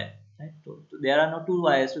one wire, right? So there are no two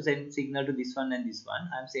wires to send signal to this one and this one.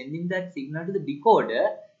 I am sending that signal to the decoder.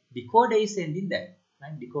 Decoder is sending that,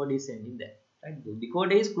 right? Decoder is sending that, right? The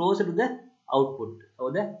decoder is closer to the output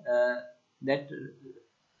or the that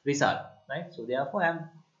result, right? So therefore I am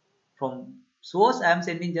from source, I am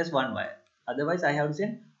sending just one wire. Otherwise I have to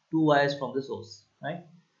send two wires from the source, right?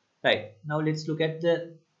 Right. Now let's look at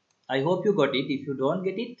the, I hope you got it. If you don't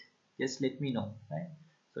get it, just let me know, right?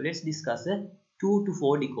 So let's discuss a 2 to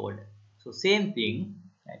 4 decoder. So same thing,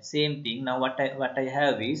 right? Same thing. Now what I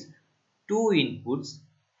have is 2 inputs,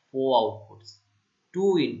 4 outputs. 2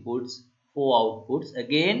 inputs, 4 outputs.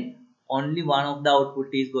 Again, only one of the output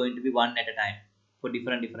is going to be 1 at a time for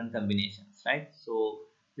different combinations, right? So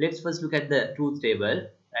let's first look at the truth table,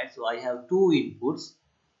 right? So I have 2 inputs,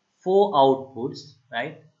 4 outputs,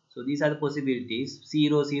 right? So these are the possibilities.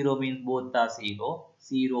 0, 0 means both are 0,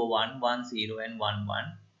 0, 1, 1, 0 and 1, 1,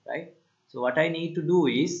 right? So what I need to do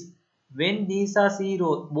is, when these are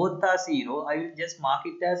 0, both are 0, I will just mark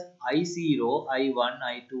it as I0, I1,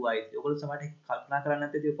 I2, I3. ඔයගොල්ලෝ සමහරට කල්පනා කරන්න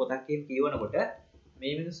නැත්නම් ඒක පොතක් කියන කියවනකොට මේ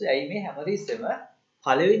මිනිස්සු ඇයි මේ හැමතිස්සෙම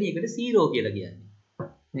පළවෙනි එකට 0 කියලා කියන්නේ.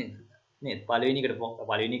 නේද? නේද? පළවෙනි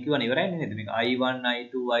කිව්වනේ ඉවරයිනේ නේද? මේක I1,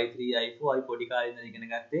 I2, I3, I4 I පොඩි කාලේ ඉඳන් ඉගෙන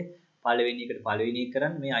ගත්තේ පළවෙනි එකට පළවෙනි එක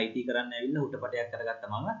කරන්න මේ IT කරන්න ඇවිල්ලා හුටපටයක්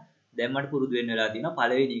කරගත්තා මම. දැන් මට පුරුදු වෙන්න වෙලා තියෙනවා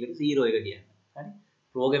පළවෙනි එකට 0 එක කියන්න. හරි?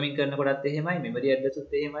 ප්‍රෝග්‍රෑමින් කරනකොටත් එහෙමයි, මෙමරි ඇඩ්‍රස්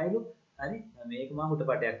උත් එහෙමයිලු. හරි? මේක මම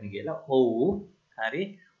හුටපටයක් නේ කියලා. ඔව්. හරි?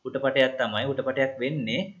 හුටපටයක් තමයි. හුටපටයක්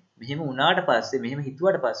වෙන්නේ මෙහෙම වුණාට පස්සේ, මෙහෙම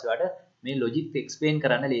හිතුවට පස්සේ ඔයාලට මේ ලොජික් එක්ස්ප්ලেইন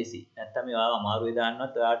කරන්න ලේසි. නැත්තම් මේ ඔයාව අමාරුවේ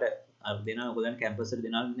දාන්නවත් ඔයාලට අර දෙනවා මොකද දැන් කැම්පස් වල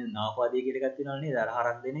දෙනවා නවපාදයේ කියලා එකක් තියෙනවා නේද? අර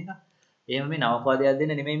හරක් දෙන එක. එහෙම මේ නවපාදයක්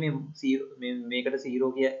දෙන්න නෙමෙයි මේ මේකට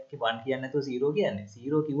 0 කිය 1 කියන්නේ නැතුව 0 කියන්නේ.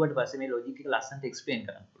 0 කිව්වට පස්සේ මේ ලොජික් එක ලස්සනට එක්ස්ප්ලেইন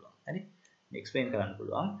කරන්න පුළුවන්. හරි? එක්ස්ප්ලেইন කරන්න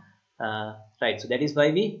පුළුවන්. Right, so that is why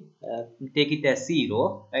we take it as 0,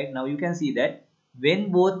 right? Now you can see that when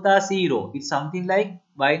both are 0, it's something like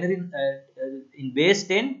binary in base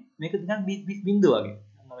 10 මේක නිකන් බිඳුව වගේ.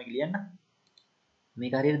 මම කියන්න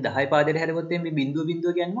මේක හරියට 10 පාදයට හැරෙවොත් මේ බිඳුව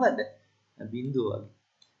කියන්නේ මොකද්ද? බිඳුව වගේ.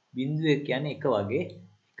 බිඳුව කියන්නේ 1 වගේ,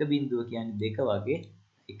 1 බිඳුව කියන්නේ 2 වගේ,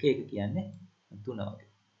 1 1 කියන්නේ 3 වගේ.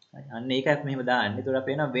 අන්න ඒක අපි මෙහෙම දාන්න. එතකොට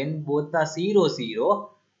අපේ වෙනවා when both are 0 0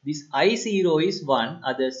 this I0 is 1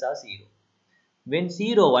 others are 0. When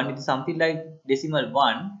 0 1 it is something like decimal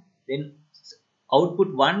 1 then output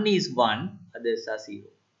 1 is 1 others are 0.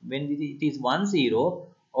 When it is 1 0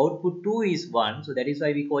 output 2 is 1 so that is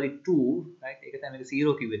why we call it 2 right ඒක තමයි මේක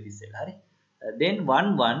 0 කිව්වෙත් ඉස්සෙල්ලා හරි. Then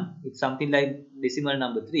 1 1 it's something like decimal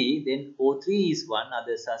number 3 then O3 is 1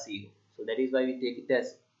 others are 0. So that is why we take it as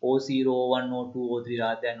O0 O1 O2 O3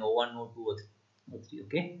 rather than O1 O2 O3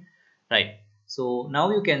 okay right. So now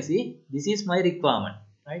you can see this is my requirement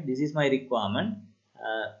right, this is my requirement.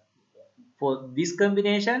 For this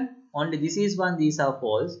combination only this is 1 these are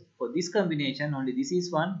false, for this combination only this is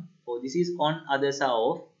 1, for this is on others are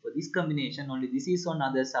off, for this combination only this is on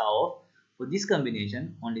others are off, for this combination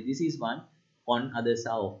only this is 1 on others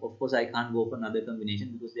are off. Of course I can't go for another combination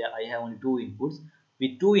because there I have only 2 inputs.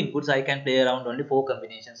 With 2 inputs I can play around only 4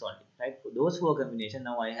 combinations only right. For those 4 combinations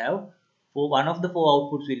now I have for one of the 4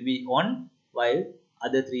 outputs will be on while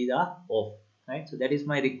other 3 are off right. So that is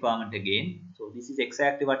my requirement again. So this is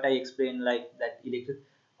exactly what I explained like that electric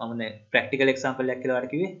මම practical example එකක් කියලා වඩ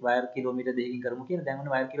කිව්වේ wire kilometer දෙකකින් කරමු කියලා. දැන් ඔන්න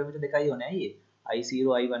wire kilometer දෙකයි ඕනේ. ඇයි ඒ? I0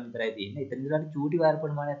 I1 විතරයි තියෙන්නේ. එතන ඉඳලා චූටි wire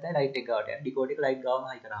ප්‍රමාණයක් තමයි light එක ගාවට යන්නේ. decode එක light ගාවම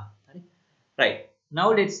high කරාම. හරි. Right. Now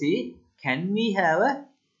let's see can we have a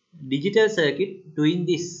digital circuit doing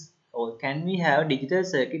this or can we have digital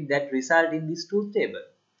circuit that result in this truth table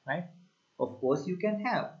right. Of course you can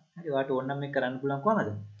have. හරි. ඔයාලට ඕන නම් මේක කරන්න පුළුවන් කොහමද?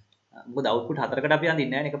 මොකද output හතරකට අපි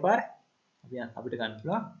අඳින්නේ නැහැ නේ එකපාරේ. අපිට ගන්න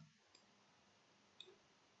පුළුවන්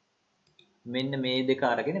මෙන්න මේ දෙක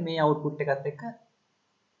අරගෙන මේ output එකත් එක්ක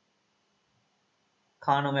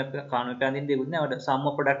කානෝ මැප් අඳින්න දෙයක් නෑ. ඔයාලට sum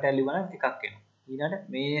of product value වල එකක් එනවා. ඊළඟට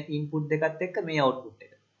මේ input දෙකත් එක්ක මේ output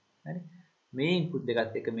එක. හරි. මේ input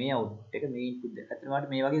දෙකත් එක්ක මේ output එක මේ input දෙක. අතන වාට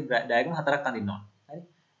මේ වගේ diagram හතරක් අඳින්න ඕන. හරි.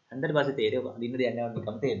 හන්දට පස්සේ තේරෙයි අඳින්න දෙයක් නෑ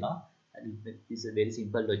නිකම් තේරෙනවා. This is a very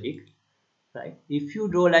simple logic right. If you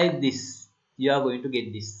draw like this you are going to get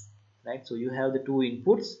this right. So you have the 2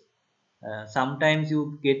 inputs. Sometimes you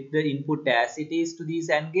get the input as it is to these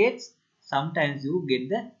AND gates, sometimes you get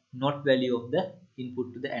the not value of the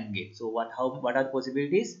input to the AND gate. So what are the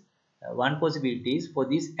possibilities? One possibility is for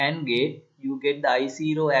this AND gate you get the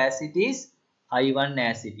I0 as it is, I1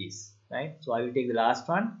 as it is right. So I will take the last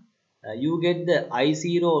one. You get the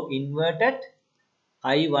I0 inverted,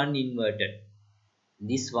 I1 inverted.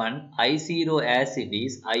 This one I0 as it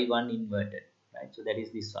is, I1 inverted right. So that is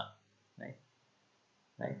this one right.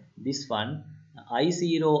 Right. This one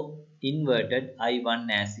I0 inverted, I1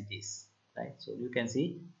 as it is right. So you can see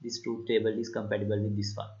this truth table is compatible with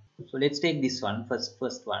this one. So let's take this one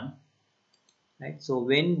first one right. So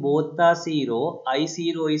when both are 0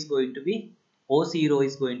 I0 is going to be O0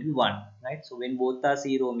 is going to be 1 right. So when both are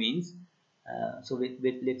 0 means so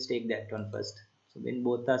let's take that one first. So when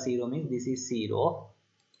both are 0 means this is 0,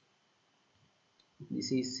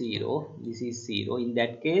 this is 0, this is 0. In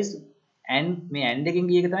that case and මේ AND එකෙන්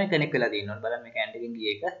ගිය එක තමයි connect වෙලා තියෙන්නේ. බලන්න මේක AND එකෙන් ගිය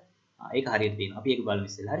එක ඒක හරියට තියෙනවා. අපි ඒක බලමු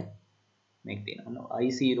ඉස්සෙල්ලා හරි. මේක තියෙනවා.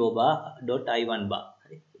 I0 bar dot I1 bar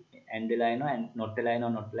හරි. AND වෙලා එනවා and not වෙලා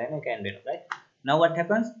එනවා not වෙලා එනවා ඒක AND වෙනවා right. Now what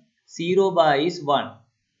happens? 0 bar is 1.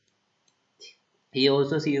 Here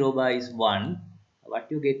also 0 bar is 1. What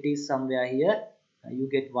you get is somewhere here you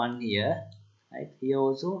get 1 here right. Here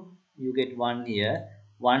also you get 1 here.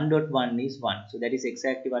 1 dot 1 is 1. So that is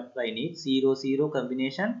exactly what I need. 0 0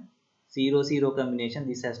 combination 0 0 combination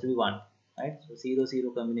this has to be 1 right. So 0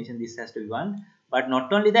 0 combination this has to be 1, but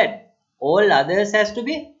not only that all others has to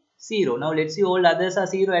be 0. Now let's see all others are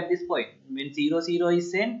 0 at this point. When 0 0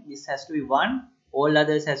 is sent this has to be 1, all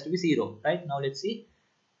others has to be 0 right. Now let's see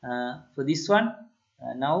for this one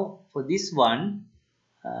now for this one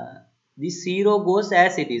this 0 goes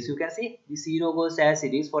as it is. You can see this 0 goes as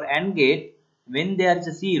it is. For AND gate when there is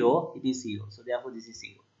a 0 it is 0, so therefore this is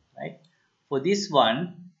 0 right. For this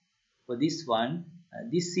one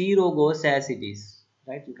this 0 goes as it is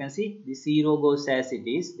right. You can see this 0 goes as it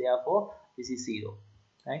is, therefore this is 0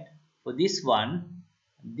 right. For this one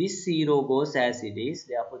this 0 goes as it is,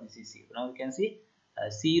 therefore this is 0. Now you can see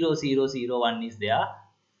 0 0 0 1 is there.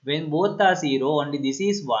 When both are 0 only this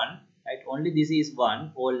is 1 right, only this is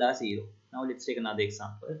 1, all are 0. Now let's take another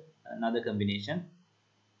example, another combination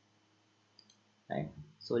right.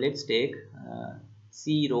 So let's take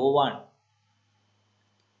 0 1.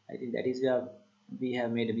 I think that is where we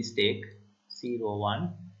have made a mistake. 0 1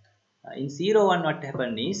 in 0 1 what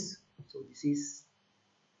happened is, so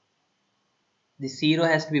this 0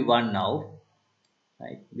 has to be 1 now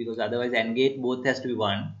right, because otherwise AND gate both has to be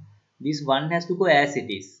 1. This 1 has to go as it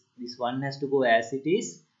is, this 1 has to go as it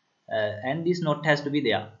is and this not has to be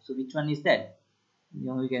there. So which one is that?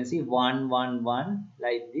 You can see 1 1 1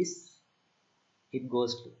 like this. It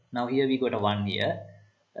goes to, now here we got a 1 here.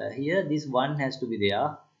 Here this 1 has to be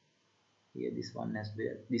there. Here this one has to be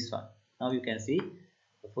there. This one. Now you can see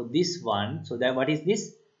for this one. So that what is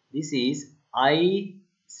this? This is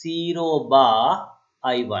I0 bar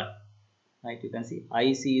I1. Right, you can see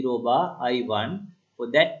I0 bar I1. For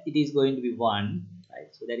that it is going to be 1. Right,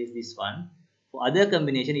 so that is this one. For other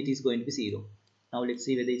combination it is going to be 0. Now let's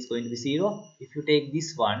see whether it's going to be 0. If you take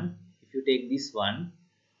this one,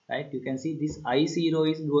 right, you can see this I0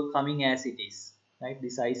 is coming as it is. Right,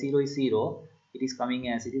 this I0 is 0. It is coming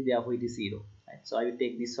as it is, therefore it is 0. Right, so I will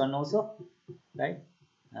take this one also. Right,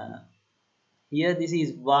 here this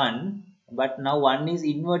is 1, but now 1 is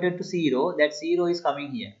inverted to 0. That 0 is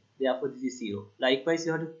coming here, therefore this is 0. Likewise,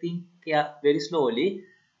 you have to think very slowly.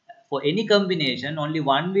 For any combination, only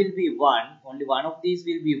one will be 1, only one of these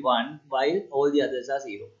will be 1, while all the others are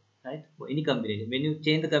 0. Right, for any combination, when you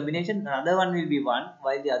change the combination, another one will be 1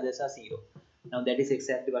 while the others are 0. Now that is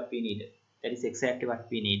exactly what we needed.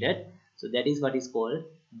 So that is what is called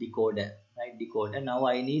decoder. Right, decoder. Now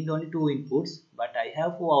I need only 2 inputs, but I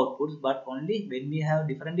have 4 outputs. But only when we have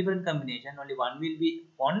different combination, only one will be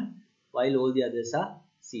on while all the others are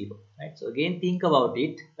 0. Right, so again think about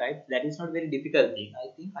it. Right, that is not very difficult thing.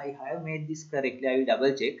 I think I have made this correctly. I will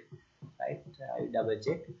double check. Right, I will double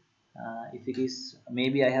check. If it is,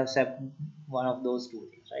 maybe I have set one of those two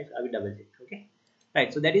things. Right, I will double check. Okay.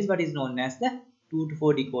 Right, so that is what is known as the 2 to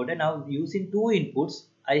 4 decoder. Now using 2 inputs,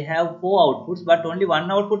 I have 4 outputs, but only one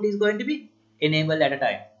output is going to be enabled at a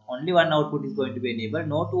time. Only one output is going to be enabled.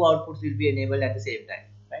 No 2 outputs will be enabled at the same time.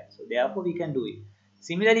 Right, so therefore we can do it.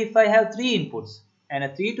 Similarly, if I have 3 inputs and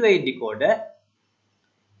a 3 to 8 decoder,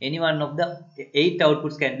 any one of the 8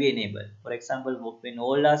 outputs can be enabled. For example, when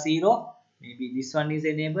all are 0, maybe this one is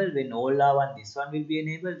enabled. When all are 1, this one will be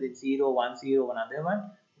enabled. Then 0 1 0 another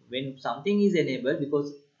one. When something is enabled,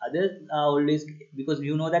 because others are always, because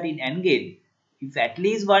you know that in AND gate, if at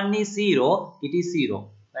least one is 0, it is 0.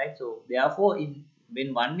 Right, so therefore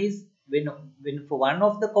when one is, when for one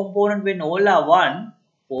of the component, when all are 1,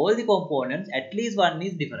 for all the components at least one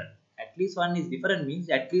is different. At least one is different means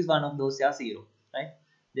at least one of those are 0. Right,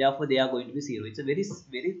 therefore they are going to be 0. It's a very,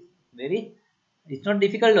 it's not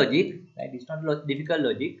difficult logic. Right, it's not difficult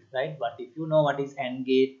logic. Right, but if you know what is AND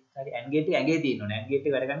gate, AND gate AND gate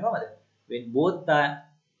වැඩ කරනවා when both are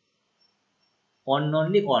on,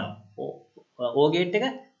 only on. OR gate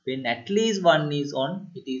එක, when at least one is on,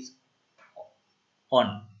 it is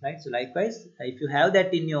on. Right, so likewise, if you have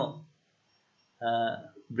that in your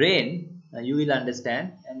brain, you will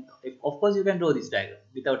understand, and of course you can draw this diagram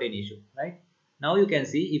without any issue. Right, now you can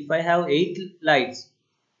see if I have 8 lights,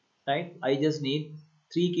 right, I just need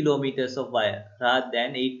 3 kilometers of wire rather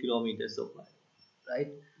than 8 kilometers of wire.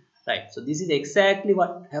 Right, so this is exactly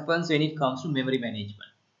what happens when it comes to memory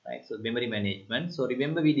management. Right, so memory management, so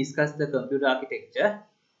remember we discussed the computer architecture.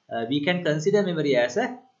 We can consider memory as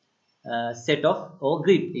a set of, or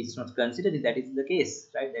grid. It's not considered, that is the case.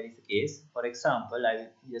 Right, that is the case. For example, I will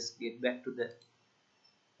just get back to the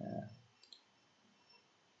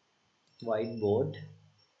whiteboard.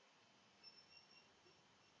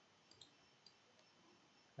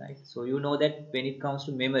 Right, so you know that when it comes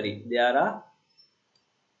to memory, there are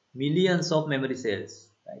millions of memory cells.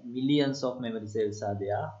 Right, millions of memory cells are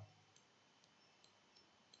there.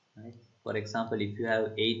 Right, for example, if you have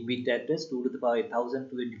 8-bit address, 2 to the power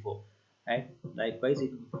 1024. Right, likewise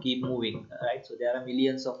it keep moving. Right, so there are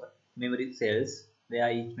millions of memory cells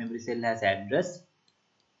where each memory cell has address.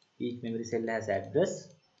 Each memory cell has address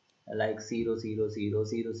like 0 0 0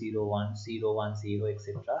 0 0 1 0 1 0,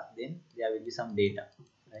 etc. Then there will be some data.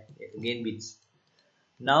 Right, again bits.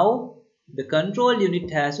 Now the control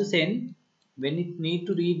unit has to send, when it need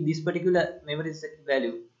to read this particular memory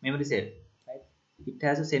value, memory cell, right, it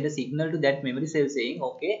has to send a signal to that memory cell saying,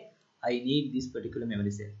 okay, I need this particular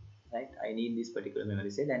memory cell. Right, I need this particular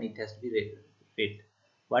memory cell, and it has to be read.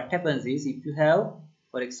 What happens is, if you have,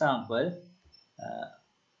 for example,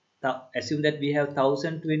 assume that we have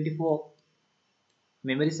 1024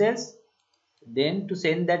 memory cells, then to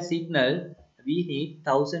send that signal we need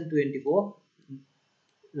 1024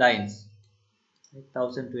 lines.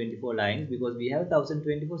 1024 lines, because we have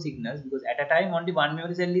 1024 signals, because at a time only one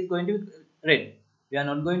memory cell is going to be read. We are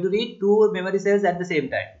not going to read 2 memory cells at the same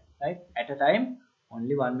time. Right, at a time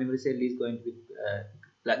only one memory cell is going to be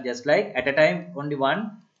just like at a time only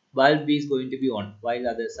one bulb is going to be on while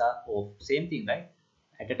others are off. Same thing. Right,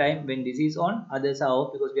 at a time when this is on, others are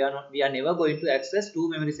off, because we are never going to access 2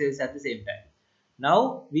 memory cells at the same time.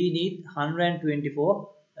 Now we need 124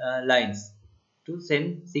 lines to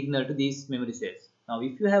send signal to these memory cells. Now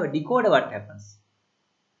if you have a decoder, what happens?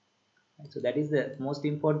 So that is the most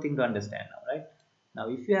important thing to understand now, right? Now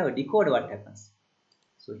if you have a decoder, what happens?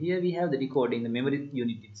 So here we have the decoder in the memory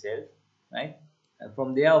unit itself, right?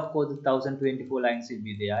 From there, of course, the 1024 lines will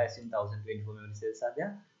be there. As in 1024 memory cells are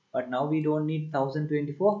there. But now we don't need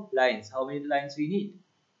 1024 lines. How many lines we need?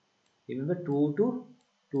 Remember 2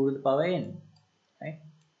 to the power n, right?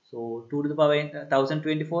 So 2 to the power n,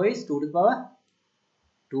 1024 is 2 to the power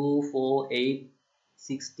 2, 4, 8,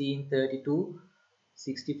 16, 32,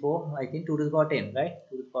 64, I think 2 to the power 10, right?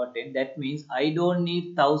 2 to the power 10. That means I don't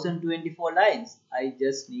need 1024 lines. I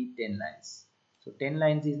just need 10 lines. So 10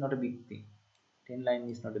 lines is not a big thing. 10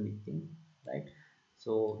 lines is not a big thing, right?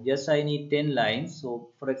 So just I need 10 lines. So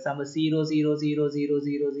for example, 0, 0, 0, 0,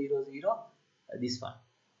 0, 0, 0, this one.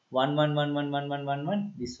 1 1 1 1 1 1 1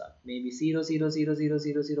 1, this one. Maybe 0 0 0 0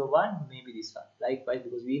 0 0 1, maybe this one. Likewise,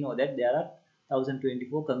 because we know that there are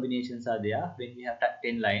 1024 combinations are there when we have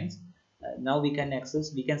 10 lines. Now we can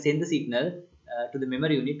access, we can send the signal to the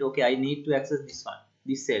memory unit. Okay, I need to access this one,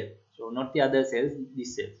 this cell. So not the other cells,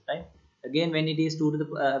 this cells, right? Again, when it is 2 to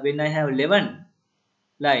the when I have 11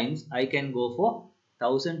 lines, I can go for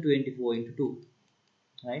 1024 into 2,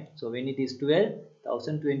 right? So when it is 12,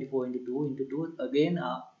 1024 into 2 into 2, again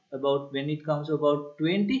about when it comes to about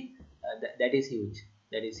 20, that is huge.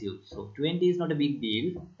 That is huge. So 20 is not a big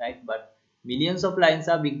deal, right? But millions of lines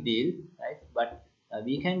are big deal, right? But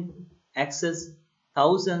we can access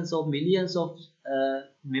thousands of millions of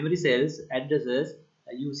memory cells addresses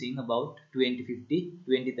using about 20, 50,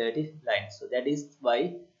 20, 30 lines. So that is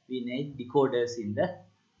why we need decoders in the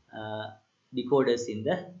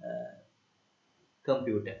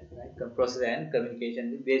computer, right? Processor and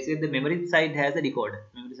communication. Basically, the memory side has a decoder.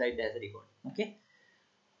 Memory side has a decoder. Okay,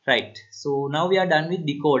 right. So now we are done with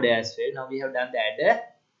decoder as well. Now we have done the adder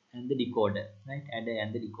and the decoder, right? Adder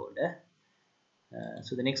and the decoder.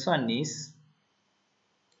 So the next one is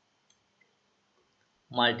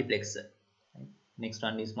multiplexer. Right? Next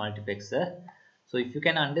one is multiplexer. So if you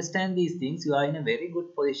can understand these things, you are in a very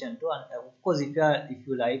good position to. Of course, if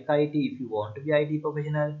you like IT, if you want to be IT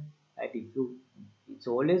professional, right? It's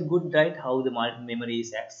always good, right? How the memory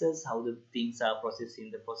is accessed, how the things are processed in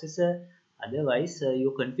the processor. Otherwise,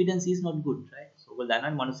 your confidence is not good, right? So ඔයගොල්ලෝ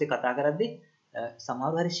දන්නවනේ මිනිස්සේ කතා කරද්දී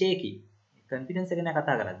සමහරව හරි shaky. confidence එක නෑ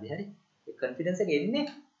කතා කරද්දී හරි. ඒ confidence එක එන්නේ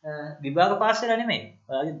විභාග පාස් වෙලා නෙමෙයි.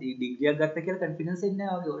 ඔයාගේ ඩිග්‍රියක් ගත්ත කියලා confidence එන්නේ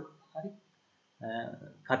නෑ වගේ. හරි.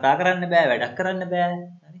 කතා කරන්න බෑ, වැඩක් කරන්න බෑ.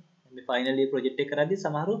 හරි. මේ ෆයිනල් ඉයර් ප්‍රොජෙක්ට් එක කරද්දී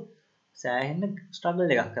සමහරු සෑහෙන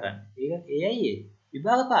ස්ට්‍රගල් එකක් කරන්නේ. ඒක ඒ ඇයි ඒ?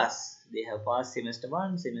 විභාග pass. They have passed semester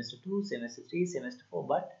 1, semester 2, semester 3, semester 4,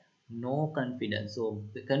 but no confidence. So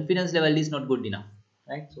the confidence level is not good enough,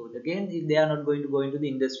 right? So again, if they are not going to go into the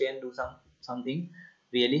industry and do something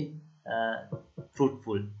really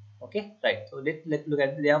fruitful, okay, right? So let's look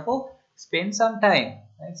at it. Therefore, spend some time,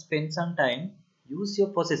 right? Spend some time, use your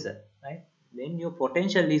processor, right? Then your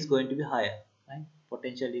potential is going to be higher, right?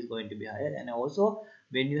 Potential is going to be higher. And also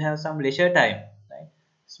when you have some leisure time, right,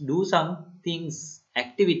 do some things,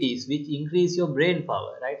 activities which increase your brain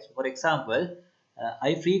power, right? So for example,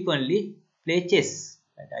 I frequently play chess,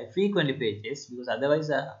 right? I frequently play chess because otherwise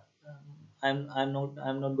I'm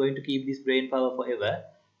not going to keep this brain power forever,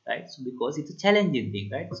 right? So because it's a challenging thing,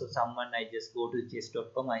 right? So someone, I just go to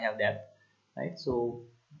chess.com, I have that, right? So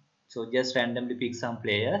just randomly pick some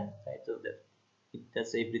player, right? So that it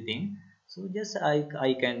does everything. So just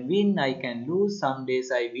I can win, I can lose. Some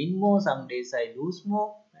days I win more, some days I lose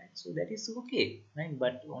more, right? So that is okay, right?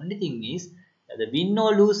 But only thing is the win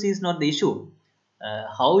or lose is not the issue.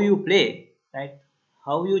 How you play, right?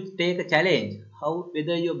 How you take a challenge, how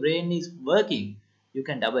whether your brain is working, you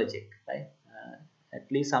can double check, right? At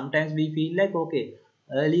least sometimes we feel like, okay,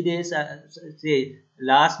 early days, say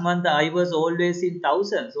last month I was always in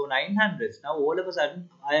thousands or 900s. Now all of a sudden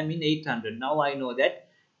I am in 800. Now I know that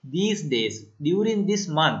these days during this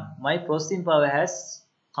month my processing power has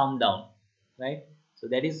come down, right? So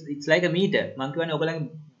that is, it's like a meter. මම කියන්නේ ඔයගොල්ලන්ගේ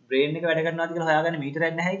brain එක වැඩ කරනවාද කියලා හොයාගන්න meter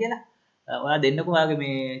එකක් නැහැ කියලා. ඔයා දෙන්නකෝ ඔයාගේ මේ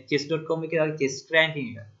chess.com එකේ ඔයාගේ chess ranking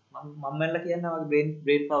එක. මම මල්ලා කියන්න ඔයාගේ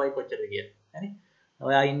brain power එක කොච්චරද කියලා. හරි?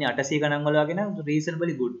 ඔයා ඉන්නේ 800 ගණන් වල වගේ නම්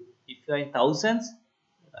reasonably good. If you are in thousands,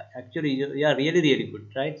 actually you are really good,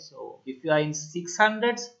 right? So if you are in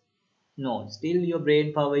 600s, no, still your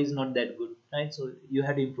brain power is not that good, right? So you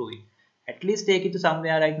have to improve it. At least take it to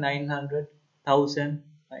somewhere like 900, 1000,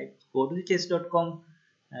 right? Go to the chess.com.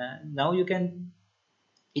 Now you can,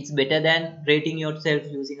 it's better than rating yourself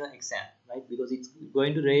using an exam, right? Because it's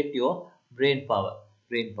going to rate your brain power,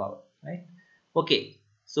 right? Okay,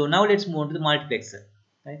 so now let's move on to the multiplexer,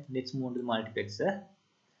 right? Let's move on to the multiplexer.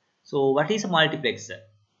 So what is a multiplexer,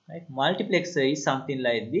 right? Multiplexer is something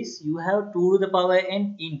like this. You have 2 to the power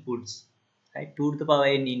n inputs, right? 2 to the power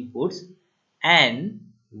n inputs and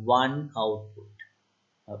 1 output.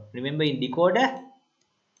 Remember in decoder,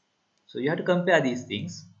 so you have to compare these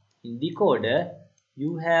things. In decoder,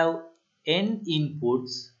 you have n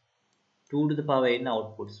inputs, 2 to the power n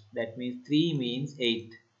outputs. That means 3 means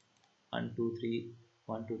 8. 1, 2, 3,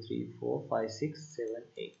 1, 2, 3, 4, 5, 6, 7,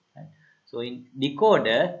 8. Right? So in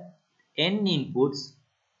decoder, n inputs,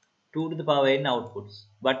 2 to the power n outputs,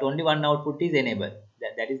 but only one output is enabled.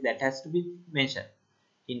 That has to be mentioned.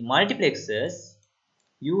 In multiplexers,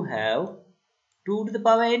 you have 2 to the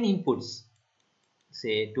power n inputs.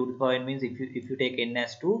 Say 2 to the power n means if you take n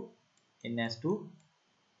as 2,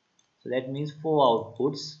 so that means 4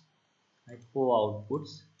 outputs, right? 4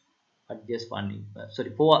 outputs, but just one input.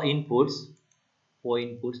 Sorry, 4 inputs,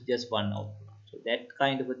 just one output. So that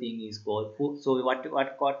kind of a thing is called. So what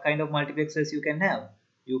kind of multiplexers you can have?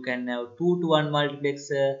 You can have 2 to 1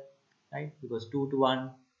 multiplexer, right? Because 2 to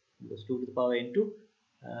 1, because 2 to the power n2.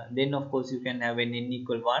 Then of course you can have when n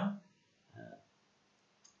equal 1.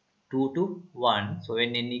 2 to 1. So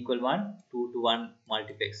when n equal 1, 2 to 1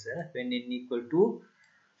 multiplexer. When n equal 2,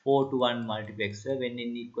 4 to 1 multiplexer. When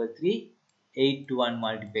n equal 3, 8 to 1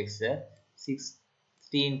 multiplexer.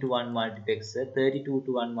 16 to 1 multiplexer. 32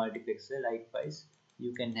 to 1 multiplexer. Likewise,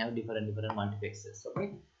 you can have different multiplexers.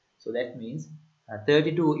 Okay. So that means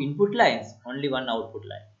 32 input lines, only one output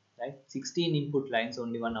line. Right. 16 input lines,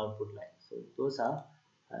 only one output line. So those are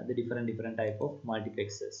the different type of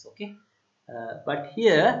multiplexers. Okay. But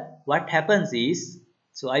here what happens is,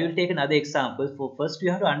 so I will take another example. For first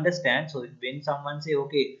you have to understand. So when someone say,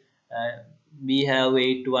 okay, we have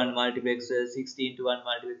 8 to 1 multiplexer, 16 to 1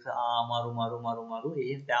 multiplexer, maru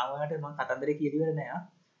එහෙන් තාමකට මම කතන්දරේ කියලිවර නෑ.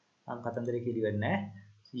 මම කතන්දරේ කියලිවර නෑ.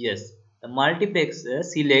 Yes, the multiplexer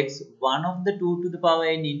selects one of the 2 to the power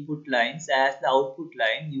n input lines as the output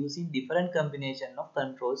line using different combination of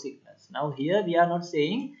control signals. Now here we are not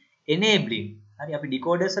saying enabling. හරි අපි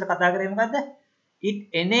decoders වල කතා කරේ මොකද්ද? It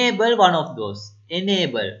enable one of those.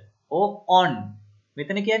 Enable or on.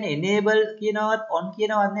 මෙතන කියන්නේ enable කියනවත් on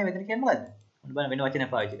කියනවත් නේ. මෙතන කියන්නේ මොකද්ද? ඔන්න බලන්න වෙන වචනයක්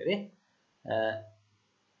පාවිච්චි කරේ.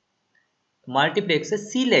 Multiplexer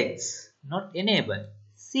selects, not enable.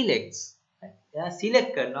 Selects. එයා select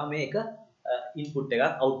කරනවා මේක input එකක්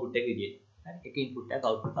output එක විදියට. හරි. එක input එකක්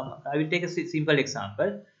output තමයි. I will take a simple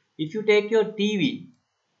example. If you take your TV,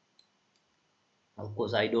 of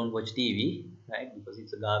course I don't watch TV, right, because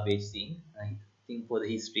it's a garbage thing for the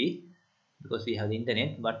history, because we have the internet.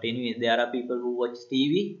 But anyway, there are people who watch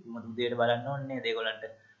TV. උදේට බලන්න ඕනේ නේද? ඒගොල්ලන්ට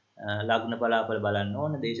ලග්න පලාපල බලන්න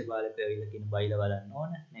ඕන, දේශපාලකයෝ ඇවිල්ලා කියන බයිලා බලන්න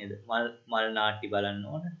ඕන නේද? මල් නාට්‍ය බලන්න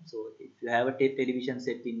ඕන. So if you have a television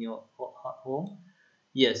set in your home,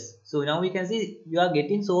 yes, so now we can see you are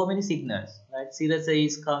getting so many signals, right? Sirasa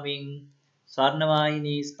is coming,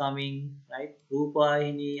 Sarnavahini is coming, right?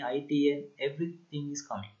 Rupahini, ITN, everything is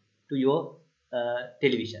coming to your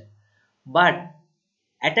television. But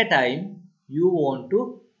at a time, you want to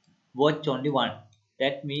watch only one.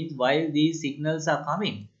 That means while these signals are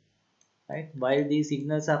coming, right? While these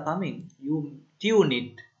signals are coming, you tune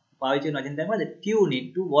it. Tune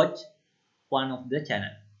it to watch one of the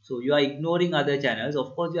channel. So you are ignoring other channels.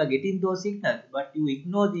 Of course, you are getting those signals, but you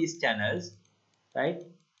ignore these channels, right?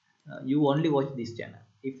 You only watch this channel.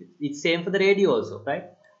 If it's same for the radio also, right?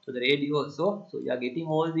 So the radio also, so you are getting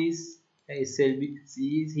all these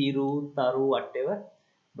SLBCs, Hiru, Taru, whatever.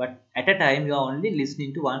 But at a time you are only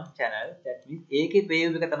listening to one channel. That means ඒකේ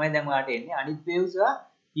wave එක තමයි දැන් ඔයාලට එන්නේ. අනිත් waves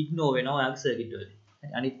ignore වෙනවා ඔයාගේ circuit වලදී.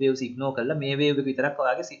 අනිත් waves ignore කරලා මේ wave එක විතරක්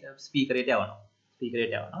ඔයාගේ speaker එකට යවනවා.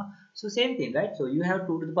 So same thing, right? So you have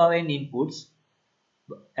 2 to the power n inputs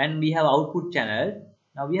and we have output channel.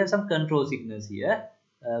 Now we have some control signals here.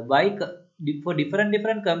 For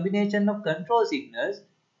different combination of control signals,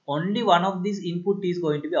 only one of these input is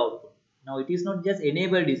going to be output. Now it is not just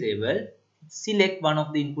enable, disable. Select one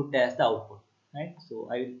of the input as the output, right? So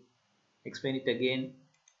I will explain it again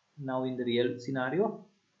now in the real scenario.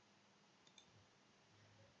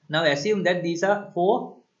 Now assume that these are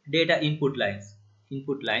 4 data input lines.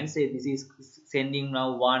 Say this is sending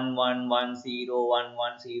now 1 1 1 0 1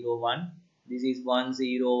 1 0 1. This is 1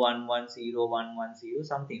 0 1 1 0 1 1 0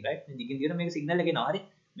 something, right? දිගින් දිගට මේක signal එක එනවා. හරි.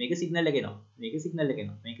 මේක signal එක එනවා. මේක signal එක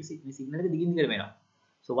දිගින් දිගට එනවා.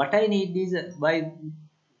 So what I need is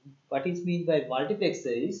what is mean by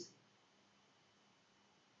multiplexer is,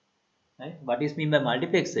 right? What is mean by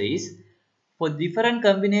multiplexer is for different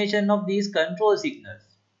combination of these control signals,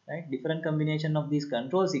 right? Different combination of these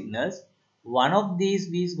control signals, one of these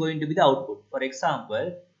is going to be the output. For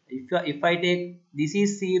example, if I take this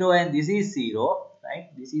is 0 and this is 0, right?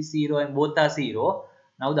 This is 0 and both are 0.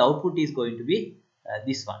 Now the output is going to be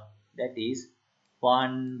this one. That is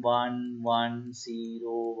 1 1 1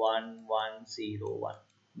 0 1 1 0 1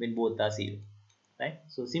 when both are 0, right?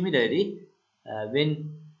 So similarly,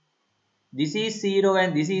 when this is 0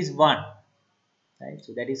 and this is 1, right?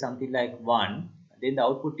 So that is something like 1, then the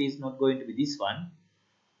output is not going to be this one.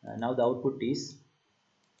 Now the output is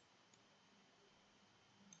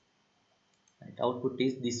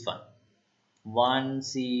this one, 1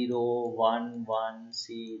 0 1 1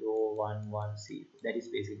 0 1 1 0. That is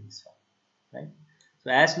basically this one, right? So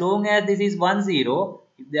as long as this is 1 0,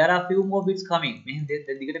 if there are few more bits coming, means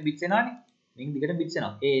the දිගට bits එනවනේ. මේක දිගට bits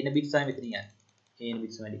එනවා. ඒ එන bits තමයි මෙතන යන්නේ. ඒ එන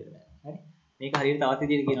bits තමයි දිගට යන්නේ. හරි. මේක හරියට තවත්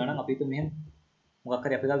විදිහට කියනවා නම් අපි හිතමු මෙහෙම මොකක්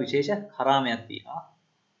හරි අපේ ගාව විශේෂ හරාමයක් තියෙනවා.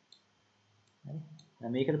 හරි.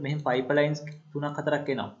 මේකට මෙහෙම පයිප්ලයින්ස් 3ක් 4ක්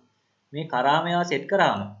එනවා. මේ කරාමයව සෙට්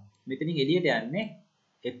කරාම මෙතනින් එළියට යන්නේ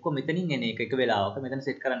එක්ක මෙතනින් එන එක වෙලාවක මෙතන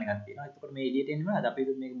සෙට් කරන්න එකක් තියෙනවා. එතකොට මේ එළියට එන්නේ මොනවද? අපි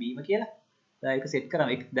හිතමු මේක බීම කියලා. දැන් ඒක සෙට් කරාම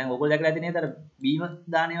දැන් ඔයගොල්ලෝ දැකලා ඇති නේද අර බීම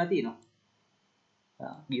දාන ඒවා තියෙනවා.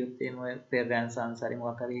 ගියොත් එහෙම ඔය ෆෙයර්ග්‍රෑන්ඩ්ස් සංසාරේ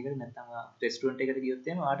මොකක් හරි එකකට නැත්නම් රෙස්ටුරන්ට් එකකට ගියොත්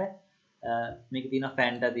එහෙම ඔයාට මේක තියෙනවා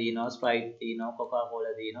ෆැන්ටා තියෙනවා ස්ප්‍රයිට් තියෙනවා කොකා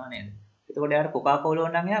කෝලා තියෙනවා නේද? එතකොට යාර කොකා කෝලා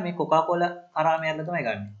ඕන නම් එයා මේ කොකා කෝලා කරාමය අරලා තමයි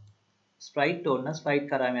ගන්න. ස්ප්‍රයිට් ඕන නම් ස්ප්‍රයිට්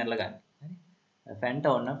කරාමය අරලා ගන්න. හරි.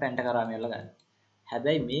 ෆැන්ටා ඕන නම් ෆැන්ටා කරාමය අරලා ගන්න.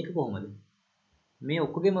 හැබැයි මේක කොහොමද? මේ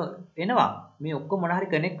ඔක්කොගෙම එනවා. මේ ඔක්කොම මොන හරි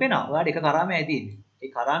කනෙක්ට් වෙනවා. ඔයාලට එක කරාමයයි තියෙන්නේ. ඒ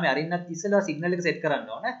කරාමය අරින්නත් ඉස්සෙල්ලා සිග්නල් එක සෙට් කරන්න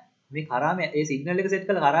ඕන. මේ කරාමය ඒ සිග්නල් එක සෙට්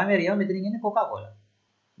කරලා කරාමය අරියම මෙතනින් එන්නේ කොකා කෝලා.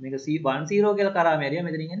 මේක C10 කියලා කරාමය අරියම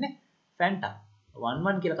මෙතනින් එන්නේ ෆැන්ටා.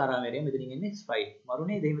 11 කියලා කරාමය අරියම මෙතනින් එන්නේ ස්ප්‍රයිට්.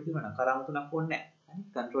 මරුනේ දෙහිම තිබුණා නම් කරාම තුනක් ඕනේ නැහැ. හරි.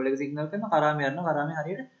 කන්ට්‍රෝල් එක සිග්නල් කරනවා කරාමය අරනවා කරාමය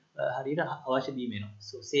හරියට අවශ්‍ය බීම එනවා.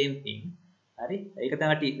 so same thing. හරි. ඒක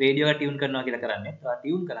තමයි රේඩියෝ එක ටියුන් කරනවා කියලා කරන්නේ. ඒවා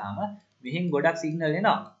ටියුන් කළාම මෙහෙන් ගොඩක් සිග්නල්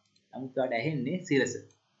එනවා. නමුත් ඔයාලට ඇහෙන්නේ සිරස.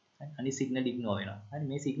 අනිත් සිග්නල් ඉග්නෝර් වෙනවා. හරි.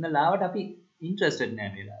 මේ සිග්නල් ආවට අපි ඉන්ට්‍රෙස්ටඩ් නෑ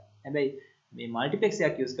මේ වෙලාවේ. හැබැයි මේ මල්ටිප්ලෙක්ස්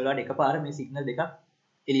එකක් යූස් කළාට එකපාර මේ සිග්නල් දෙකක්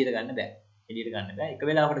එළියට ගන්න බෑ. එළියට ගන්න බෑ. එක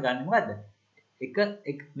වෙලාවකට ගන්න මොකද්ද?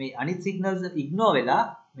 එක මේ අනිත් සිග්නල්ස් ඉග්නෝර් වෙලා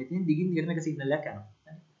මෙතනින් දිගින් දිගට මේක සිග්නල් එකක්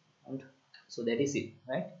යනවා. so that is it,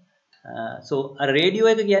 right? so a radio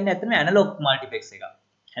එක කියන්නේ ඇත්තටම ඇනලොග් මල්ටිප්ලෙක්ස් එකක්.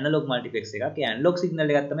 ඇනලොග් මල්ටිප්ලෙක්ස් එකක්. ඒ ඇනලොග් සිග්නල්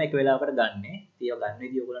එකක් තමයි එක වෙලාවකට ගන්නෙ. ඒව ගන්න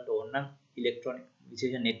විදිය ඔයගලන්ට ඕන නම් ඉලෙක්ට්‍රොනික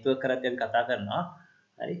විශේෂ නෙට්වර්ක් කරද්දී අපි කතා කරනවා.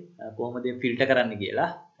 හරි. කොහොමද ෆිල්ටර් කරන්න කියලා.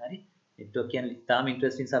 හරි. නෙට්වර්ක් කියන්නේ ඉතාලම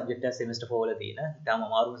ඉන්ටරෙස්ටිං සබ්ජෙක්ට් එකක් සෙමිස්ටර් 4 වල තියෙන. ඉතාලම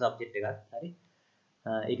අමාරුම සබ්ජෙක්ට් එකක්. හරි.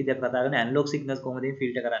 ඒකදී අපි කතා කරන ඇනලොග් සිග්නල්ස් කොහොමද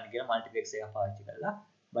ෆිල්ටර් කරන්න කියලා මල්ටිප්ලෙක්ස් එකක් පාවිච්චි කරලා.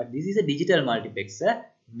 but this is a digital multiplexer.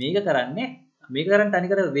 මේක කරන්නේ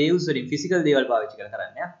තනිකර waves වලින් physical දේවල් පාවිච්චි කරලා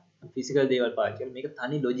කරන්නේ. physical දේවල් පාවිච්චි කරලා මේක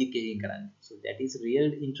තනි logic එකකින් කරන්නේ. so that is real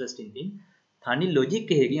interesting thing. තනි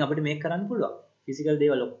logic එකකින් අපිට මේක කරන්න පුළුවන්. physical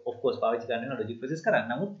දේවල් of course පාවිච්චි කරන්න වෙනවා logic process කරන්න.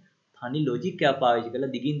 නමුත් තනි logic එකක් පාවිච්චි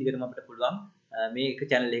කරලා දිගින් දිගටම අපිට පුළුවන් මේක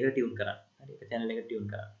channel එකකට tune කරන්න. හරි. ඒක channel එකට tune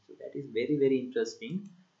කරන්න. so that is very very interesting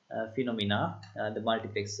phenomena, the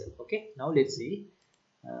multiplexer. Okay, now let's see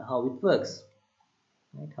how it works.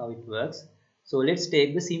 Right, how it works. So let's take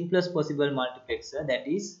the simplest possible multiplexer, that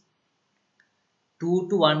is 2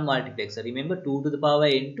 to 1 multiplexer. Remember 2 to the power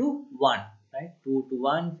n to 1, right? 2 to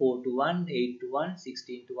 1, 4 to 1, 8 to 1,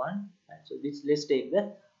 16 to 1. Right? So let's take the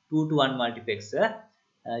 2 to 1 multiplexer.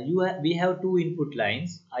 We have two input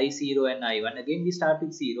lines, I0 and I1. Again we start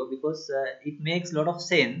with 0 because it makes a lot of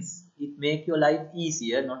sense. It makes your life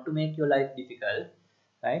easier, not to make your life difficult,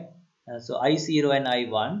 right? So I0 and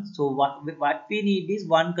I1. So what we need is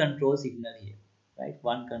one control signal here, right?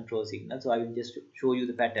 One control signal. So I will just show you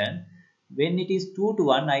the pattern. When it is 2 to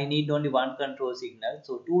 1, I need only one control signal.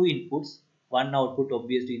 So two inputs, one output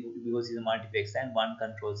obviously because it's a multiplexer, and one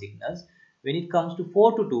control signals. When it comes to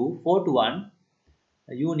 4 to 2, 4 to 1,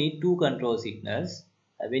 you need two control signals.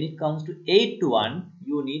 When it comes to 8 to 1,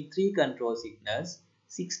 you need three control signals.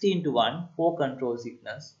 16 to 1, 4 control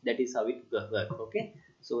signals. That is how it works. Okay.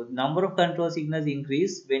 So number of control signals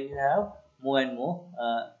increase when you have more and more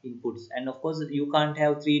inputs. And of course you can't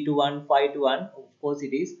have 3 to 1, 5 to 1. Of course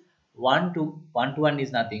it is 1 to 1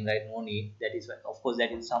 is nothing, right? No need. That is why, of course,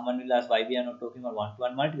 that is someone will ask why we are not talking about 1 to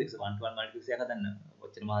 1 multiplexer. 1 to 1 multiplexer එක හදන්න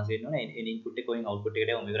ඔච්චර මහන්සි වෙන්න ඕනේ. any input එක going output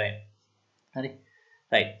එකට යමු ඉවරයි. හරි.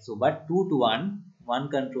 Right. So but 2 to 1, one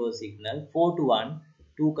control signal. 4 to 1,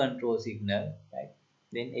 two control signal, right?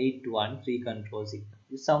 Then 8 to 1, three control signal.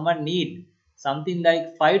 If someone need something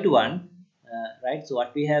like 5 to 1, right? So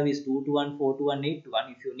what we have is 2 to 1, 4 to 1, 8 to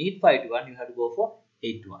 1. If you need 5 to 1, you have to go for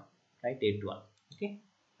 8 to 1, right? 8 to 1. Okay,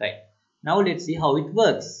 right. Now let's see how it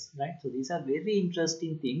works, right? So these are very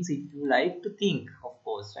interesting things if you like to think, of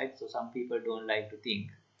course, right? So some people don't like to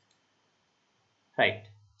think, right?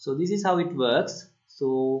 So this is how it works. So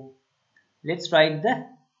let's write the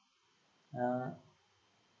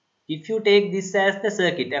if you take this as the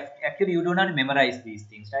circuit, actually you do not memorize these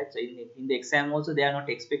things, right? So in the exam also they are not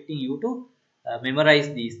expecting you to memorize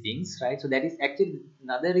these things, right? So that is actually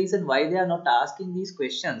another reason why they are not asking these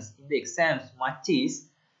questions in the exams much is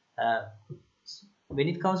uh, when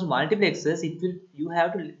it comes to multiplexers, it will you have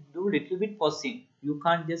to do little bit pausing. You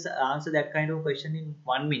can't just answer that kind of question in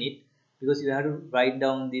 1 minute because you have to write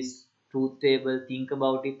down this truth table, think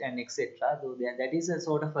about it, and etc. So that is a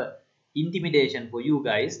sort of a intimidation for you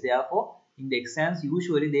guys. Therefore, in the exams,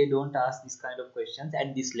 usually they don't ask this kind of questions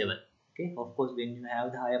at this level. Okay, of course, when you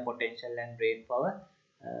have the higher potential and brain power,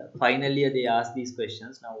 final year they ask these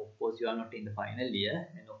questions. Now, of course, you are not in the final year,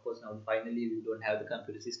 and of course, now finally you don't have the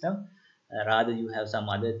computer system. Rather, you have some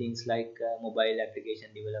other things like mobile application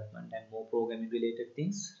development and more programming related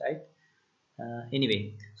things, right?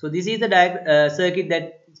 Anyway, so this is the circuit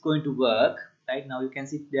that is going to work. Right now, you can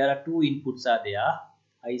see there are two inputs are there,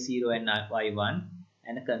 I0 and I1,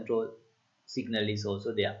 and a control signal is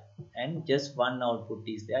also there, and just one output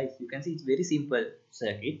is there. As you can see, it's very simple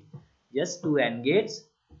circuit, just two AND gates,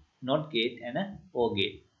 NOT gate, and a OR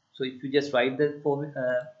gate. So if you just write the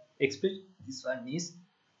expression, this one is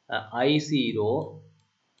I0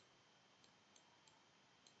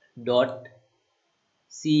 dot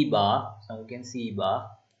C bar. Now you can C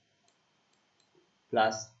bar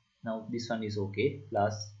plus, now this one is okay,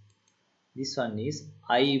 plus this one is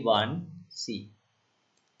I1C,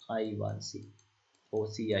 I1C or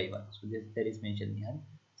CI1. So that is mentioned here,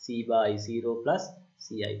 C bar I0 plus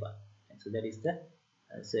CI1, and so that is the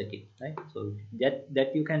circuit, right? So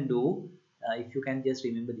that you can do if you can just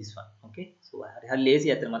remember this one. Okay, so හරි ලේසි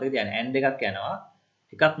අතර මතක තියාගන්න. AND එකක් යනවා,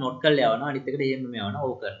 එකක් note කරලා යවනවා, අනිත් එකට එහෙම යවනවා,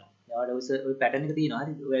 ඕක කරනවා. ඔයාලට ඔය pattern එක තියෙනවා.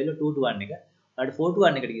 හරි ඔයාලට 2 to 1 එක. ඔයාලට 4 to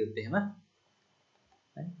 1 එකට ගියොත් එහෙම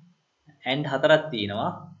AND හතරක් තියෙනවා.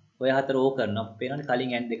 ඔය හතර ඕක කරනවා. පේනවනේ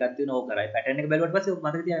කලින් AND දෙකක් තියෙනවා ඕක කරයි. pattern එක බැලුවට පස්සේ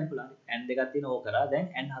මතක තියාගන්න පුළුවන්. AND දෙකක් තියෙනවා ඕක කරා. දැන්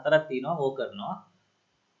AND හතරක් තියෙනවා ඕක කරනවා.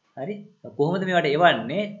 හරි. කොහොමද මේවට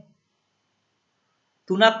එවන්නේ?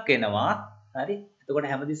 තුනක් එනවා. හරි. එතකොට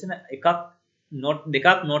හැමතිස්සෙම එකක් not දෙකක්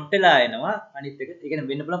not වෙලා එනවා. අනිත් එක ඒ කියන්නේ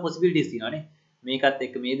වෙන්න පුළුවන් possibilities තියෙනවානේ. මේකත්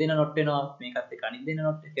එක්ක මේ දෙන not වෙනවා. මේකත් එක්ක අනිත් දෙන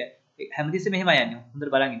not එක හැමතිස්සෙම මෙහෙම යන්නේ.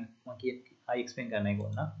 හොඳට බලන් ඉන්න. මම I explain කරන්න ඒක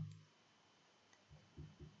ඕන.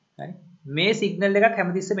 හරි. මේ signal එකක්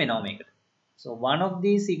හැමතිස්සෙම එනවා මේකට. So one of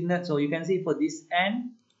these signal, so you can see for this and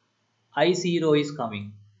I0 is coming.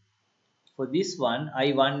 For this one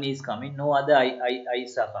I1 is coming. No other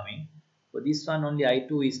I's are coming. For this one only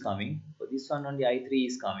I2 is coming. For this one only I3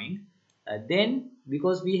 is coming. Then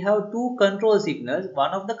because we have two control signals,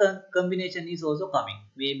 one of the combination is also coming.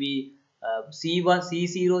 Maybe C1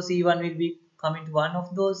 C0 C1 will be coming to one of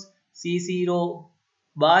those. C0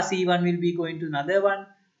 bar C1 will be going to another one.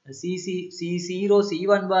 C0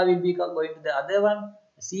 C1 bar will be going to the other one.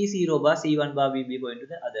 C0 bar C1 bar will be going to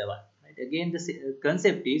the other one. Right? Again, the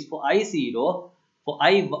concept is for I0, for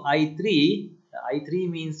I3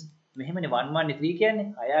 means මෙහෙමනේ 1 1 3 කියන්නේ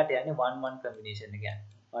අයාට යන්නේ 1 1 combination එක යන්නේ.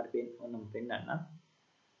 ඔයාලට ඕනම පෙන්නන්න.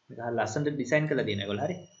 මේක හරිය ලස්සනට ඩිසයින් කරලා තියෙනවා ඒගොල්ලෝ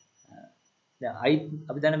හරි. දැන්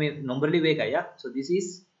අපි දන්න මේ numberly way එකයි යා. So this is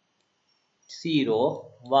 0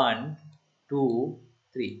 1 2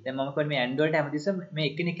 3. දැන් මම කියන්නේ මේ AND වලට හැමතිස්සෙම මේ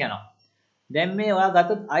එකිනෙක යනවා. දැන් මේ ඔයා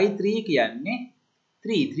ගත්තොත් I3 කියන්නේ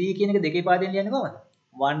 3 කියන එක දෙකේ පාදයෙන් ලියන්නේ කොහමද?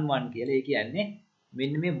 1 1 කියලා. ඒ කියන්නේ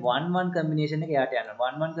මෙන්න මේ 1 1 combination එක යාට යනවා.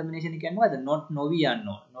 1 1 combination එක කියන්නේ මොකද්ද? not novi යන්න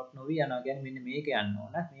ඕන. not novi යනවා කියන්නේ මෙන්න මේක යන්න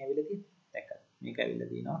ඕන. මේ ඇවිල්ලා තියෙන්නේ. දැක්කද? මේක ඇවිල්ලා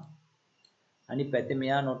තියෙනවා. අනිත් පැත්තේ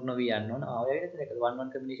මෙයා not novi යන්න ඕන. ආව ඇවිල්ලා දැක්කද? 1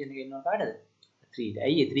 1 combination එක එන්න ඕන කාටද? 3ට.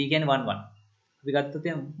 ඇයි 3 කියන්නේ 1 1. අපි ගත්තොත්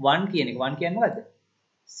 1 කියන එක 1 කියන්නේ මොකද්ද?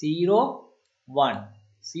 0 1.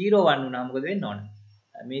 0 1 වුණාම මොකද වෙන්න ඕන?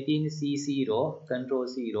 මේ තියෙන්නේ C0 control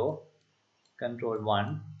 0 control 1.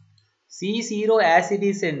 C0 as it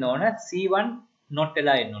is එන්න ඕන. C1 not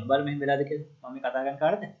වෙලා එන්න ඕන. බලන්න මෙහෙම වෙලාද කියලා. මම මේ කතා කරන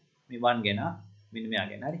කාටද? මේ 1 ගැන. මෙන්න මෙයා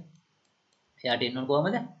ගැන. හරි. එයාට එන්න ඕන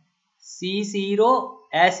කොහමද? C0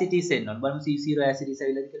 as it is එන්න ඕන. බලමු C0 as it is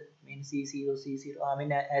ඇවිල්ලාද කියලා. මෙන්න C0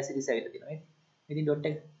 මෙන්න as it is ඇවිල්ලා තියෙනවා. ඉතින් dot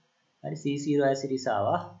එක. හරි C0 as it is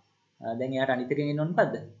ආවා. දැන් එයාට අනිත් එකෙන් එන්න ඕන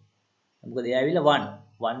මොකද්ද? මොකද එයා ඇවිල්ලා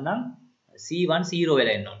 1 නම් C1 0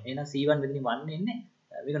 වෙලා එන්න ඕන. එහෙනම් C1 වෙන්නේ 1 එන්නේ.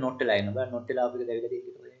 මේක not වෙලා එන්න. බලන්න not වෙලා අපිට ඇවිල්ලා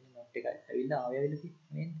තියෙන්නේ. not එක ඇවිල්ලා ආයෙ තියෙන්නේ.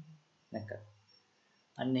 මෙන්න. නැක්කත්.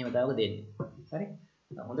 අන්න එහෙම දාවක දෙන්නේ. හරි.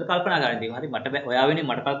 හොඳට කල්පනා කරන්න ඉතින්. හරි මට ඔයා වෙනුවෙන්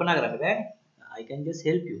මට කල්පනා කරන්න බෑනේ. I can just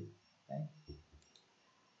help you.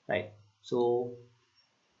 Right. So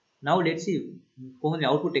now let's see කොහොමද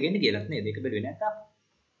output එක එන්නේ කියලාත් නේද? ඒක බැලුවේ නැත්නම්.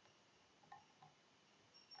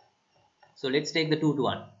 So let's take the 2 to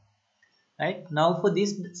 1. Right. Now for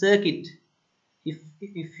this circuit,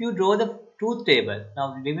 if you draw the truth table, now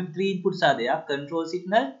remember 3 inputs are there: control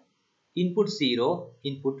signal, input 0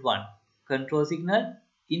 input 1 control signal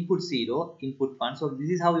input 0 input 1. So this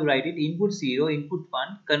is how you write it. Input 0 input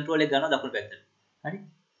 1 control එක ගන්නවා දකුණු පැත්තට. හරි.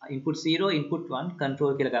 Input 0 input 1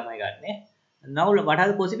 control කියලා ගමයි ගන්නෙ. Now what are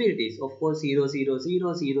the possibilities? Of course 0 0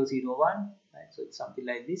 0 0 0 1, right? So it's something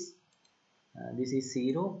like this. This is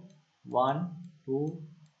 0 1 2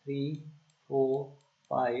 3 4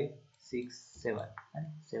 5 6 7, right?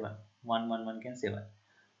 7 1 1 1 can 7.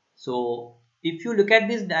 So if you look at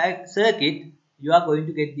this circuit, you are going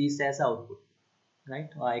to get this as output, right?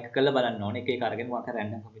 එක කළා බලන්න ඕනේ. එක එක අරගෙන මොකක් හරි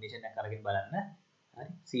random combination එකක් අරගෙන බලන්න. හරි.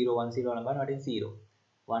 0 1 0 අරන් බලන්න වටින් 0.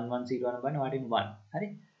 1 1 0 අරන් බලන්න වටින් 1. හරි.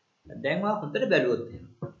 දැන් ඔයා හොඳට බැලුවොත් එහෙම.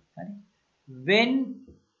 හරි. When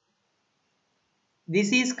this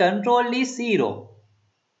is control is 0,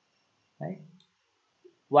 right?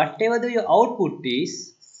 Whatever your output is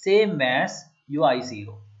same as your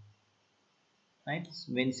I0. Right?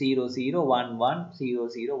 When 0 0 1 1 0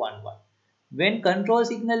 0 1 1. When control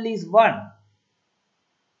signal is 1,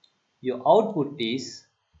 your output is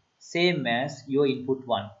same as your input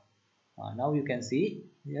 1. Now you can see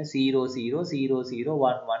 0 0 0 0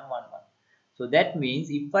 1 1 1 1. So that means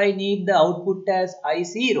if I need the output as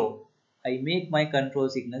I0, I make my control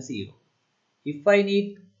signal 0. If I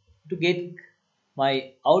need to get my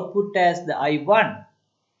output as the I1,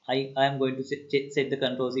 I am going to set the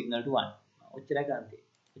control signal to 1. ඔච්චරයි ගන්න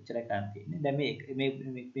තියෙන්නේ. දැන්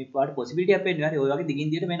මේ පාට possibility එකක් වෙන්නේ. හරි. ඔය වගේ දිගින්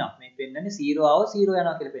දිගට වෙනවා. මේ පෙන්නන්නේ 0 ආව 0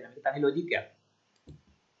 යනවා කියලා පෙන්නනවා. මේක තනි logic එකක්.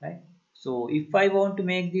 Right? So if I want to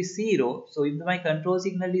make this 0, so if my control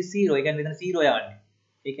signal is 0, ඒ කියන්නේ මෙතන 0 යවන්නේ.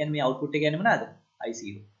 ඒ කියන්නේ මේ output එක කියන්නේ මොනවාද?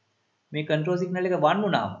 I0. මේ control signal එක 1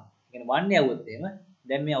 වුණාම, ඒ කියන්නේ 1 යවුවොත් එහෙම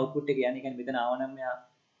දැන් මේ output එක යන්නේ. ඒ කියන්නේ මෙතන ආවනම් මෙයා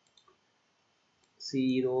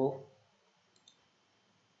 0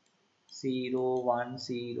 0 1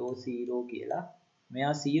 0 0 කියලා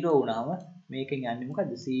මෙයා 0 වුණාම මේකෙන් යන්නේ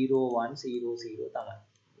මොකද්ද 0 1 0 0 තමයි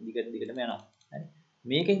දිගට දිගටම යනවා හරි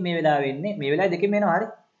මේකෙන් මේ වෙලාවෙ වෙන්නේ මේ වෙලාවේ දෙකෙන් යනවා හරි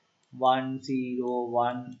 1 0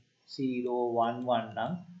 1 0 1 1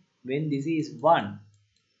 නම් when this is 1,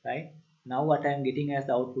 right? Now what I am getting as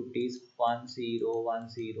the output is 1 0 1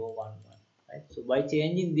 0 1 1, right? So by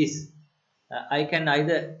changing this I can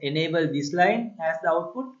either enable this line as the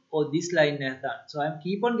output or this line as the. So I am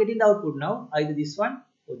keep on getting the output now, either this one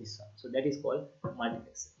or this one. So that is called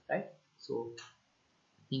multiplexer, right? So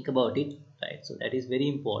think about it, right? So that is very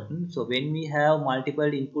important. So when we have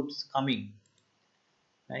multiple inputs coming,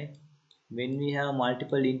 right? When we have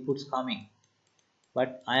multiple inputs coming,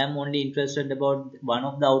 but I am only interested about one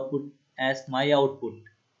of the output as my output,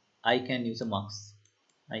 I can use a mux.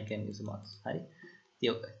 I can use a mux. Right?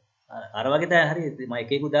 Okay. අර වගේ තමයි හරි මම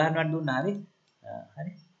එක එක උදාහරණයක් දුන්නා හරි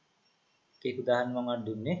හරි එක එක උදාහරණ මම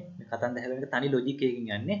දුන්නේ මේ කතන්දර හැදෙන එක තනි ලොජික් එකකින්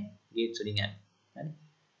යන්නේ ගේට්ස් වලින් යන්නේ හරි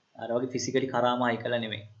අර වගේ ෆිසිකලි කරාම හයි කළා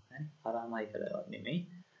නෙමෙයි හරි කරාම හයි කළා නෙමෙයි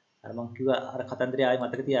අර මම කිව්වා අර කතන්දරය ආයෙ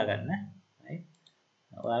මතක තියාගන්න හරි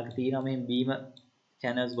ඔයාලට තියෙනවා මේ බීම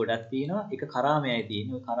channels ගොඩක් තියෙනවා එක කරාමයයි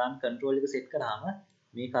තියෙන්නේ ඔය කරාම control එක set කරාම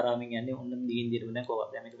මේ කරාමෙන් යන්නේ ඔන්න දිගින් දිගටම දැන්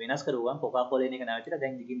කොහොමද දැන් මේක වෙනස් කරුවාම කොකාකෝලා එන එක නැවතිලා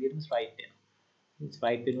දැන් දිගින් දිගටම ස්ට්‍රයිට් වෙනවා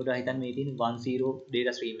ස්ප්‍රයිට් වෙනුවට හිතන්න මේ තියෙන 10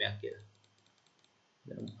 data stream එකක් කියලා.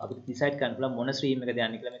 දැන් අපිට decide කරන්න පුළුවන් මොන stream එකද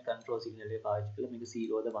යන්නේ කියලා මේ control signal එක පාවිච්චි කරලා මේක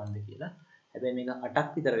 0ද 1ද කියලා. හැබැයි මේක 8ක්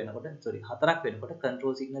විතර වෙනකොට sorry 4ක් වෙනකොට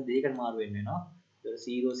control signal දෙකකට මාරු වෙන්න වෙනවා. ඒක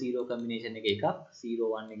 0 0 combination එකේ එකක්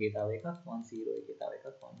 0 1 එකේ තව එකක් 1 0 එකේ තව එකක්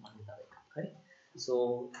 1 1 එකේ තව එකක්. හරි. So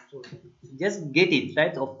just get it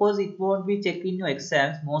right. Of course it won't be checked in your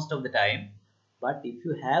exams most of the time, but if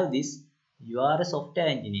you have this, you are a software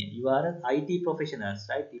engineer, you are an IT professional,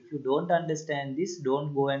 right? If you don't understand this, don't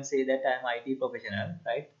go and say that I am IT professional,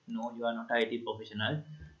 right? No, you are not IT professional.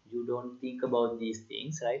 You don't think about these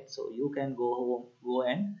things, right? So you can go home, go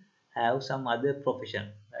and have some other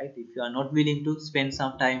profession, right? If you are not willing to spend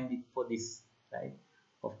some time for this, right?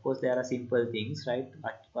 Of course there are simple things, right?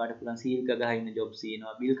 පාට පුලන් සීල් ගහ ඉන්න Jobs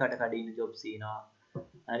තියෙනවා, bill කට කඩ ඉන්න Jobs තියෙනවා.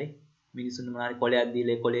 හරි? මිනිස්සුන්ට මොනාරි කොලයක්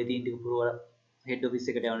දීලා කොලේ තියෙන ටික පුරවලා head office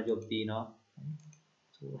එකට යන job තියෙනවා.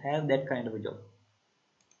 So have that kind of a job.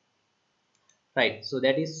 Right. So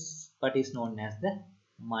that is what is known as the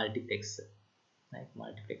multiplexer. Right?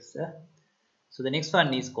 Multiplexer. So the next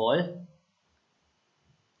one is called.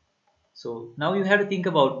 So now you have to think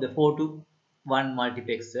about the 4 to 1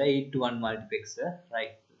 multiplexer, 8 to 1 multiplexer,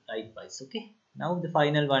 right? Likewise. Okay. Now the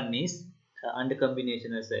final one is under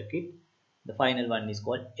combinational circuit. The final one is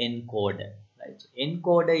called encoder. Right? So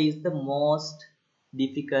encoder is the most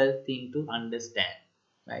difficult thing to understand,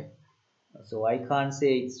 right? So I can't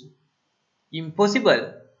say it's impossible,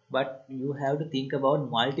 but you have to think about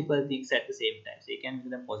multiple things at the same time. So you can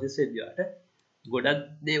then process විදියට ගොඩක්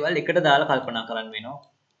දේවල් එකට දාලා කල්පනා කරන්න වෙනවා.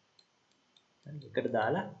 එකට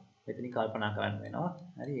දාලා මෙතනින් කල්පනා කරන්න වෙනවා.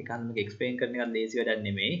 හරි ඒක අන්න මේක එක්ස්ප්ලেইন කරන එක ලේසි වැඩක්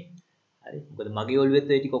නෙමෙයි. හරි මොකද මගේ ඔළුවෙත්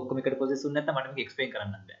ඔය ටික ඔක්කොම එකට ප්‍රොසෙස් වුනේ නැත්නම් මට මේක එක්ස්ප්ලেইন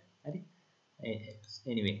කරන්නත් බෑ. හරි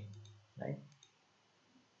anyway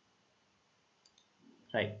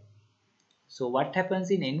right. So what happens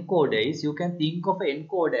in encoder is you can think of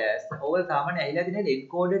encoder as ඔයගොල්ලෝ සාමාන්‍ය ඇහිලා තියෙන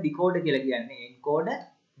encoder decoder කියලා කියන්නේ encoder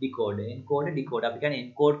decoder අපි කියන්නේ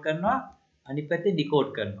encode කරනවා අනිත් පැත්තෙන්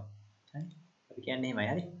decode කරනවා. හරි අපි කියන්නේ එහෙමයි.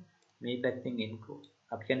 හරි මේ පැත්තෙන් encode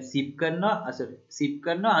අපි කියන්නේ zip කරනවා zip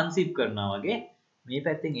කරනවා unzip කරනවා වගේ මේ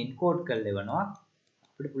පැත්තෙන් encode කරලා එවනවා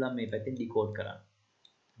අපිට පුළුවන් මේ පැත්තෙන් decode කරන්න.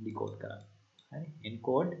 හරි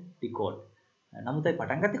encode decode. නමුත් අපි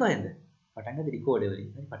පටන් ගත්තේ කොහෙන්ද? පටන් ගත්තේ decoder වලින්.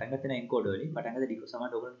 හරි පටන් ගත්තේ නෑ encoder වලින්. පටන් ගත්තේ decode.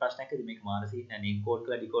 සමහරවිට ඔයගොල්ලන්ට ප්‍රශ්නයක් ඇති මේක මානසික නෑ encode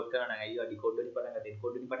කරලා decode කරනවා නම් අයියෝ decode වලින් පටන් ගත්තේ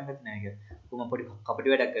encode වලින් පටන් ගත්තේ නෑ කියලා. කොහොම පොඩි කපටි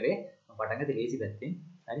වැඩක් කරේ. මම පටන් ගත්තේ ලේසි පැත්තෙන්.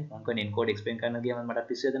 හරි මම කියන්නේ encode explain කරන්න ගියාම මට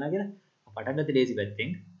පිස්සු වෙනවා කියලා. මම පටන් ගත්තේ ලේසි පැත්තෙන්.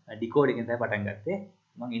 decode එකෙන් තමයි පටන් ගත්තේ.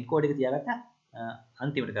 මම encode එක තියාගත්තා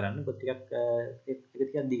අන්තිමට කරන්න. පොත් ටිකක්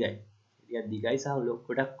ටිකක් දිගයි. ටිකක් දිගයි සහ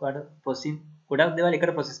ගොඩක් වඩ processing ගොඩක් දේවල්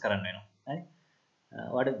එකට process කරන්න වෙනවා. හරි.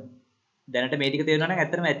 ඔයාලට දැනට මේ ටික තේරෙනවා නම්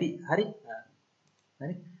ඇත්තටම ඇති. හරි.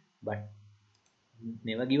 but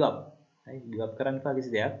never give up. හරි give up කරන්න එපා කිසි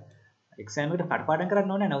දෙයක්. exam එකට කටපාඩම්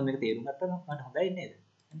කරන්න ඕනේ නැහැ. නමුත් මේක තේරුම් ගත්තම මට හොඳයි නේද?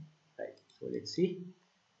 right. So let's see.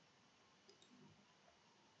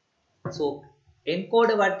 So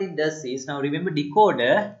encoder what it does is, now remember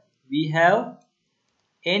decoder we have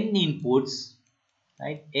n inputs,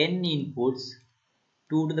 right? N inputs,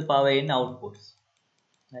 2 to the power n outputs,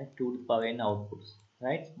 right? 2 to the power n outputs,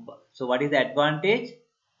 right? So what is the advantage?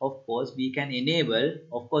 Of course we can enable,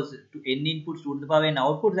 of course, to n inputs 2 to the power n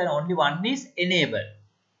outputs, and only one is enable.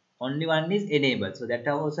 So that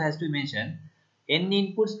also has to be mentioned. N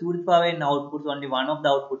inputs 2 to the power n outputs, only one of the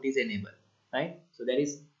output is enable, right? So that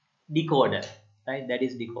is decoder, right? That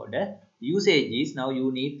is decoder. Usage is, now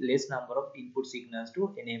you need less number of input signals to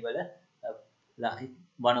enable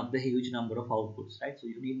one of the huge number of outputs, right? So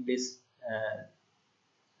you need less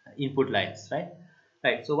input lines, right?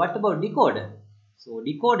 So what about decoder? So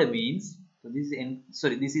decoder means, so this is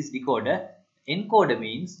this is decoder. Encoder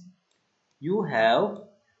means you have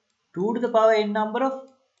 2 to the power n number of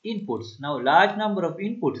inputs. Now large number of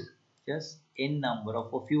inputs, just n number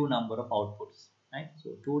of a few number of outputs, right? So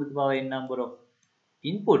 2 to the power n number of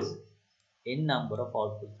inputs, n number of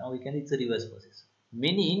outputs. Now we can, it's a reverse process.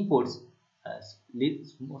 Many inputs,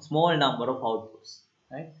 small number of outputs,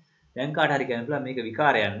 right? දැන් කාට හරි කියන්න පුළුවන් මේක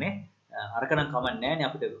විකාරයක් නේ. අරක නම් කමක් නැහැ නේ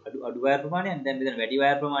අපිට අඩු වයර් ප්‍රමාණයක්. දැන් මෙතන වැඩි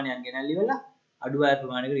වයර් ප්‍රමාණයක් ගෙනල්ලි වෙලා අඩු වයර්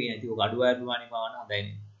ප්‍රමාණයකට ගෙන. ඉතින් ඔක අඩු වයර් ප්‍රමාණය පවන්න හොඳයි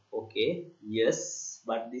නේ. Okay, yes,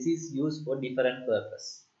 but this is used for different purpose,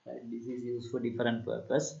 right? This is used for different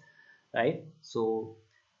purpose, right? So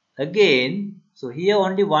again, so here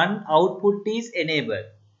only one output is enabled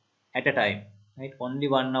at a time, right? Only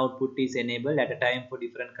one output is enabled at a time for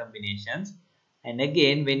different combinations. And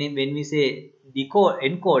again, when we say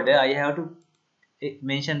encoder, I have to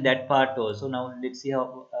mention that part also. Now let's see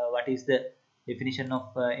how what is the definition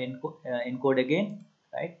of encode again,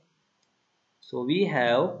 right? So we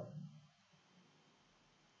have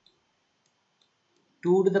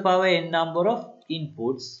 2 to the power n number of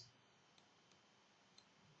inputs,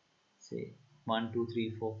 say 1 2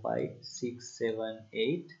 3 4 5 6 7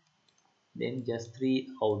 8, then just 3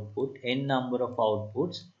 output, n number of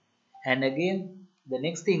outputs. And again the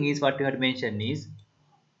next thing is what you had mentioned is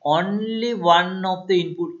only one of the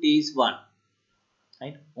input is 1,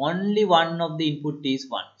 right? Only one of the input is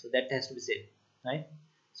 1, so that has to be said, right?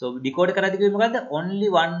 So decode කරද්දී කිව්වේ මොකද්ද? Only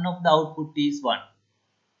one of the output is 1,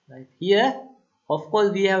 right? Here of course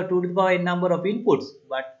we have 2 to the power n number of inputs,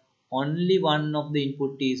 but only one of the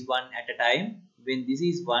input is 1 at a time. When this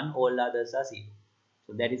is 1, all others are 0.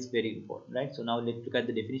 So that is very important, right? So now let's look at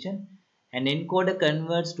the definition. An encoder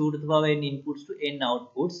converts 2 to the power n inputs to n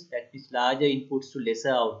outputs, that means larger inputs to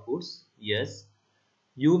lesser outputs. Yes.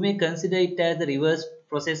 You may consider it as the reverse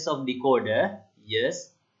process of decoder. Yes.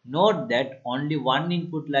 Note that only one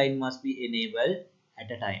input line must be enabled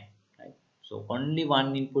at a time, right? So only one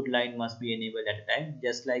input line must be enabled at a time.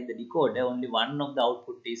 Just like the decoder, only one of the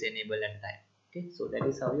output is enabled at a time. Okay, so that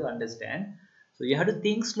is how you understand. So you have to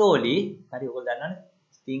think slowly.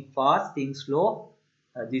 Think fast, think slow.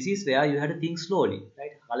 This is where you have to think slowly,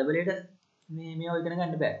 right? කලබලයට මේ ඔය ඉගෙන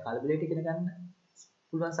ගන්න බෑ. කලබලයට ඉගෙන ගන්න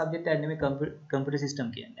පුළුවන් subject එකක් නෙමෙයි කම්පියුටර් සිස්ටම්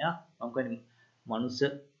කියන්නේ. මම කියන්නේ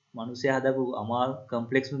මනුස්සයා හදපු අමාරු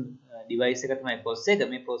කම්ප්ලෙක්ස් ඩිවයිස් එක තමයි POS එක.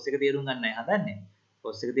 මේ POS එක තේරුම් ගන්නයි හදන්නේ.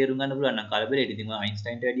 POS එක තේරුම් ගන්න පුළුවන් නම් කලබලයට ඉතින්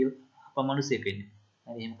අයින්ස්ටයින්ට වැඩිය අපා මනුස්සයෙක් වෙන්නේ.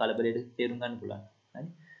 හරි එහෙම කලබලයට තේරුම් ගන්න පුළුවන්. හරි.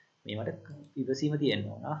 මේවට ඉවසීම තියෙන්න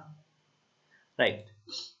ඕන. right.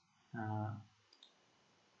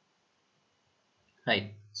 Right.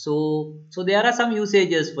 So there are some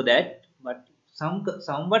usages for that, but some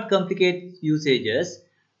somewhat complicated usages,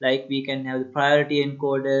 like we can have the priority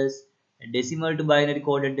encoders, decimal to binary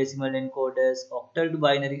coded decimal encoders, octal to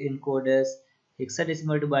binary encoders,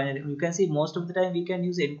 hexadecimal to binary. You can see most of the time we can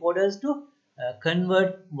use encoders to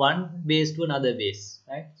convert one base to another base,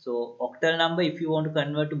 right? So octal number, if you want to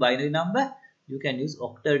convert to binary number, you can use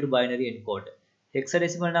octal to binary encoder.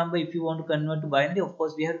 Hexadecimal number, if you want to convert to binary, of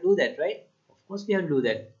course we have to do that, right? Of course we have to do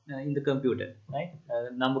that in the computer, right?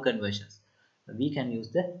 Number conversions. We can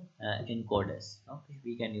use the encoders. Okay,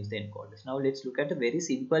 we can use the encoders. Now let's look at a very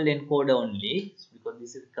simple encoder only, because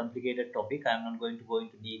this is a complicated topic. I'm not going to go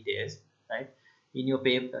into details, right? In your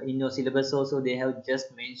paper, in your syllabus also, they have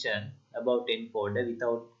just mentioned about encoder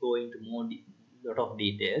without going to more lot of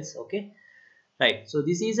details. Okay, right. So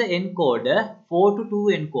this is an encoder, 4 to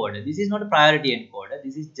 2 encoder. This is not a priority encoder.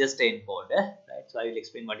 This is just an encoder, right? So I will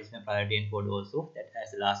explain what is a priority encoder also. That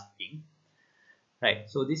as the last thing, right?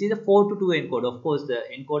 So this is a 4 to 2 encoder. Of course, the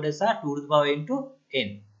encoders are 2 to the power n to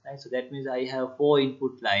n, right? So that means I have 4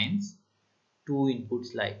 input lines, 2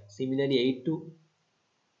 inputs line. Similarly, 8 to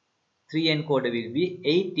 3 encoder will be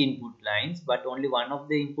 8 input lines, but only one of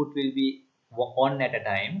the input will be on at a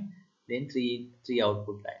time, then three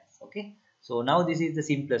output lines. Okay, so now this is the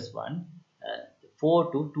simplest one.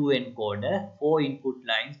 4 to 2 encoder, 4 input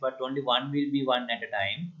lines, but only one will be one at a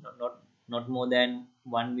time, not more than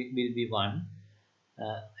one will be one.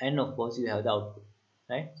 And of course you have the output,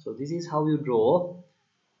 right? So this is how you draw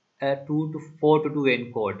a 2 to 4 to 2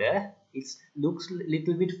 encoder. It looks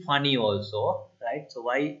little bit funny also, right? So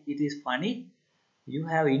why it is funny? You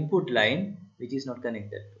have input line which is not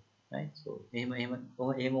connected to, right? So එහෙම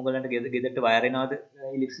ඔයගලන්ට ගෙදරට wire එනවාද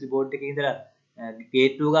electricity board එකේ ඉඳලා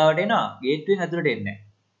gate 2 ගාවට එනවා, gate 2 ඇතුළට එන්නේ නැහැ,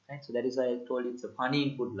 right? So that is why I told it's a funny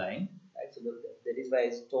input line, right? So that is why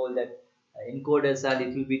I told that encoders are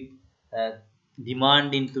little bit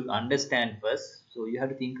demanding to understand first. So you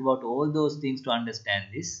have to think about all those things to understand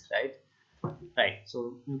this, right? Right. So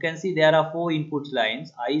you can see there are 4 input lines: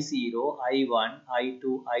 I0, I1,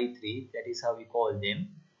 I2, I3. That is how we call them.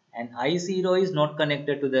 And I0 is not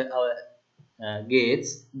connected to the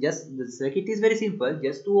gates. Just the circuit is very simple.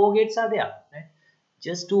 Just 2 OR gates are there, right?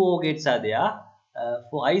 Just 2 OR gates are there.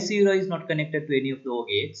 For I0 is not connected to any of the OR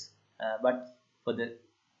gates. But for the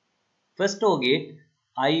first OR gate,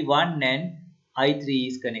 I1 and I3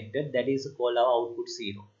 is connected. That is called our output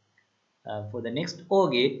 0. For the next OR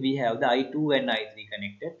gate, we have the I2 and I3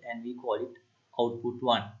 connected, and we call it output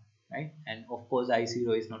 1, right? And of course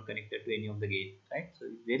I0 is not connected to any of the gate, right? So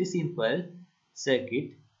it's very simple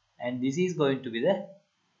circuit, and this is going to be the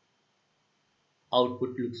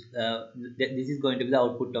output. This is going to be the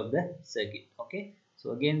output of the circuit. Okay,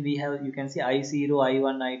 so again we have, you can see I0,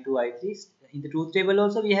 I1, I2, I3. In the truth table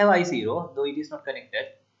also we have I0, though it is not connected.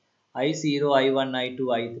 I0, I1, I2,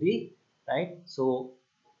 I3, right? So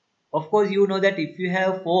of course you know that if you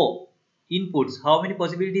have 4 inputs, how many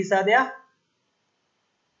possibilities are there?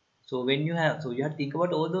 So when you have, so you have to think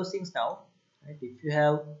about all those things now, right? If you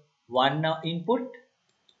have one input,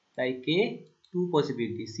 like A, 2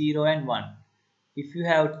 possibilities, 0 and 1. If you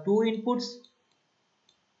have 2 inputs,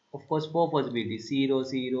 of course 4 possibilities, 0,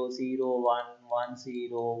 0, 0, 1, 1,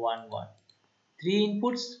 0, 1, 1. 3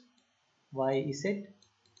 inputs, why is it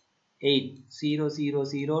 8, 0, 0,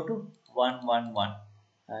 0 to 1, 1, 1.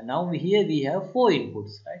 Now here we have 4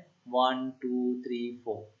 inputs, right? 1, 2, 3,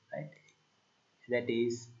 4, right? That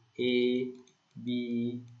is A,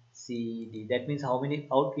 B, C, D. That means how many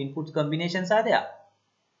inputs combinations are there?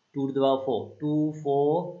 2 to the power 4. 2,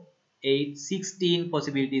 4, 8, 16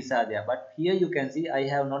 possibilities are there. But here you can see I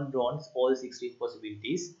have not drawn all 16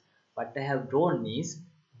 possibilities. What I have drawn is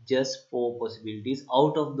just 4 possibilities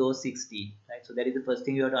out of those 16, right? So that is the first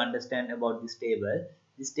thing you have to understand about this table.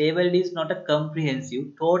 This table is not a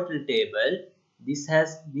comprehensive total table. This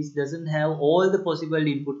doesn't have all the possible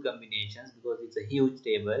input combinations because it's a huge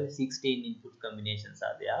table. 16 input combinations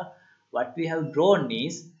are there. What we have drawn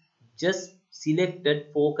is just selected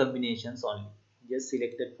 4 combinations only. Just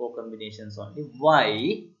selected 4 combinations only.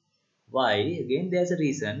 Why? Why? Again, there's a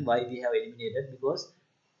reason why we have eliminated, because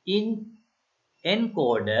in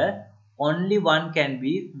encoder only one can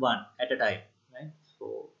be one at a time, right?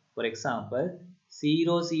 So for example,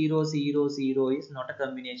 0, 0, 0, 0 is not a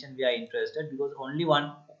combination we are interested, because only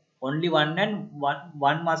one and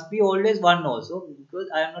one must be always one also, because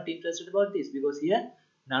I am not interested about this, because here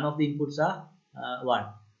none of the inputs are 1,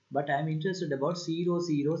 but I am interested about 0,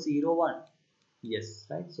 0, 0, 1. Yes,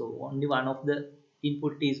 right? So only one of the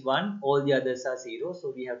input is 1, all the others are 0,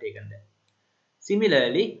 so we have taken that.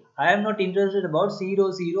 Similarly, I am not interested about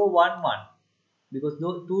 0, 0, 1, 1, because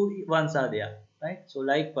those 2 ones are there. right? So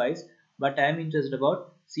likewise, but I am interested about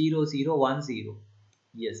 0 0 1 0.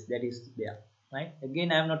 Yes, that is there, right?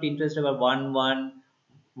 Again, I am not interested about 1 1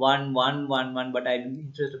 1 1 1 1, but I am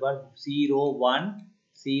interested about 0 1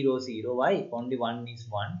 0 0. Why? Only one is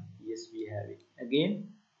 1. Yes, we have it. Again,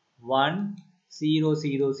 1 0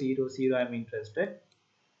 0 0 0. I am interested,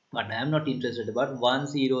 but I am not interested about 1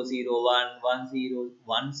 0 0 1 1 0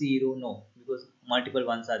 1 0. No, because multiple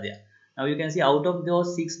ones are there. Now you can see out of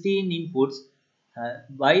those 16 inputs,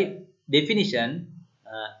 by definition,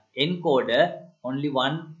 encoder only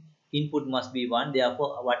one input must be 1. Therefore,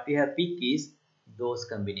 what we have picked is those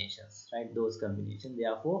combinations, right? Those combinations.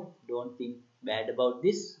 Therefore, don't think bad about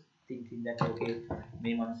this. Thinking that okay,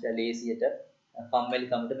 මේ මනුස්සයා ලේසියට කම්මැලි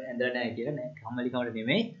කමට ඇඳලා නැහැ කියලා නෑ. කම්මැලි කමට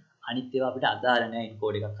නෙමෙයි. අනිත් ඒවා අපිට අදාළ නැහැ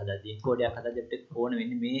එන්කෝඩ් එකක් හදද්දී. එන්කෝඩ් එකක් හදද්දී අපිට ඕන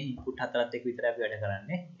වෙන්නේ මේ ඉන්පුට් හතරත් එක්ක විතරයි අපි වැඩ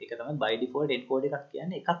කරන්නේ. ඒක තමයි by default එන්කෝඩ් එකක්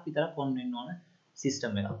කියන්නේ එකක් විතරක් on වෙන්න ඕන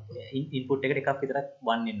සිස්ටම් එකක්. ඉන්පුට් එකට එකක් විතරක්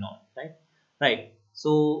 1 වෙන්න ඕන, right? Right.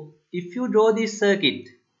 So if you draw this circuit,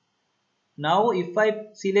 now if I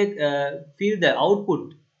select fill the output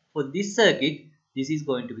for this circuit, this is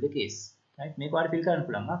going to be the case, right? මේක ඔයාලට fill කරන්න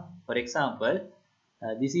පුළුවන්. For example,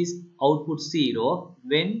 this is output 0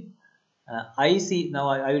 when I see. Now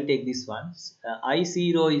I will take this one.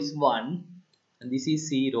 I0 is 1 and this is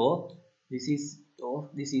 0. This is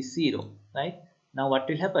this is 0, right? Now what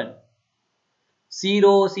will happen?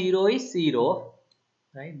 0 0 is 0,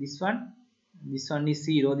 right? This one is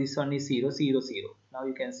 0, this one is 0 0 0. Now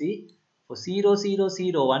you can see for 0 0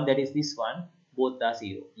 0 1, that is this one, both are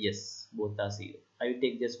 0. Yes, both are 0. I will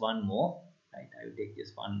take just one more, right? I will take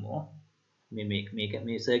just one more.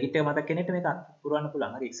 මේ circuit එක මතක් කෙනෙක්ට මේක පුරවන්න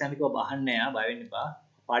පුළුවන්. හරි, exam එක ඔබ අහන්න නෑ, බය වෙන්න එපා.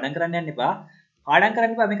 පාඩම් කරන්න යන්න එපා. පාඩම්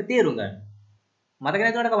කරන්න එපා, මේක තේරුම් ගන්න. මතක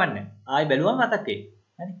නැතුවට කවන්නේ. ආයි බැලුවම මතක් වෙයි.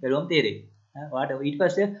 හරි, බැලුවම තේරෙයි. ඔයාට ඊට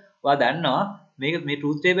පස්සේ ඔයා දන්නවා මේක මේ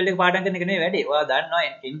ට්‍රූත් ටේබල් එක පාඩම් කරන එක නෙවෙයි වැඩේ. ඔයා දන්නවා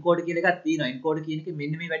එන්කෝඩ් කියලා එකක් තියෙනවා. එන්කෝඩ් කියන එක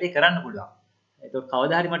මෙන්න මේ වැඩේ කරන්න පුළුවන්. ඒතකොට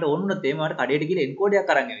කවදා හරි මට ඕන වුණොත් එහෙම මට කඩේට ගිහලා එන්කෝඩ්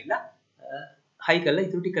එකක් අරන් ඇවිල්ලා හයි කරලා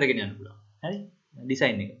ඉතුරු ටික කරගෙන යන්න පුළුවන්. හරි,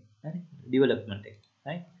 ඩිසයින් එක. හරි, ඩෙවලොප්මන්ට් එක.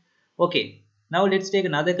 right? Okay, now let's take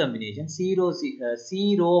another combination 0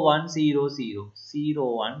 0 1 0 0 0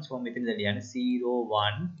 1. So මෙතන ලියන්න 0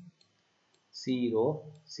 1 0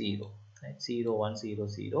 0, right? 0 1 0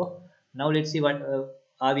 0. Now let's see what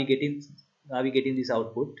are we getting this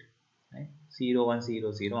output, right? 0 1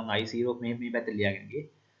 0 0 I0 මේ පැත්තට ලියාගෙන ගියේ.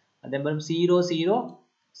 දැන් බලමු 0 0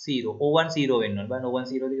 0 O1 0 වෙන්න ඕන. බලන්න O1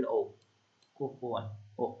 0 ද කියලා. O1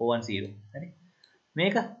 O1 0. හරි,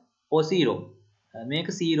 මේක O0, මේක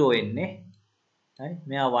 0 එන්නේ, හරි,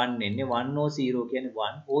 මෙයා 1 එන්නේ. 1 O0 කියන්නේ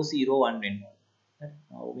 1 O0 1 වෙන්න ඕන. හරි,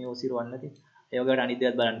 මේ O0 1 නැති ඒ වගේට අනිත්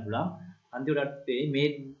දේවල් බලන්න පුළුවන්. අන්තිමට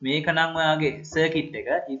මේක නම් ඔයාගේ සර්කිට් එක.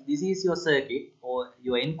 If this is your circuit or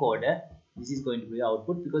your encoder, this is going to be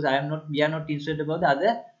output, because we are not interested about the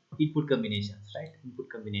other input combinations, right? Input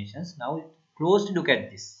combinations. Now closely look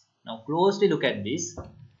at this.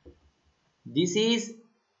 This is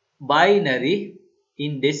binary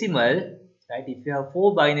in decimal, right? If you have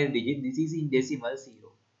 4 binary digits, this is in decimal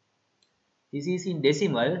 0. This is in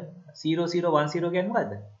decimal 0 0 1 0 කියන්නේ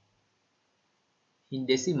මොකද්ද? In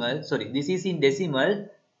decimal, sorry, this is in decimal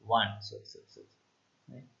 1. Sorry.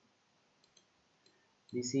 Right?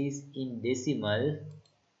 This is in decimal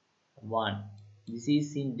 1. This is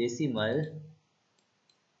in decimal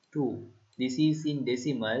 2. This is in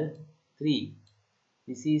decimal 3.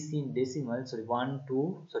 This is in decimal, sorry, 1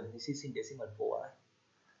 2, sorry, this is in decimal 4.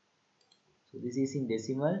 So this is in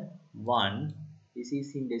decimal 1, this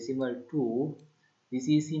is in decimal 2, this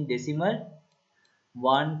is in decimal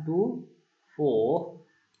 1 2 4,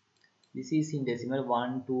 this is in decimal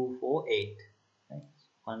 1 2 4 8, right?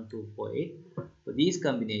 1 2 4 8. For these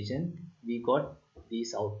combination we got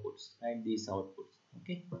these outputs, right? These outputs,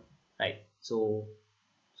 okay, right? So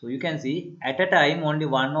you can see at a time only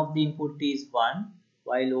one of the input is 1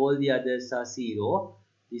 while all the others are 0.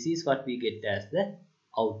 This is what we get as the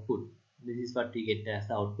output.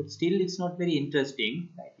 Still it's not very interesting,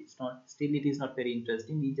 right? It is not very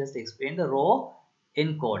interesting. We just explain the raw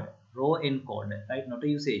encoder, right? Not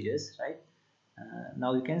usages, right?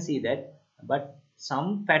 Now you can see that, but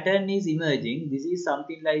some pattern is emerging. This is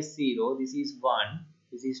something like 0, this is 1,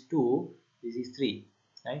 this is 2, this is 3,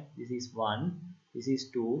 right? This is 1, this is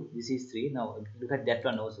 2, this is 3. Now look at that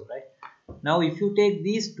one also, right? Now if you take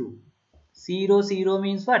these two, 0 0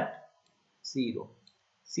 means what? 0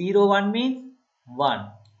 0 1 means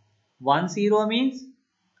 1, 1 0 means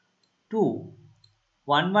 2,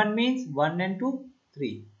 1 1 means 1 and 2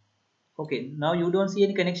 3. Okay, now you don't see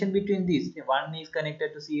any connection between these. 1 is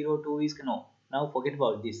connected to 0, 2 is no. Now forget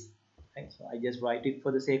about this, right? So I just write it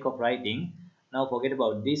for the sake of writing. Now forget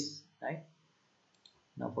about this, right?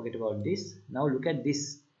 Now forget about this. Now look at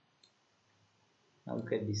this. Now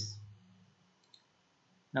look at this.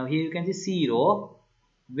 Now here you can see 0.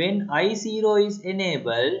 When I0 is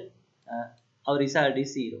enabled, our result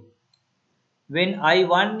is 0. When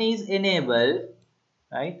I1 is enabled,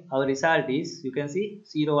 right, our result is, you can see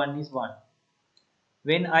 0, 1 is 1.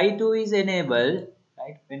 When I2 is enabled,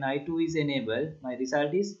 right, when I2 is enabled, my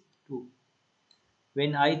result is 2.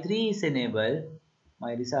 When I3 is enabled,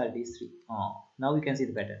 my result is 3. Oh, now we can see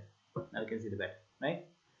the pattern. Now we can see the pattern, right?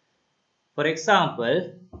 For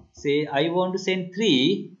example, say I want to send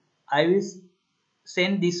 3, I will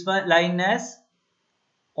send this one line as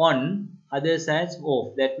on, others as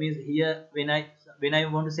off. That means here when I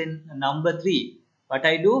want to send number 3, what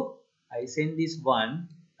I do? I send this 1,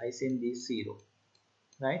 I send this 0,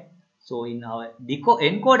 right? So in our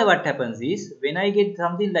encoder, what happens is when I get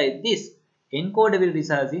something like this, encoder will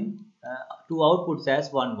result in two outputs as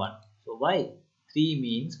 1 1. So why? 3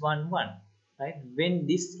 means 1 1, right? When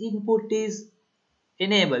this input is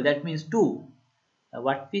enabled, that means 2.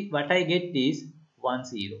 What I get is 1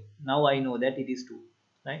 0. Now I know that it is 2,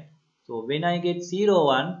 right? So when I get 0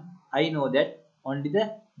 1, I know that only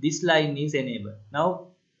this line is enabled. Now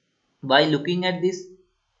by looking at this,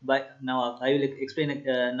 now I will explain.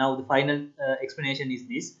 Now the final explanation is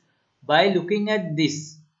this: by looking at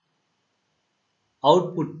this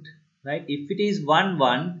output, right? If it is 1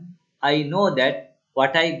 1, I know that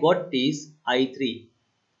what I got is I3.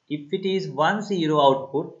 If it is 1 0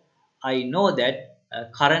 output, I know that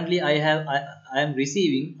currently I am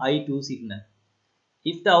receiving I2 signal.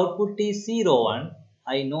 If the output is 0 1,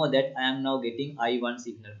 I know that I am now getting I1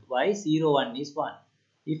 signal. Why? 0 1 is 1.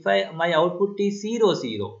 If my output is 0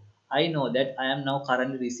 0, I know that I am now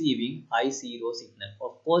currently receiving I0 signal.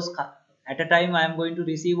 Of course, at a time I am going to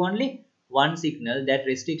receive only one signal. That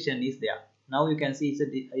restriction is there. Now you can see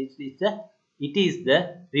it is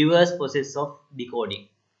the reverse process of decoding.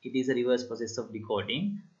 It is a reverse process of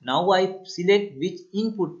decoding. Now I select which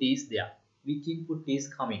input is there, which input is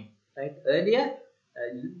coming. Right? Earlier,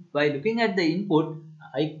 by looking at the input,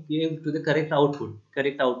 I gave to the correct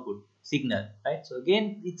output signal, right? So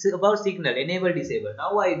again, it's about signal, enable, disable.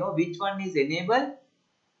 Now I know which one is enable,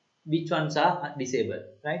 which ones are disabled,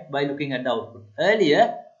 right? By looking at the output.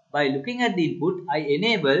 Earlier, by looking at the input, I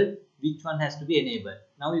enable which one has to be enabled.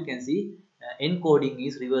 Now you can see encoding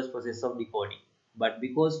is reverse process of decoding. But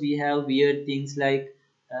because we have weird things like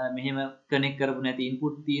මෙහෙම connect කරපු නැති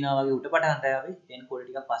input තියනවා වගේ උට පටන් ගන්නවා encoder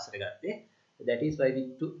ටිකක් පස්සට ගත්තේ. That is why we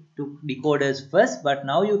took decoders first, but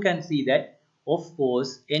now you can see that of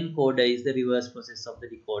course encoder is the reverse process of the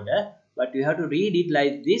decoder, but you have to read it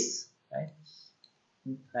like this, right?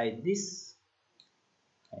 Like this,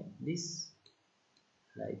 like this,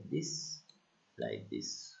 like this, like this,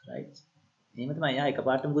 right? එහෙම තමයි යා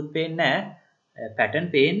එකපාරට මුකුත් පේන්නේ නැහැ. pattern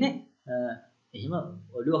පේන්නේ එහෙම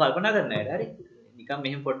ඔළුව කල්පනා කරන්න ඇයිද හරි නිකන්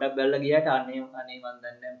මෙහෙම පොඩ්ඩක් බලලා ගියාට අනේ මන්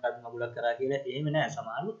දන්නේ නැහැ මොකක්ද මගුලක් කරා කියලා එහෙම නෑ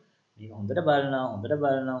සමහරව මේක හොඳට බලනවා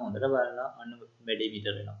අන්න වැඩේ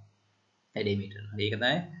මීටර වෙනවා වැඩේ මීටර වෙනවා ඒක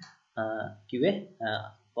තමයි කිව්වේ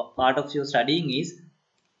part of your studying is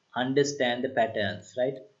understand the patterns,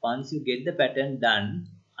 right? Once you get the pattern done,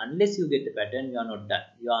 unless you get the pattern, you are not done.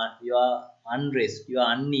 You are unrest, you are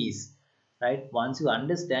unease, right? Once you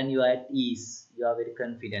understand, you are at ease, you are very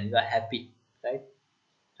confident, you are happy, right?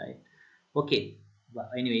 Right? Okay. But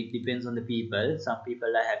anyway, it depends on the people. Some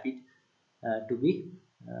people are happy to be.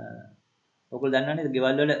 ඔගොල්ලෝ දන්නවනේ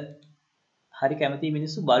ගෙවල් වල හරි කැමති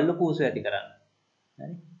මිනිස්සු බල්ලෝ පූසෝ ඇති කරන්න.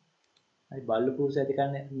 හරි? හරි බල්ලෝ පූසෝ ඇති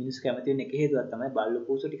කරන්න මිනිස්සු කැමති වෙන එක හේතුවක් තමයි බල්ලෝ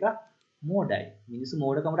පූසෝ ටික මෝඩයි. මිනිස්සු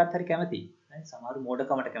මෝඩකමටත් හරි කැමති. හරි? සමහරු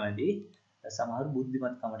මෝඩකමට කැමති. සමහරු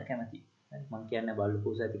බුද්ධිමත්කමට කැමති. හරි? මම කියන්නේ බල්ලෝ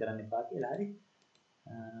පූසෝ ඇති කරන්න එපා කියලා. හරි?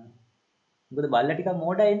 මොකද බල්ලා ටිකක්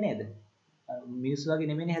මෝඩයි නේද? මිනිස්සු වගේ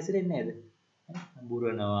නෙමෙයිනේ හැසිරෙන්නේ නේද?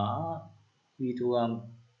 බුරනවා, ඊටුවම්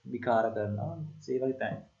විකාර කරනවා, ඒ වගේ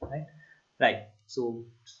තමයි. Right? Right. So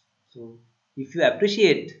if you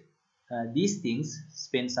appreciate these things,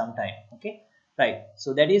 spend some time. Okay. Right.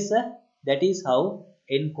 So that is how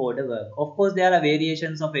encoder work. Of course, there are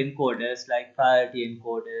variations of encoders like priority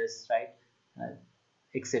encoders, right?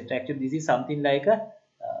 Etc. Actually, this is something like a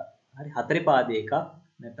හරි හතරේ පාදේ එකක්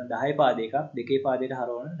නැත්නම් 10 පාදේ එකක් දෙකේ පාදයට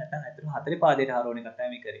හරවන නැත්නම් අතන හතරේ පාදයට හරවන එකක් තමයි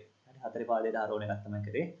මේ කරේ. හරි හතරේ පාදයට හරවන එකක් තමයි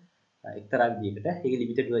කරේ. එක්තරා විදිහකට ඒක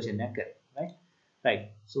limited version එකක් කරේ. Right? Right.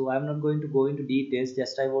 So I'm not going to go into details.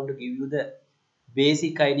 Just I want to give you the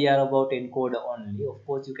basic idea about encoder only. Of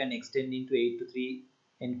course, you can extend into 8 to 3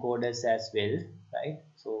 encoders as well. Right?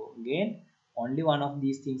 So again, only one of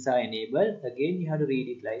these things are enabled. Again, you have to read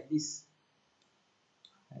it like this.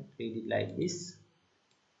 Right? Read it like this.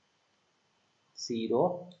 0,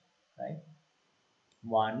 right?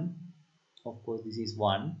 1, of course this is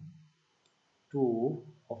 1, 2,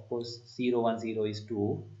 of course 0 1 0 is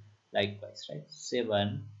 2, likewise, right?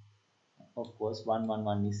 7, of course 1 1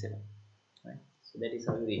 1 is 7, right? So that is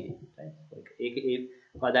how you read it, right? ඒ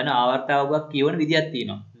පදන ආවර්තාවයක් කියවන විදියක්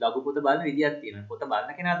තියෙනවා. ලඝු පොත බලන විදියක් තියෙනවා. පොත බලන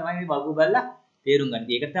කෙනා තමයි මේ ලඝු බලලා තේරුම් ගන්න.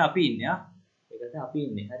 ඒකට අපි ඉන්නේ ආ. ඒකට අපි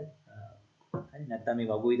ඉන්නේ. හරි. හරි. නැත්තම් මේ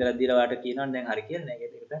වගු විතරක් දීලා වාට කියනවනේ දැන් හරි කියලා නෑ.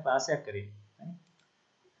 ඒකට ක්ලාස් එකක් කරේ. හරි.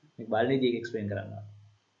 මේක බලන විදිය එක්ස්ප්ලেইন කරනවා.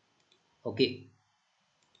 Okay.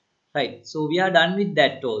 Right. So we are done with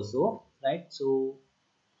that also, right? So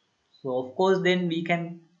of course then we can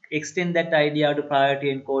extend that idea to priority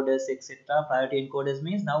encoders, etc. Priority encoders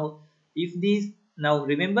means now if these, now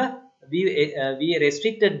remember we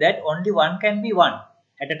restricted that only one can be one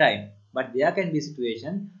at a time, but there can be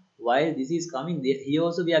situation while this is coming there, here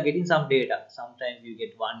also we are getting some data. Sometimes you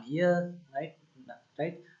get one here, right?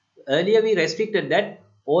 Earlier we restricted that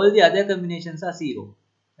all the other combinations are 0,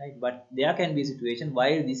 right? But there can be situation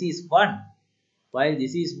while this is 1,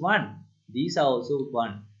 these are also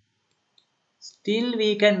 1, still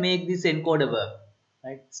we can make this encoder work,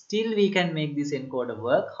 right? Still we can make this encoder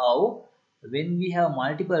work. How? When we have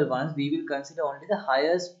multiple ones, we will consider only the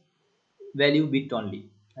highest value bit only,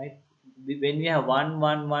 right? When we have 1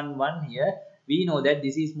 1 1 1 here, we know that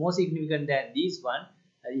this is more significant than this one.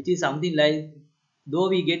 It is something like, though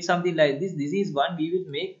we get something like this is 1, we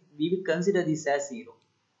will consider this as 0,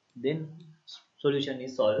 then solution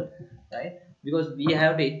is solved, right? Because we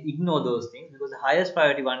have to ignore those things, because the highest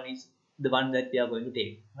priority one is the one that we are going to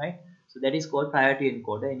take, right? So that is called priority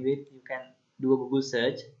encoder. Anyway, you can do a Google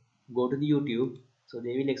search, go to the YouTube, so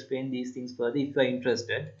they will explain these things further if you are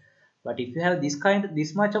interested. But if you have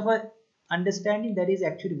this much of a understanding, that is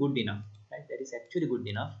actually good enough, right? That is actually good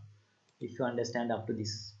enough if you understand up to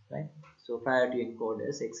this, right? So priority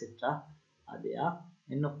encoders, etc. are there,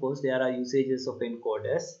 and of course there are usages of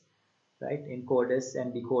encoders, right? Encoders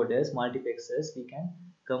and decoders, multiplexers, we can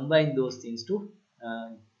combine those things to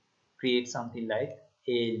create something like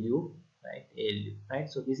ALU, right? ALU, right?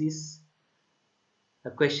 So this is a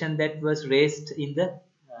question that was raised in the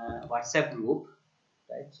WhatsApp group,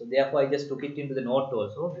 right? So therefore I just took it into the note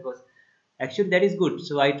also, because actually that is good.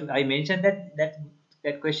 So I mentioned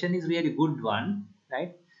that question is really good one,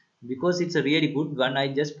 right? Because it's a really good one, I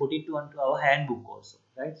just put it onto our handbook also,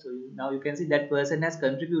 right? So now you can see that person has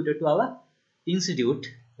contributed to our institute,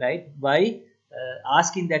 right, by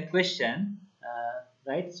asking that question,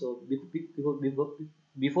 right? So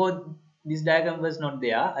before this diagram was not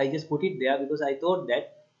there, I just put it there because I thought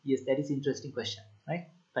that yes, that is interesting question, right?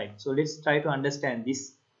 So let's try to understand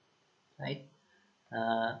this, right?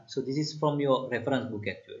 So this is from your reference book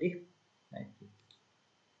actually, right?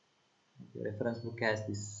 Your reference book has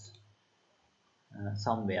this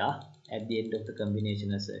somewhere at the end of the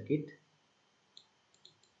combinational circuit,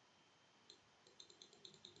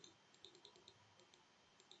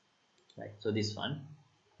 right? So this one,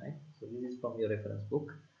 right? So this is from your reference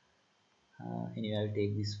book. Anyway, I will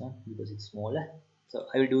take this one because it's smaller. So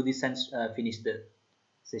I will do this and finish the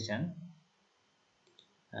session.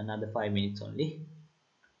 Another 5 minutes only,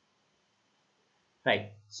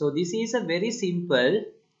 right? So this is a very simple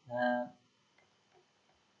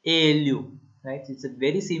ALU, right? It's a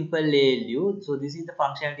very simple ALU. So this is the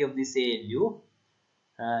functionality of this ALU.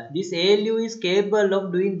 This ALU is capable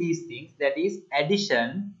of doing these things, that is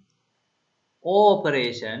addition, or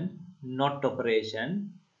operation, not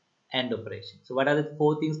operation, and operation. So what are the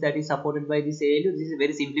 4 things that is supported by this ALU? This is a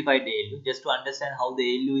very simplified ALU, just to understand how the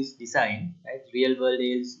ALU is designed, right? Real world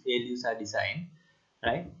ALUs are designed,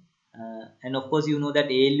 right? And of course you know that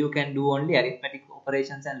ALU can do only arithmetic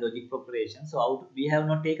operations and logic operations. So we have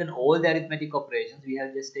not taken all the arithmetic operations, we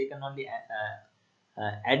have just taken only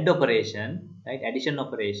add operation, right? Addition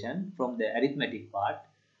operation from the arithmetic part.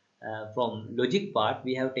 From logic part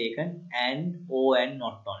we have taken and, or, and,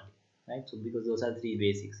 not only, right? So because those are 3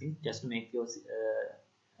 basic things, just to make your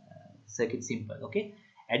circuit simple, okay?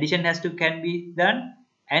 Addition can be done,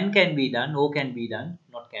 and can be done, or can be done,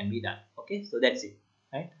 not can be done, okay? So that's it,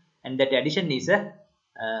 right? And that addition is a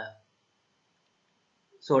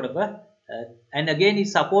sort of a and again it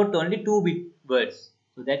support only 2-bit words.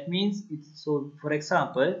 So that means it's, so for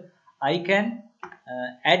example I can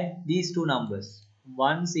add these 2 numbers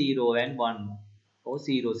 1 0 and 1 or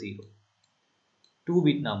 0 0,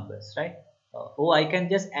 2-bit numbers, right? Or I can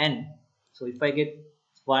just AND. So if I get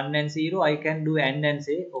 1 and 0, I can do AND and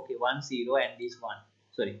say okay 1 0 and this 1,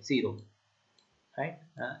 sorry 0, right?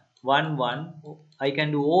 1 1, I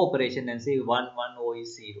can do O operation and say 1 1 O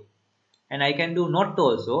is 0. And I can do not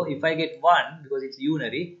also. If I get 1, because it's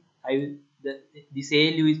unary, this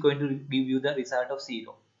ALU is going to give you the result of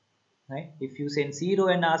 0, right? If you send 0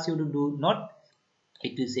 and ask you to do not,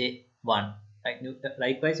 it will say 1, right?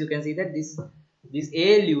 Likewise, you can see that this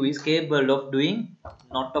ALU is capable of doing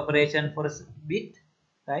not operation for a bit,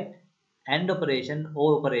 right, and operation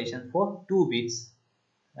or operation for 2 bits,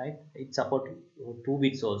 right? It supports 2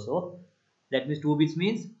 bits also. That means 2 bits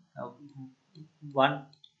means one,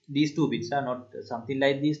 these 2 bits are not something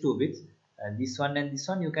like these 2 bits. This one and this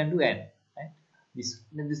one you can do AND, right? This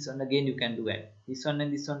and this one again you can do AND. This one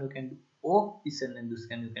and this one you can do O. This one and this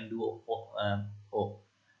one you can do O.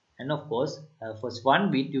 And of course, first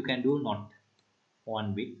 1 bit you can do not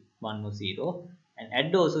 1 bit, 1 or 0, and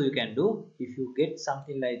add also you can do. If you get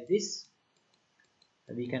something like this,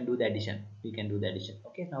 we can do the addition.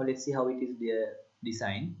 Okay, now let's see how it is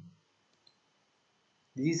designed.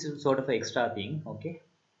 This is sort of an extra thing, okay,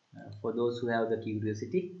 for those who have the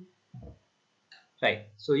curiosity, right?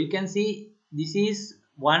 So you can see this is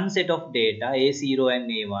one set of data, A0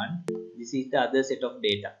 and A1. This is the other set of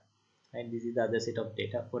data, right? This is the other set of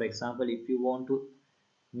data. For example, if you want to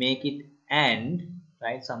make it AND,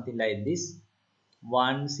 right, something like this,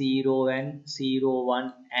 1 0 and 0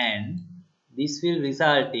 1 AND, this will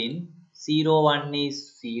result in 0 1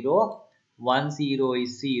 is 0, 1 0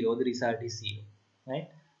 is 0, the result is 0, right?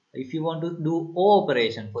 If you want to do O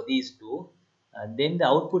operation for these two, then the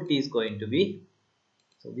output is going to be,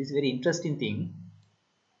 so this is very interesting thing,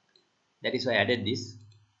 that is why I added this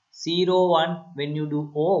 0 1 when you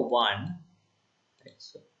do O1, right?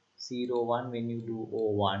 So 0 1 when you do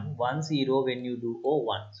O1, 1 0 when you do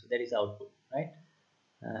O1, so that is output, right?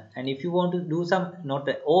 And if you want to do some not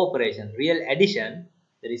the O operation, real addition,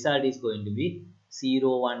 the result is going to be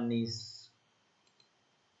 0 1 is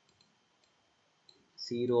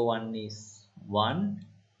 1,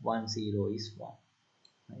 1 0 is 1,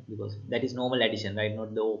 right? Because that is normal addition, right,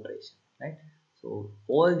 not the operation, right? So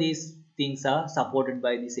all these things are supported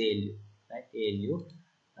by this ALU, right? ALU.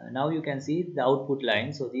 Now you can see the output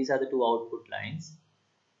line. So these are the two output lines,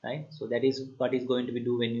 right? So that is what is going to be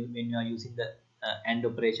do when you are using the AND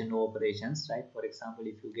operation or operations, right? For example,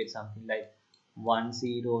 if you get something like 1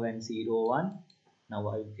 0 and 0 1, now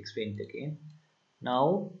I will explain it again.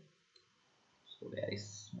 Now, so where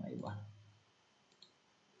is my one,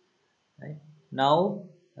 right? Now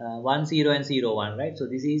 1 0 and 0 1, right? So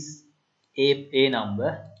this is a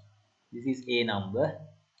number, this is A number,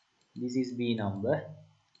 this is B number,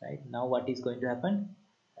 right? Now what is going to happen?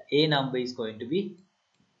 A number is going to be,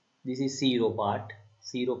 this is 0 part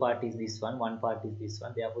is this one part is this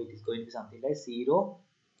one, therefore it is going to be something like 0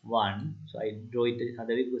 1. So I draw it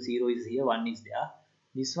another way because 0 is here, 1 is there.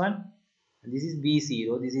 This one, this is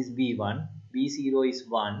B0, this is B1, B0 is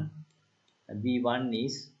 1, B1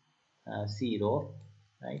 is 0,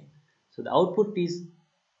 right? So the output is,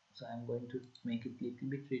 so I'm going to make it little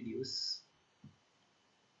bit reduce,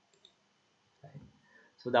 right?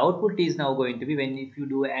 So the output is now going to be, when if you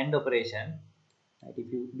do AND operation, right,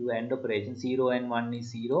 if you do AND operation, 0 and 1 is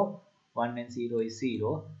 0, 1 and 0 is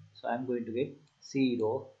 0, so I'm going to get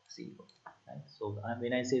 0 0, right? So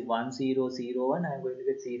when I say 1 0 0 1, I'm going to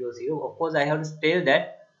get 0 0. Of course I have to tell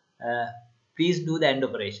that please do the AND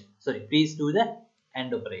operation, sorry, please do the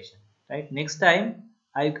AND operation, right? Next time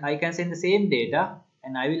I can send the same data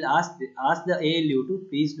and I will ask the ALU to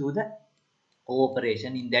please do the O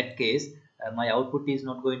operation. In that case, my output is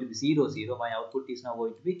not going to be 0 0, my output is now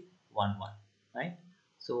going to be 1 1, right?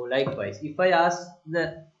 So likewise, if I ask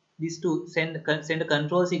this to send a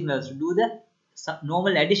control signals to do the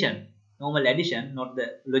normal addition, not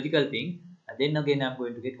the logical thing, then again I'm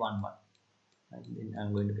going to get 1 1, and then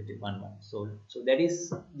I'm going to get it 1 1. So that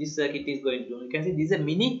is, this circuit is going to do. You can see this is a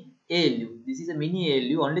mini ALU. This is a mini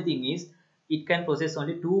ALU. Only thing is it can process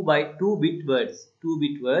only 2 bit words,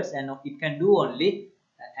 and it can do only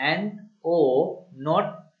AND or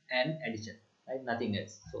not AND addition, right? Nothing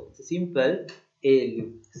else. So it's a simple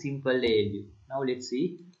ALU. Now let's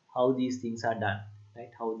see how these things are done,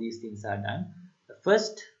 right? How these things are done.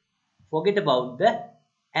 First, forget about the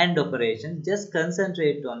AND operation. Just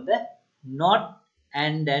concentrate on the not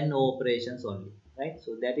and then operations only, right?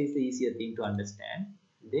 So that is the easier thing to understand.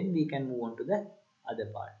 Then we can move on to the other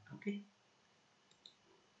part, okay?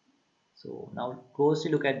 So now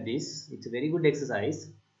closely look at this. It's a very good exercise,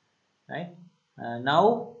 right?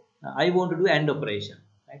 Now I want to do AND operation,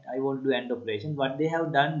 right? I want to do AND operation. What they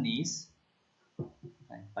have done is,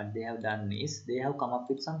 right, they have come up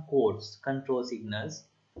with some codes, control signals.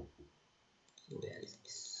 So where is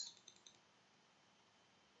this?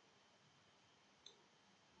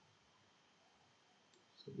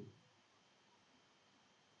 So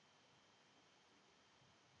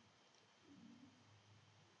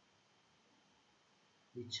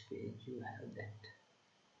which page you have that?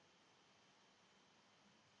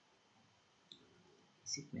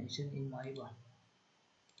 Is it mentioned in my one?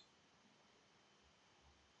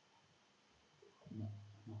 No,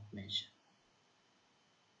 not mentioned.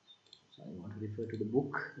 So I want to refer to the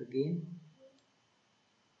book again.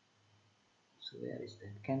 So where is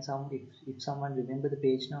that? Can if someone remember the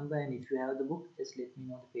page number, and if you have the book, just let me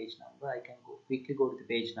know the page number. I can quickly go to the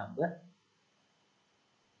page number.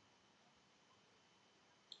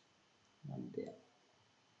 Not there.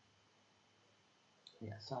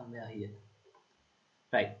 Yeah, somewhere here.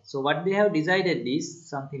 Right. So what they have decided is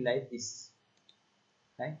something like this.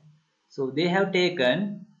 Right. So they have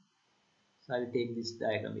taken. So I will take this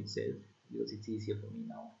diagram itself because it's easier for me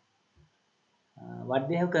now. What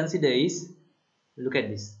they have considered is, look at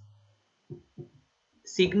this.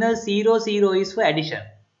 Signal 0 0 is for addition.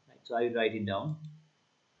 Right. So I will write it down.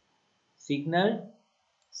 Signal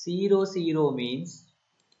 0 0 means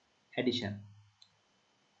addition.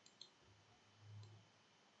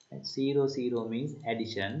 Right. 0 0 means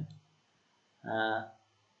addition.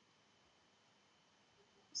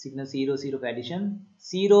 Signal 0 0 for addition.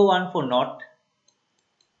 0 1 for not.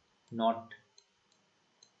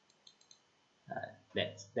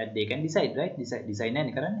 That they can decide, right? Decide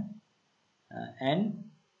and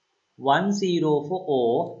 1 0 for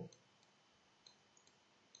O.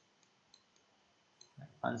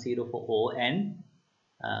 1 0 for O and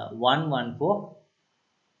 1 1 for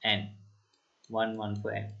N. 1 1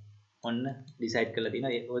 for N. ඔන්න decide කරලා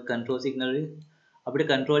තියෙනවා. ඔය control signal වලින් අපිට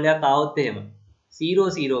control එකක් ආවොත් එහෙම 0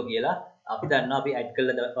 0 කියලා අපි දන්නවා අපි add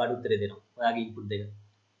කරලා පාඩු උත්තරේ දෙනවා. ඔයාගේ input දෙක.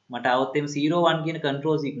 මට ආවොත් එහෙම 0 1 කියන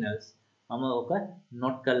control signals මම ඕක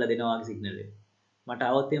not කරලා දෙනවා වගේ signal එක. මට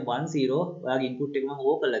ආවොත් එහෙම 1 0 ඔයාගේ input එක මම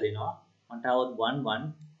O කරලා දෙනවා. මට ආවොත් 1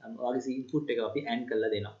 1 ඔයාගේ input එක අපි AND කරලා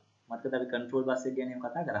දෙනවා. මතකද අපි control bus එක ගැන එහෙම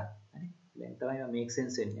කතා කරා. හරි. දැන් තමයි make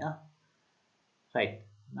sense වෙන්නේ. Right.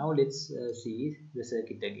 Now let's see the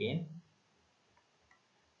circuit again.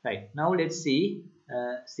 Right. Now let's see.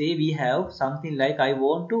 Say we have something like I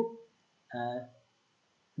want to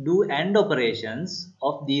do AND operations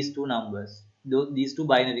of these two numbers, these two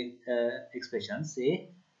binary expressions. Say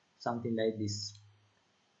something like this.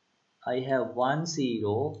 I have 1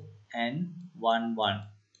 0 and 1 1.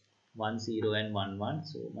 1 0 and 1 1.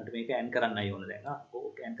 So මට මේක AND කරන්නයි ඕන දැන්.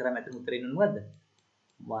 ඕක AND කරාම ඇත්තට උත්තරේ එන්නේ මොකද්ද?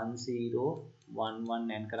 1 0 1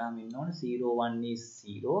 1 AND කරාම එන්න ඕන 0 1 is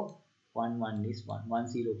 0 1 1 is 1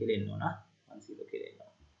 1 0 කියලා එන්න ඕන 1 0 කියලා එන්න ඕන.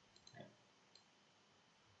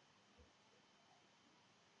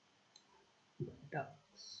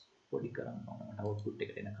 පොඩි කරන්න ඕන මට output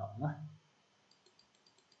එකට එනකම්.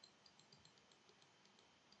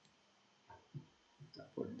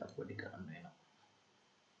 පොඩි කරන්න වෙනවා.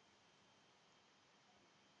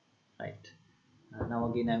 Right. Now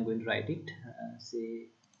again I'm going to write it. Say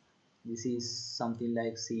this is something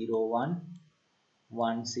like 0 1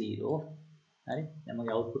 1 0. හරි. දැන්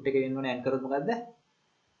මගේ output එක එන්න ඕනේ AND කරොත් මොකද්ද?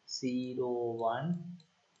 0 1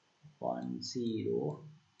 1 0.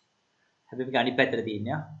 හැබැයි මේක අනිත් පැත්තට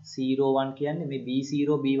තියෙනවා. 0 1 කියන්නේ මේ B0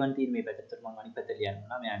 B1 තියෙන මේ පැත්තට. මම අනිත් පැත්තට ලියන්න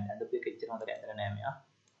ඕන. මේ අඳපු එක එච්චර හොඳට ඇඳලා නෑ මෙයා.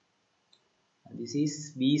 This is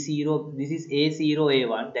B0, this is A0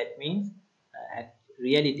 A1. That means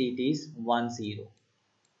reality it is 1 0.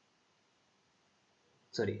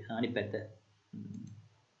 Sorry, අනිත් පැත්ත.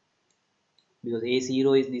 Because A0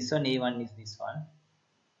 is this one, A1 is this one.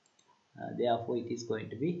 Therefore it is going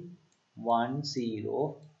to be 1 0.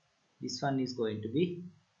 This one is going to be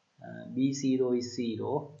B0 is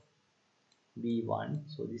 0, B1.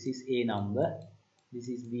 So this is A number, this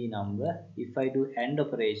is B number. If I do AND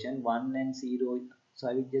operation 1 and 0, so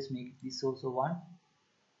I will just make this also 1,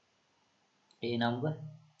 A number,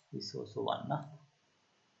 this also 1 now.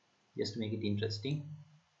 Just to make it interesting.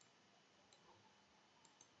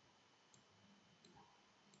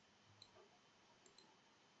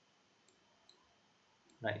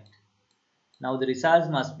 Right. Now the results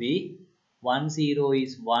must be 1 0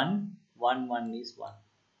 is 1, 1 1 is 1.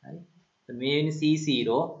 Right. The main C0,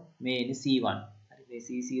 main C1. Right.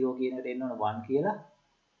 C0 කියන එකට එන්න ඕන 1 කියලා.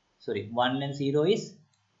 Sorry, 1 and 0 is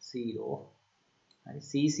 0. Right.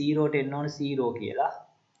 C0 ට එන්න ඕන 0 කියලා.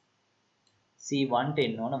 C1 ට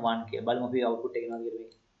එන්න ඕන 1 කියලා. බලමු අපි output එක එනවා කියලා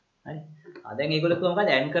මේක. හරි. දැන් ඒගොල්ලෝ කොහොමද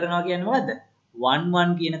AND කරනවා කියන්නේ මොකද්ද? 1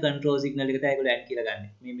 1 කියන control signal එක තමයි ඒගොල්ලෝ AND කියලා ගන්න.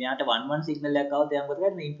 මේ මෙයාට 1 1 signal එකක් ආවොත් එයා මොකද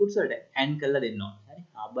කරන්නේ? මේ inputs වලට AND කරලා දෙන්න ඕන. හරි.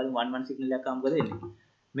 බලමු 1 1 signal එකක් ආවම මොකද වෙන්නේ?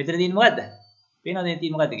 මෙතන තියෙන්නේ මොකද්ද? පේනවද මේ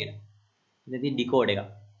තියෙන්නේ මොකද්ද කියලා? මෙතන තියෙන්නේ decode එකක්.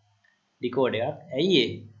 decode එකක්. ඇයි ඒ?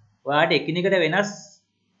 ඔයාලට එකිනෙකට වෙනස්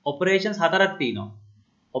operations හතරක් තියෙනවා.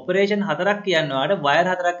 operation හතරක් කියන්නේ ඔයාලට wire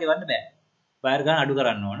හතරක් එවන්න බෑ. wire ගන්න අඩු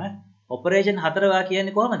කරන්න ඕන. operation හතර ඔයා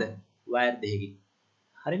කියන්නේ කොහමද? wire දෙකකින්.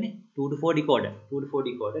 හරිනේ? 2 to 4 decoder. 2 to 4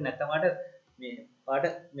 decoder. නැත්නම්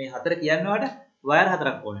ඔයාලට මේ හතර කියන්න ඔයාලට වයර්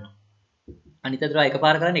හතරක් ඕන වෙනවා. අනිත් අතට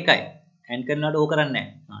එකපාර කරන්නේ එකයි. ඇන් කරනකොට ඕක කරන්නේ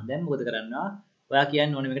නැහැ. දැන් මොකද කරන්නවා? ඔයා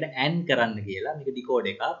කියන්න ඕනේ මේකට ඇන් කරන්න කියලා. මේක ඩිකෝඩ්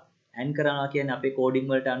එකක්. ඇන් කරනවා කියන්නේ අපේ කෝඩින්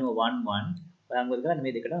වලට අනුව 1 1. ඔයා මොකද කරන්නේ?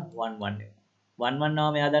 මේ දෙකට 1 1 වෙනවා. 1 1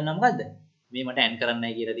 නාම එයා දන්නා මොකද්ද? මේ මට ඇන්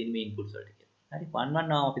කරන්නයි කියලා තියෙන මේ ඉන්පුට්ස් වලට කියලා. හරි 1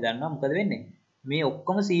 1 නාම අපි දන්නවා මොකද වෙන්නේ? මේ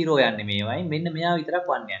ඔක්කොම 0 යන්නේ මේවයි. මෙන්න මෙයා විතරක්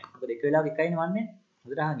 1 යනවා. මොකද එක වෙලාවක එකයිනේ 1 යන්නේ.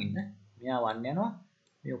 හොඳට අහන් ඉන්න. මෙයා 1 යනවා.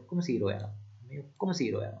 මේ ඔක්කොම 0 යනවා. මේ ඔක්කොම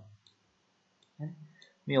 0 යනවා. හරි.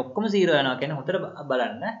 මේ ඔක්කොම 0 යනවා කියන්නේ හොඳට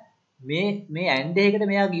බලන්න. මේ ඇන්ඩ් එකකට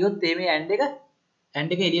මෙයා ගියොත් මේ ඇන්ඩ්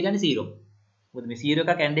එක එළියට යන්නේ 0. මොකද මේ 0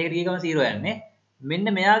 එකක් ඇන්ඩ් එකට ගිය ගමන් 0 යන්නේ. මෙන්න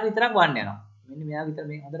මෙයාගේ විතරක් 1 යනවා. මෙන්න මෙයා විතර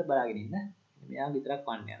මේ හොඳට බලාගෙන ඉන්න. මෙයාගේ විතරක්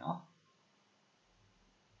 1 යනවා.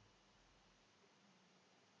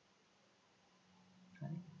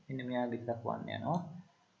 හරි. මෙන්න මෙයාගේ විතරක් 1 යනවා.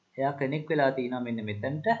 එයා කනෙක්ට් වෙලා තියෙනවා මෙන්න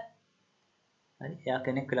මෙතනට. හරි. එයා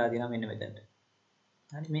කනෙක්ට් වෙලා තියෙනවා මෙන්න මෙතනට.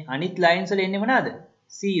 හරි. මේ අනිත් ලයින්ස් වල එන්නේ මොනවාද?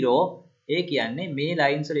 0. ඒ කියන්නේ මේ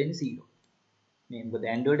ලයින්ස් වල එන්නේ 0. මේ මොකද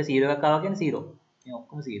Android 0 එකක් ආවා කියන්නේ 0. මේ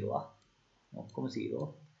ඔක්කොම 0 ආ. ඔක්කොම 0.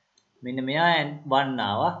 මෙන්න මෙයා 1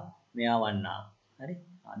 ආවා. මෙයා 1 ආවා. හරි.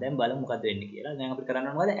 දැන් බලමු මොකද වෙන්නේ කියලා. දැන් අපිට කරන්න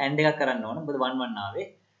ඕන මොකද? AND එකක් කරන්න ඕන. මොකද 1 1 ආවේ.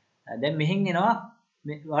 දැන් මෙහෙන් එනවා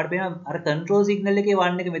මේ ඔයාලට පේනවා අර control signal එකේ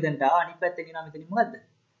 1 එක මෙතනට ආවා. අනිත් පැත්තෙන් එනවා මෙතනින් මොකද්ද?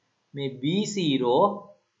 මේ B0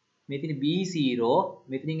 මෙතන B0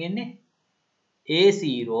 මෙතනින් එන්නේ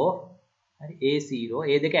A0 හරි A0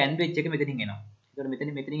 ඒ දෙක AND වෙච්ච එක මෙතනින් එනවා. ඒතකොට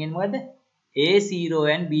මෙතනින් එන්නේ මොකද්ද? A0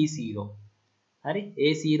 and B0. හරි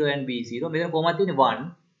A0 and B0 මෙතන කොහොමද තියෙන්නේ 1.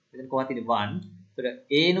 මෙතන කොහොමද තියෙන්නේ 1. ඒතකොට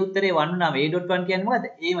A න උත්තරේ 1 වුණාම A.1 කියන්නේ මොකද්ද?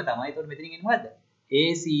 A ම තමයි. ඒතකොට මෙතනින් එන්නේ මොකද්ද?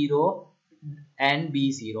 A0 and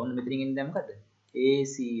B0. ඔන්න මෙතනින් එන්නේ දැන් මොකද්ද?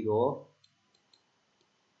 A0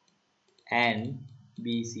 and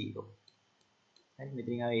B0. හරි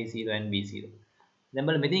මෙතනින් ආව A0 and B0. දැන්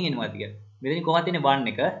බලන්න මෙතනින් එන්නේ මොකද්ද කියලා. මෙතනින් කොහොමද තියෙන්නේ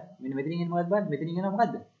 1 එක. මෙන්න මෙතනින් එන්නේ මොකද්ද බලන්න. මෙතනින් එනවා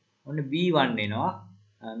මොකද්ද? ඔන්න B1 එනවා.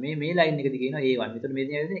 මේ ලයින් එක දිගේ එනවා A1. එතකොට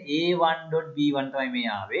මෙතන එන්නේ A1.B1 තමයි මේ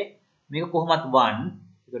ආවේ. මේක කොහොමත් 1.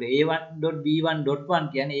 එතකොට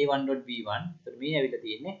A1.B1.1 කියන්නේ A1.B1. එතකොට මේ ඇවිල්ලා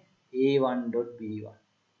තියෙන්නේ A1.B1.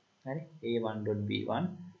 හරි A1.B1.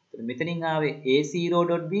 එතකොට මෙතනින් ආවේ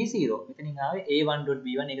A0.B0. මෙතනින් ආවේ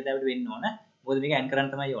A1.B1. ඒක දැන් අපිට වෙන්න ඕන. මොකද මේක ඇන්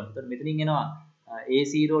කරන්න තමයි ඕනේ. එතකොට මෙතනින් එනවා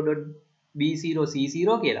A0.B0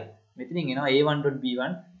 C0 කියලා. මෙතනින් එනවා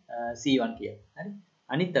A1.B1 C1 කියලා. හරි.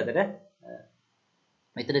 අනිත් අතට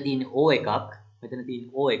මෙතන තියෙන O එකක්, මෙතන තියෙන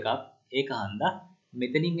O එකක්. ඒක හන්දා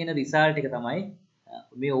මෙතනින් එන රිසල්ට් එක තමයි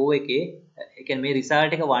මේ O එකේ ඒ කියන්නේ මේ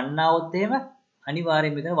රිසල්ට් එක 1 ආවොත් එහෙම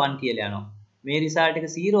අනිවාර්යෙන් මෙතන 1 කියලා යනවා. මේ රිසල්ට් එක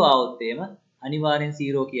 0 ආවොත් එහෙම අනිවාර්යෙන්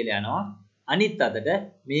 0 කියලා යනවා. අනිත් අතට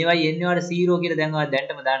මේවයි එන්නේ වල 0 කියලා දැන් ඔයා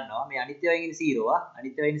දැන්ටම දන්නවා. මේ අනිත්‍යයෙන් ඉන්නේ 0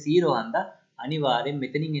 අනිත්‍යයෙන් ඉන්නේ 0 හන්දා අනිවාර්යෙන්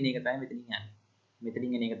මෙතනින් එන එක තමයි මෙතනින් යන්නේ.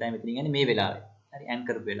 මෙතනින් එන එක තමයි මෙතනින් යන්නේ මේ වෙලාවේ. හරි ඇන්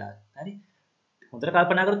කරපු වෙලාවේ. හරි. හොඳට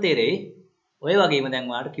කල්පනා කරොත් තේරෙයි. ඔය වගේම දැන්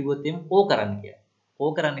ඔයාලට කිව්වොත් එimhe O කරන්න කියලා. O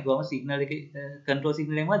කරන්න කිව්වම සිග්නල් එකේ කන්ට්‍රෝල්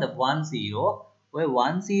සිග්නල් එක මොකද්ද 1 0. ඔය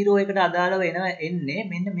 1 0 එකට අදාළව එන්නේ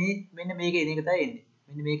මෙන්න මේක එන එක තමයි එන්නේ.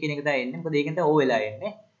 මෙන්න මේක එන එක තමයි එන්නේ. මොකද ඒකෙන් තමයි O වෙලා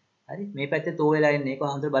එන්නේ. හරි මේ පැත්තේ O වෙලා එන්නේ. ඒක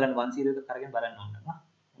හොඳට බලන්න 1 0 එක අරගෙන බලන්න ඕන නම්.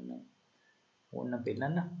 ඕන්න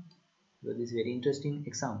පෙන්නන්න. So this is very interesting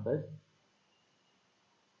example.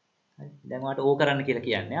 හරි දැන් ඔයාලට O කරන්න කියලා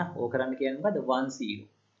කියන්නේ. O කරන්න කියන්නේ මොකද්ද 1 0.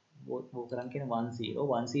 O කරන්න කියන්නේ 1 0.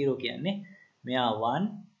 1 0 කියන්නේ මෙයා 1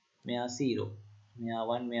 මෙයා 0 මෙයා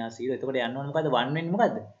 1 මෙයා 0 එතකොට යන්න ඕන මොකද්ද 1 වෙන්නේ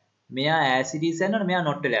මොකද්ද මෙයා as it is යන්න ඕන මෙයා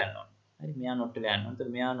not වෙලා යන්න ඕන හරි මෙයා not වෙලා යන්න ඕන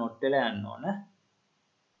එතකොට මෙයා not වෙලා යන්න ඕන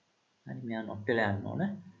හරි මෙයා not වෙලා යන්න ඕන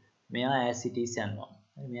මෙයා as it is යන්න ඕන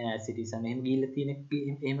හරි මෙයා as it is යන්න එහෙම ගිහිල්ලා තියෙන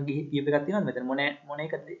එහෙම ගිහිප් එකක් තියෙනවද මෙතන මොන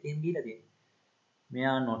එකද එහෙම ගිහිල්ලා තියෙන්නේ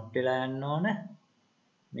මෙයා not වෙලා යන්න ඕන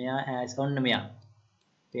මෙයා as ඔන්න මෙයා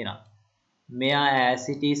තේනවා මෙයා as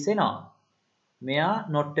it is එනවා මෙයා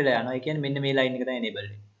not වෙලා යනවා. ඒ කියන්නේ මෙන්න මේ ලයින් එක තමයි enable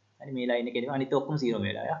වෙන්නේ. හරි මේ ලයින් එක එනවා. අනිත් ඔක්කොම 0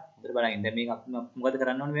 වෙලා යා. හොඳට බලන්න. දැන් මේක මොකද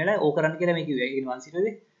කරන්න ඕනේ මේ වෙලාවේ? ඕක කරන්න කියලා මේ කිව්වේ. ඒ කියන්නේ 1 0 ද?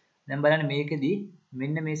 දැන් බලන්න මේකෙදි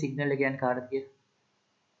මෙන්න මේ සිග්නල් එක යන්නේ කාටද කියලා.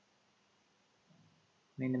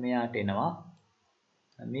 මෙන්න මෙයාට එනවා.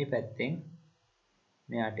 මේ පැත්තෙන්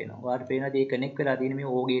මෙයාට එනවා. ඔයාලට පේනවාද මේ කනෙක්ට් වෙලා තියෙන මේ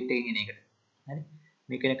O gate එකකින් එන එකට. හරි.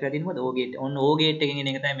 මේ කනෙක්ට් වෙලා තියෙන මොකද O gate. ඔන්න O gate එකකින්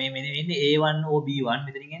එන එක තමයි මේ ඉන්නේ A1 O B1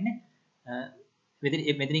 මෙතනින් එන්නේ.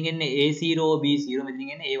 මෙතනින් එන්නේ A0 B0 මෙතනින්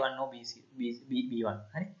එන්නේ A1 B1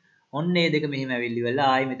 හරි ඔන්න මේ දෙක මෙහෙම ඇවිල්ලි වෙලා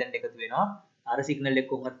ආයි මෙතනට එකතු වෙනවා අර සිග්නල් එක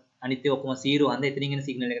කොහොමද අනිත් ඒවා ඔක්කොම 0 හන්ද එතනින් එන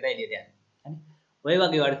සිග්නල් එක තමයි එළියට යන්නේ හරි ඔය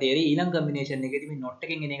වගේ වල තේරෙයි ඊළඟ කම්බිනේෂන් එකේදී මේ not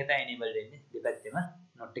එකෙන් එන එක තමයි enable වෙන්නේ දෙපැත්තෙම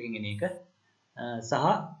not එකෙන් එන එක සහ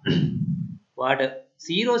ඔයාලට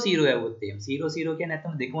 0 0 යවුවොත් එහෙම 0 0 කියන්නේ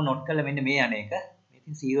නැත්තම් දෙකම not කරලා මෙන්න මේ යන එක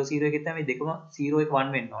ඉතින් 0 0 එකේ තමයි දෙකම 0 1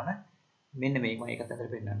 1 වෙන්න ඕන මෙන්න මේක මම ඒකත් අතර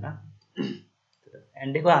පෙන්නන්නම්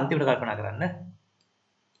and එක අන්තිමට කල්පනා කරන්න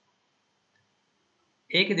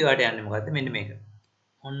ඒකෙදි ඔයාලට යන්නේ මොකද්ද? මෙන්න මේක.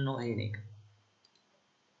 ඔන්න ඔය එන එක.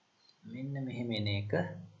 මෙන්න මෙහෙම එන එක.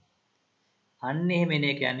 අන්න එහෙම එන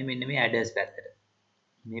එක යන්නේ මෙන්න මේ ඇඩර්ස් පැත්තට.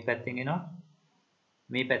 මේ පැත්තෙන් එනවා.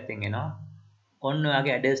 මේ පැත්තෙන් එනවා. ඔන්න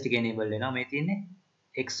ඔයාගේ ඇඩර්ස් ටික enable වෙනවා. මේ තියෙන්නේ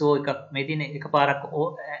XO එකක් මේ තියෙන එකපාරක්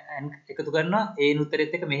එකතු කරනවා ඒ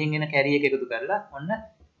උත්තරෙත් එක මෙහෙන් එන කැරි එක එකතු කරලා ඔන්න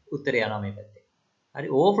උත්තරය යනවා මේ පැත්තේ. හරි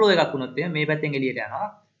ඕවර්ෆ්ලෝ එකක් වුණොත් එහෙනම් මේ පැත්තෙන් එළියට යනවා.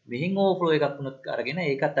 මෙහින් ඕවර්ෆ්ලෝ එකක් වුණොත් අරගෙන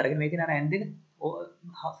ඒකත් අරගෙන මේ තියෙන අර ඇන් දෙක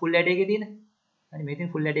ෆුල් ඇඩ් එකේ තියෙන. හරි මේ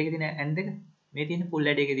තියෙන ෆුල් ඇඩ් එකේ තියෙන ඇන් දෙක මේ තියෙන ෆුල්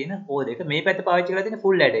ඇඩ් එකේ තියෙන ඕ දෙක මේ පැත්තේ පාවිච්චි කරලා තියෙන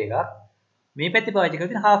ෆුල් ඇඩ් එකක්. මේ පැත්තේ පාවිච්චි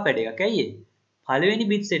කරලා තියෙන half ඇඩ් එකක්. ඇයි ඒ? පළවෙනි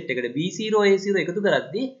bit set එකට B0 A0 එකතු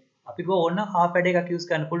කරද්දී අපි ගෝ ඕන half ඇඩ් එකක් use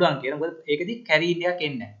කරන්න පුළුවන් කියලා. මොකද ඒකෙදි carry එකක්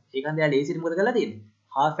එන්නේ නැහැ. ඒකන්ද යා ලේසියට මොකද කරලා තියෙන්නේ?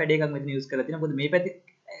 half ඇඩ් එකක් මෙතන use කරලා තියෙනවා. මොකද මේ පැත්තේ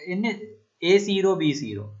එන්නේ A0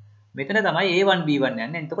 B0. මෙතන තමයි A1 B1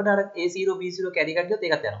 යන්නේ. එතකොට අර A0 B0 carry එකක් ගියොත්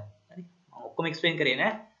ඒකත් යනවා. හරි. මම ඔක්කොම explain කරේ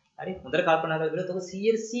නෑ. හරි. හොඳට කල්පනා කරලා බලද්දී ඔක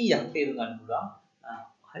 100% තේරුම් ගන්න පුළුවන්.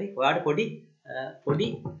 හරි. ඔයාලට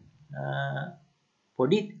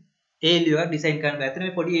පොඩි ALU එකක් ඩිසයින් කරන්න බෑ. ඇත්තට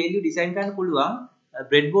මේ පොඩි ALU ඩිසයින් කරන්න පුළුවන්.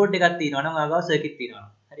 බ්‍රෙඩ් බෝඩ් එකක් තියෙනවා නම් ඔයාගාව සර්කිට් තියෙනවා.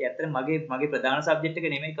 හරි. ඇත්තට මගේ ප්‍රධාන සබ්ජෙක්ට් එක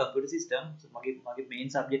නෙමෙයි කම්පියුටර් සිස්ටම්. මගේ මේන්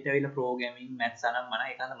සබ්ජෙක්ට් එක ඇවිල්ලා ප්‍රෝග්‍රෑමින් මැත්ස් අනම්මන.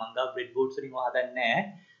 ඒකන්ද මම ගාව බ්‍රෙඩ් බෝඩ්ස් වලින් ඔයා හදන්නේ නෑ.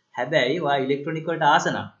 හැබැයි ඔයා ඉලෙක්ට්‍රොනික වලට ආස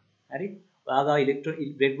නම් හරි. ඔයාගාව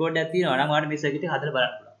බ්‍රෙඩ් බෝඩ් එකක් තියෙනවා නම් ඔයාලට මේ සර්කිට් එක හදලා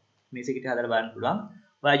බලන්න පුළුවන්. මේ සර්කිට් එක හදලා බලන්න පුළුවන්.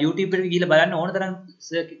 ඔයා YouTube එකට ගිහිල්ලා බලන්න ඕන තරම්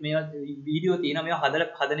සර්කිට් මේවා වීඩියෝ තියෙනවා. මේවා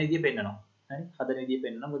හදන විදිය පෙන්නනවා. හරි. හදන විදිය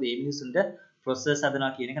පෙන්නනවා. මොකද මේ මිනිස්සුන්ට process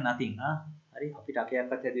හදනවා කියන එක nothing. හරි. අපිට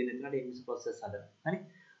අකයක්වත් හැදෙන්නේ නැතුනට මේ මිනිස්සු process හදනවා. හරි.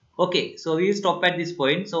 Okay, so we will stop at this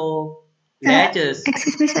point. So latches.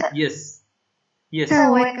 Excuse me sir. Yes. Yes.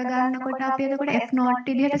 Sir ඔය එක ගන්නකොට අපි එතකොට F not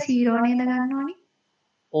විදිහට 0 නේද ගන්න ඕනේ?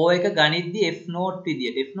 O එක ගනිද්දි F note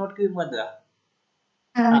විදියට. F note කිව්වෙ මොකද්ද?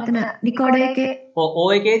 මෙතන decoder එකේ O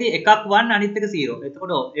එකේදී එකක් 1 අනිත් එක 0.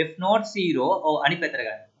 එතකොට F note 0 ඔව් අනිත් පැත්තට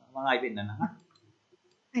ගන්න. මම ආයි පෙන්නන්නම්.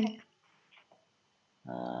 හරි.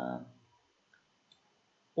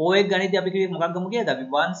 O එක ගනිද්දි අපි කිව්වේ මොකක් ගමු කියලාද? අපි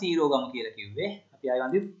 1 0 ගමු කියලා කිව්වේ. අපි ආයි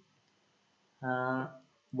වන්දි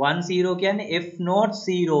 1 0 කියන්නේ F note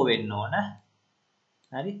 0 වෙන්න ඕන.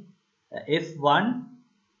 හරි. F1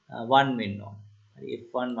 1 වෙන්න ඕන. හරි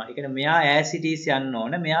F1 1. ඒ කියන්නේ මෙයා as it is යන්න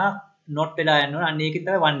ඕන. මෙයා not වෙලා යන්න ඕන. අන්න ඒකෙන්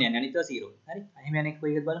තමයි 1 යන්නේ. අනිත් ඒවා 0. හරි. එහෙම යන්නේ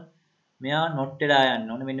කොයිකද බලන්න. මෙයා not වෙලා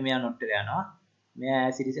යන්න ඕන. මෙන්න මෙයා not වෙලා යනවා. මෙයා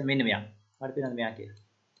as it is මෙන්න මෙයා. හරි පේනවද මෙයා කියලා.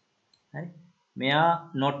 හරි. මෙයා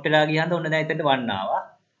not වෙලා ගියහන්ද ඔන්න දැන් එතනට 1 ආවා.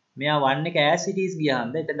 මෙයා 1 එක as it is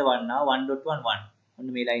ගියහන්ද එතනට 1 ආවා 1.11. ඔන්න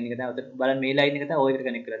මේ ලයින් එක තමයි බලන්න මේ ලයින් එක තමයි ඔය එකට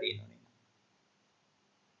කනෙක්ට් කරලා තියෙන්නේ.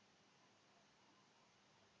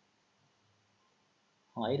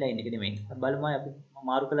 ඒ ලයින් එක නෙමෙයි. අපි බලමු අපි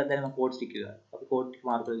මාරු කළා දැන් මම කෝඩ්ස් ටික කිව්වා. අපි කෝඩ් ටික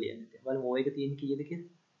මාරු කරලා ලියන්නේ. බලමු O එක තියෙන්නේ කීයද කියලා.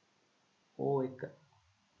 O එක.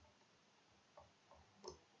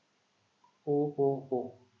 O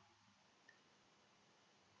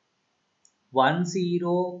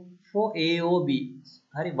 10 for AOB.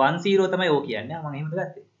 හරි 10 තමයි O කියන්නේ. මම එහෙමද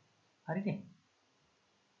ගත්තේ. හරිනේ.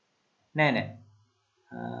 නෑ.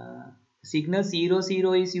 Signal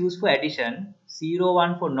 00 is used for addition,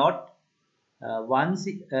 01 for not, 1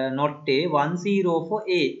 not A, 10 for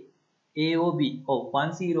A, AOB. Oh,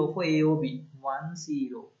 10 for AOB.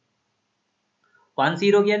 10.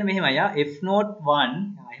 10 කියන්නේ මෙහෙමයි යා F not 1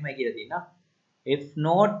 එහෙමයි කියලා තියෙනවා. F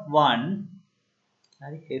not 1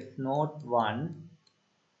 හරි F not 1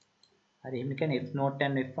 හරි එහෙම කියන්නේ F not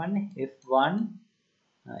and F1 නේ F1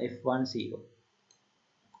 F1 0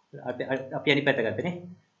 අපි අනිත් පැත්ත ගත්තනේ.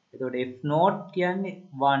 එතකොට F not කියන්නේ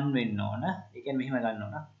 1 වෙන්න ඕන. ඒ කියන්නේ මෙහෙම ගන්න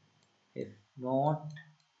ඕන. F not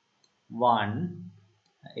 1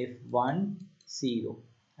 F1 0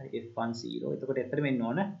 හරි F1 0. එතකොට එතන වෙන්න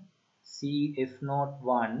ඕන C F not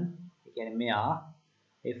 1 ඒ කියන්නේ මෙයා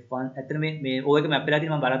F1 ඇත්තට මේ O එක මැප් වෙලා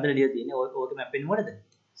තියෙනවා මම බරද්දලා ලියලා තියෙන්නේ O එක මැප් වෙන්නේ මොකටද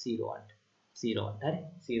 01 01 හරි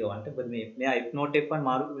 01 ට මොකද මෙයා F not F1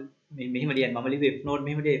 මාරු මෙහෙම ලියන්නේ මම ලිව්වේ F not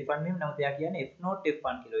මෙහෙම ලියන්නේ F1 මෙහෙම නමුත් එයා කියන්නේ F not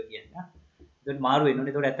F1 කියලා කියන්නේ. එතකොට මාරු වෙන්න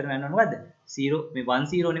ඕනේ. එතකොට ඇත්තටම යන්න ඕනේ මොකද්ද 0 මේ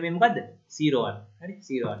 1 0 නෙමෙයි මොකද්ද 01 හරි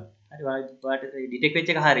 01 හරි ඔයාලට ඩිටෙක්ට් වෙච්ච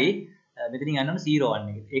එක හරි මෙතනින් යන්න ඕනේ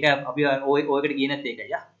 01 එක. ඒක අපි O එකට ගියේ නැත්te ඒකයි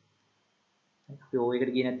යා. අපි O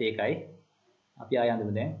එකට ගියේ නැත්te ඒකයි. අපි ආය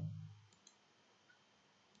යන්නද දැන්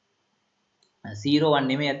 01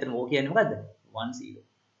 නෙමෙයි ඇත්තටම O කියන්නේ මොකද්ද 10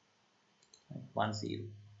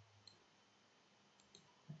 10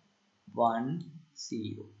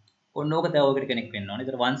 10 ඔන්න ඕක තමයි ඔයකට කනෙක්ට් වෙන්න ඕනේ.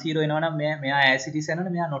 ඒතර 10 එනවා නම් මෙයා as it is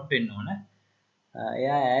යනවනේ මෙයා not වෙන්න ඕන.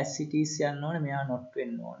 එයා as it is යන්න ඕනේ මෙයා not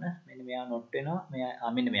වෙන්න ඕන. මෙන්න මෙයා not වෙනවා.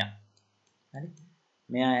 මෙයා මෙන්න මෙයා. හරි.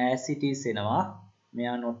 මෙයා as it is එනවා.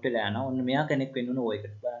 මෙයා not වෙලා යනවා. ඔන්න මෙයා කනෙක්ට් වෙන්න ඕනේ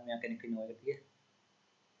ඔයකට. බලන්න මෙයා කනෙක්ට් වෙන්නේ ඔයකට කියලා.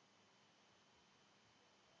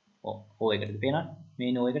 ඔය එකට පේනවද?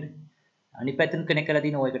 මේ no එකට අනිත් පැත්තෙන් කනෙක්ට් කරලා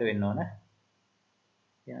තියෙන ඔය එකට වෙන්න ඕන.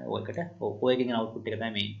 ඔය එකට ඔය එකෙන් එන output එක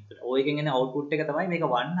තමයි මේ. ඔය එකෙන් එන output එක තමයි මේක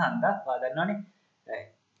 1 හන්දා ඔයා දන්නවනේ.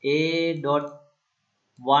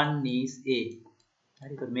 a.1 is a.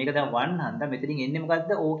 හරි. ඒත් මේක දැන් 1 හන්දා මෙතනින් එන්නේ මොකද්ද?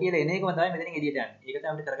 o කියලා එන එකම තමයි මෙතනින් එළියට යන්නේ. ඒක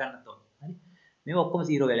තමයි අපිට කරගන්නත් ඕන. හරි. මේ ඔක්කොම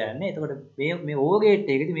 0 වෙලා යන්නේ. එතකොට මේ o ගේට්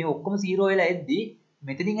එකේදී මේ ඔක්කොම 0 වෙලා එද්දී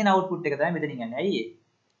මෙතනින් එන output එක තමයි මෙතනින් යන්නේ. ඇයි ඒ?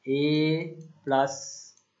 a plus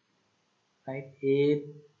right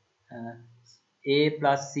a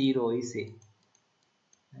plus 0 is a.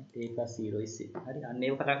 a plus 0 is a. හරි. අන්න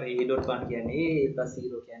ඒක කතා කරේ a.1 කියන්නේ a plus 0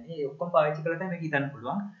 කියන්නේ ඒ ඔක්කොම පාවිච්චි කරලා තමයි මේක හිතන්න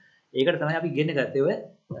පුළුවන්. ඒකට තමයි අපි ඉගෙන ගත්තේ ඔය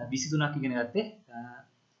 23ක් ඉගෙන ගත්තේ.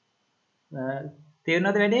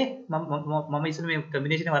 තේරුණාද වැඩේ? මම ඉස්සෙල්ලා මේ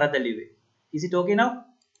කම්බිනේෂන් එක වරද්දලා ලිව්වේ. Is it okay now?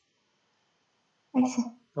 Yes, sir.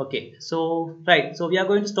 Okay, so right, so we are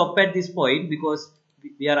going to stop at this point because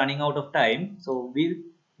we are running out of time. So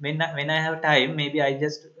when I have time, maybe I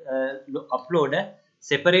just upload a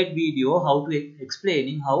separate video how to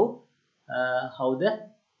explaining how the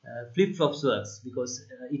flip-flops works, because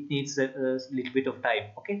it needs a little bit of time.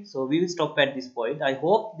 Okay, so we will stop at this point. I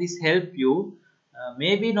hope this help you,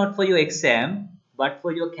 maybe not for your exam but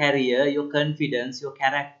for your career, your confidence, your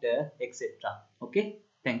character, etc. Okay,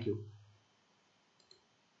 thank you.